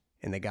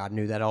and that God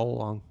knew that all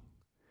along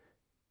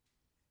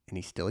and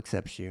he still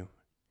accepts you,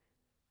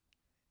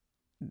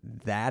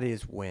 that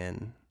is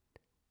when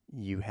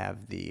you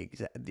have the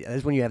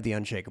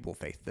unshakable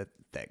faith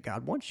that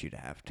God wants you to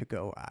have, to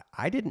go,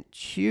 I didn't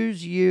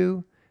choose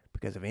you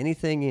because of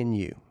anything in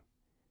you.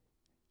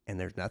 And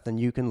there's nothing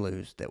you can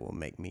lose that will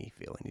make me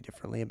feel any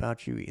differently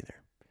about you either.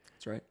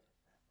 That's right.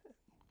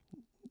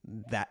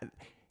 That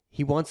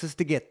he wants us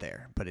to get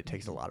there, but it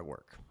takes a lot of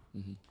work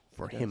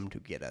for him to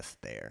get us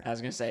there. I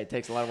was going to say, it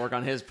takes a lot of work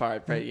on his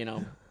part.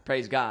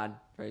 Praise God.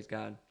 Praise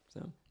God.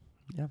 So,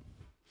 yeah.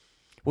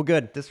 Well,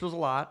 good. This was a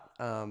lot.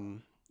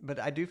 But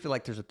I do feel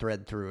like there's a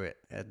thread through it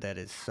that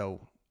is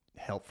so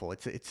helpful.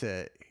 It's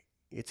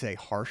a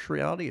harsh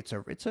reality. It's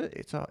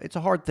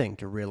a hard thing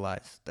to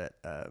realize that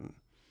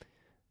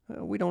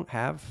we don't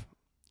have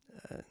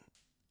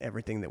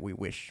everything that we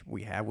wish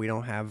we have. We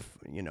don't have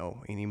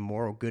any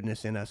moral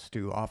goodness in us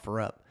to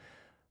offer up.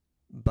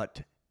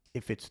 But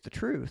if it's the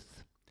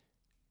truth,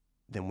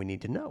 then we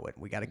need to know it.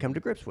 We got to come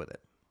to grips with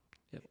it.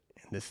 Yep.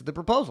 And this is the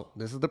proposal.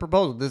 This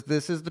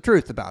is the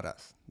truth about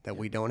us. That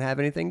we don't have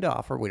anything to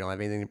offer. We don't have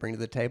anything to bring to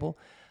the table,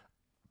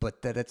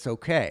 but that it's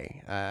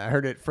okay. I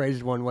heard it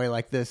phrased one way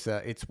like this.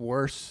 It's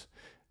worse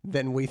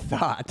than we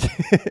thought,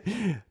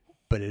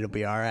 but it'll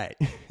be all right.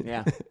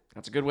 Yeah,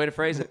 that's a good way to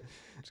phrase it.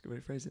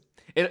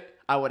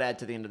 I would add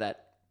to the end of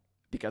that,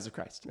 because of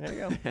Christ. There you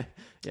go.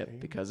 Yeah,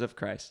 because of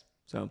Christ.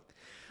 So,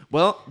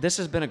 well, this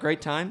has been a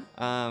great time.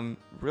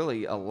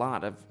 Really a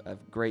lot of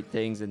great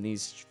things in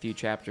these few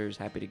chapters.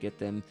 Happy to get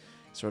them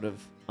sort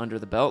of under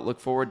the belt. Look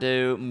forward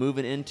to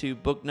moving into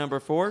book number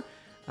 4.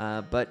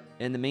 But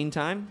in the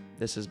meantime,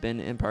 this has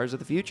been Empires of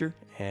the Future.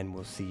 And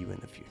we'll see you in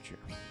the future.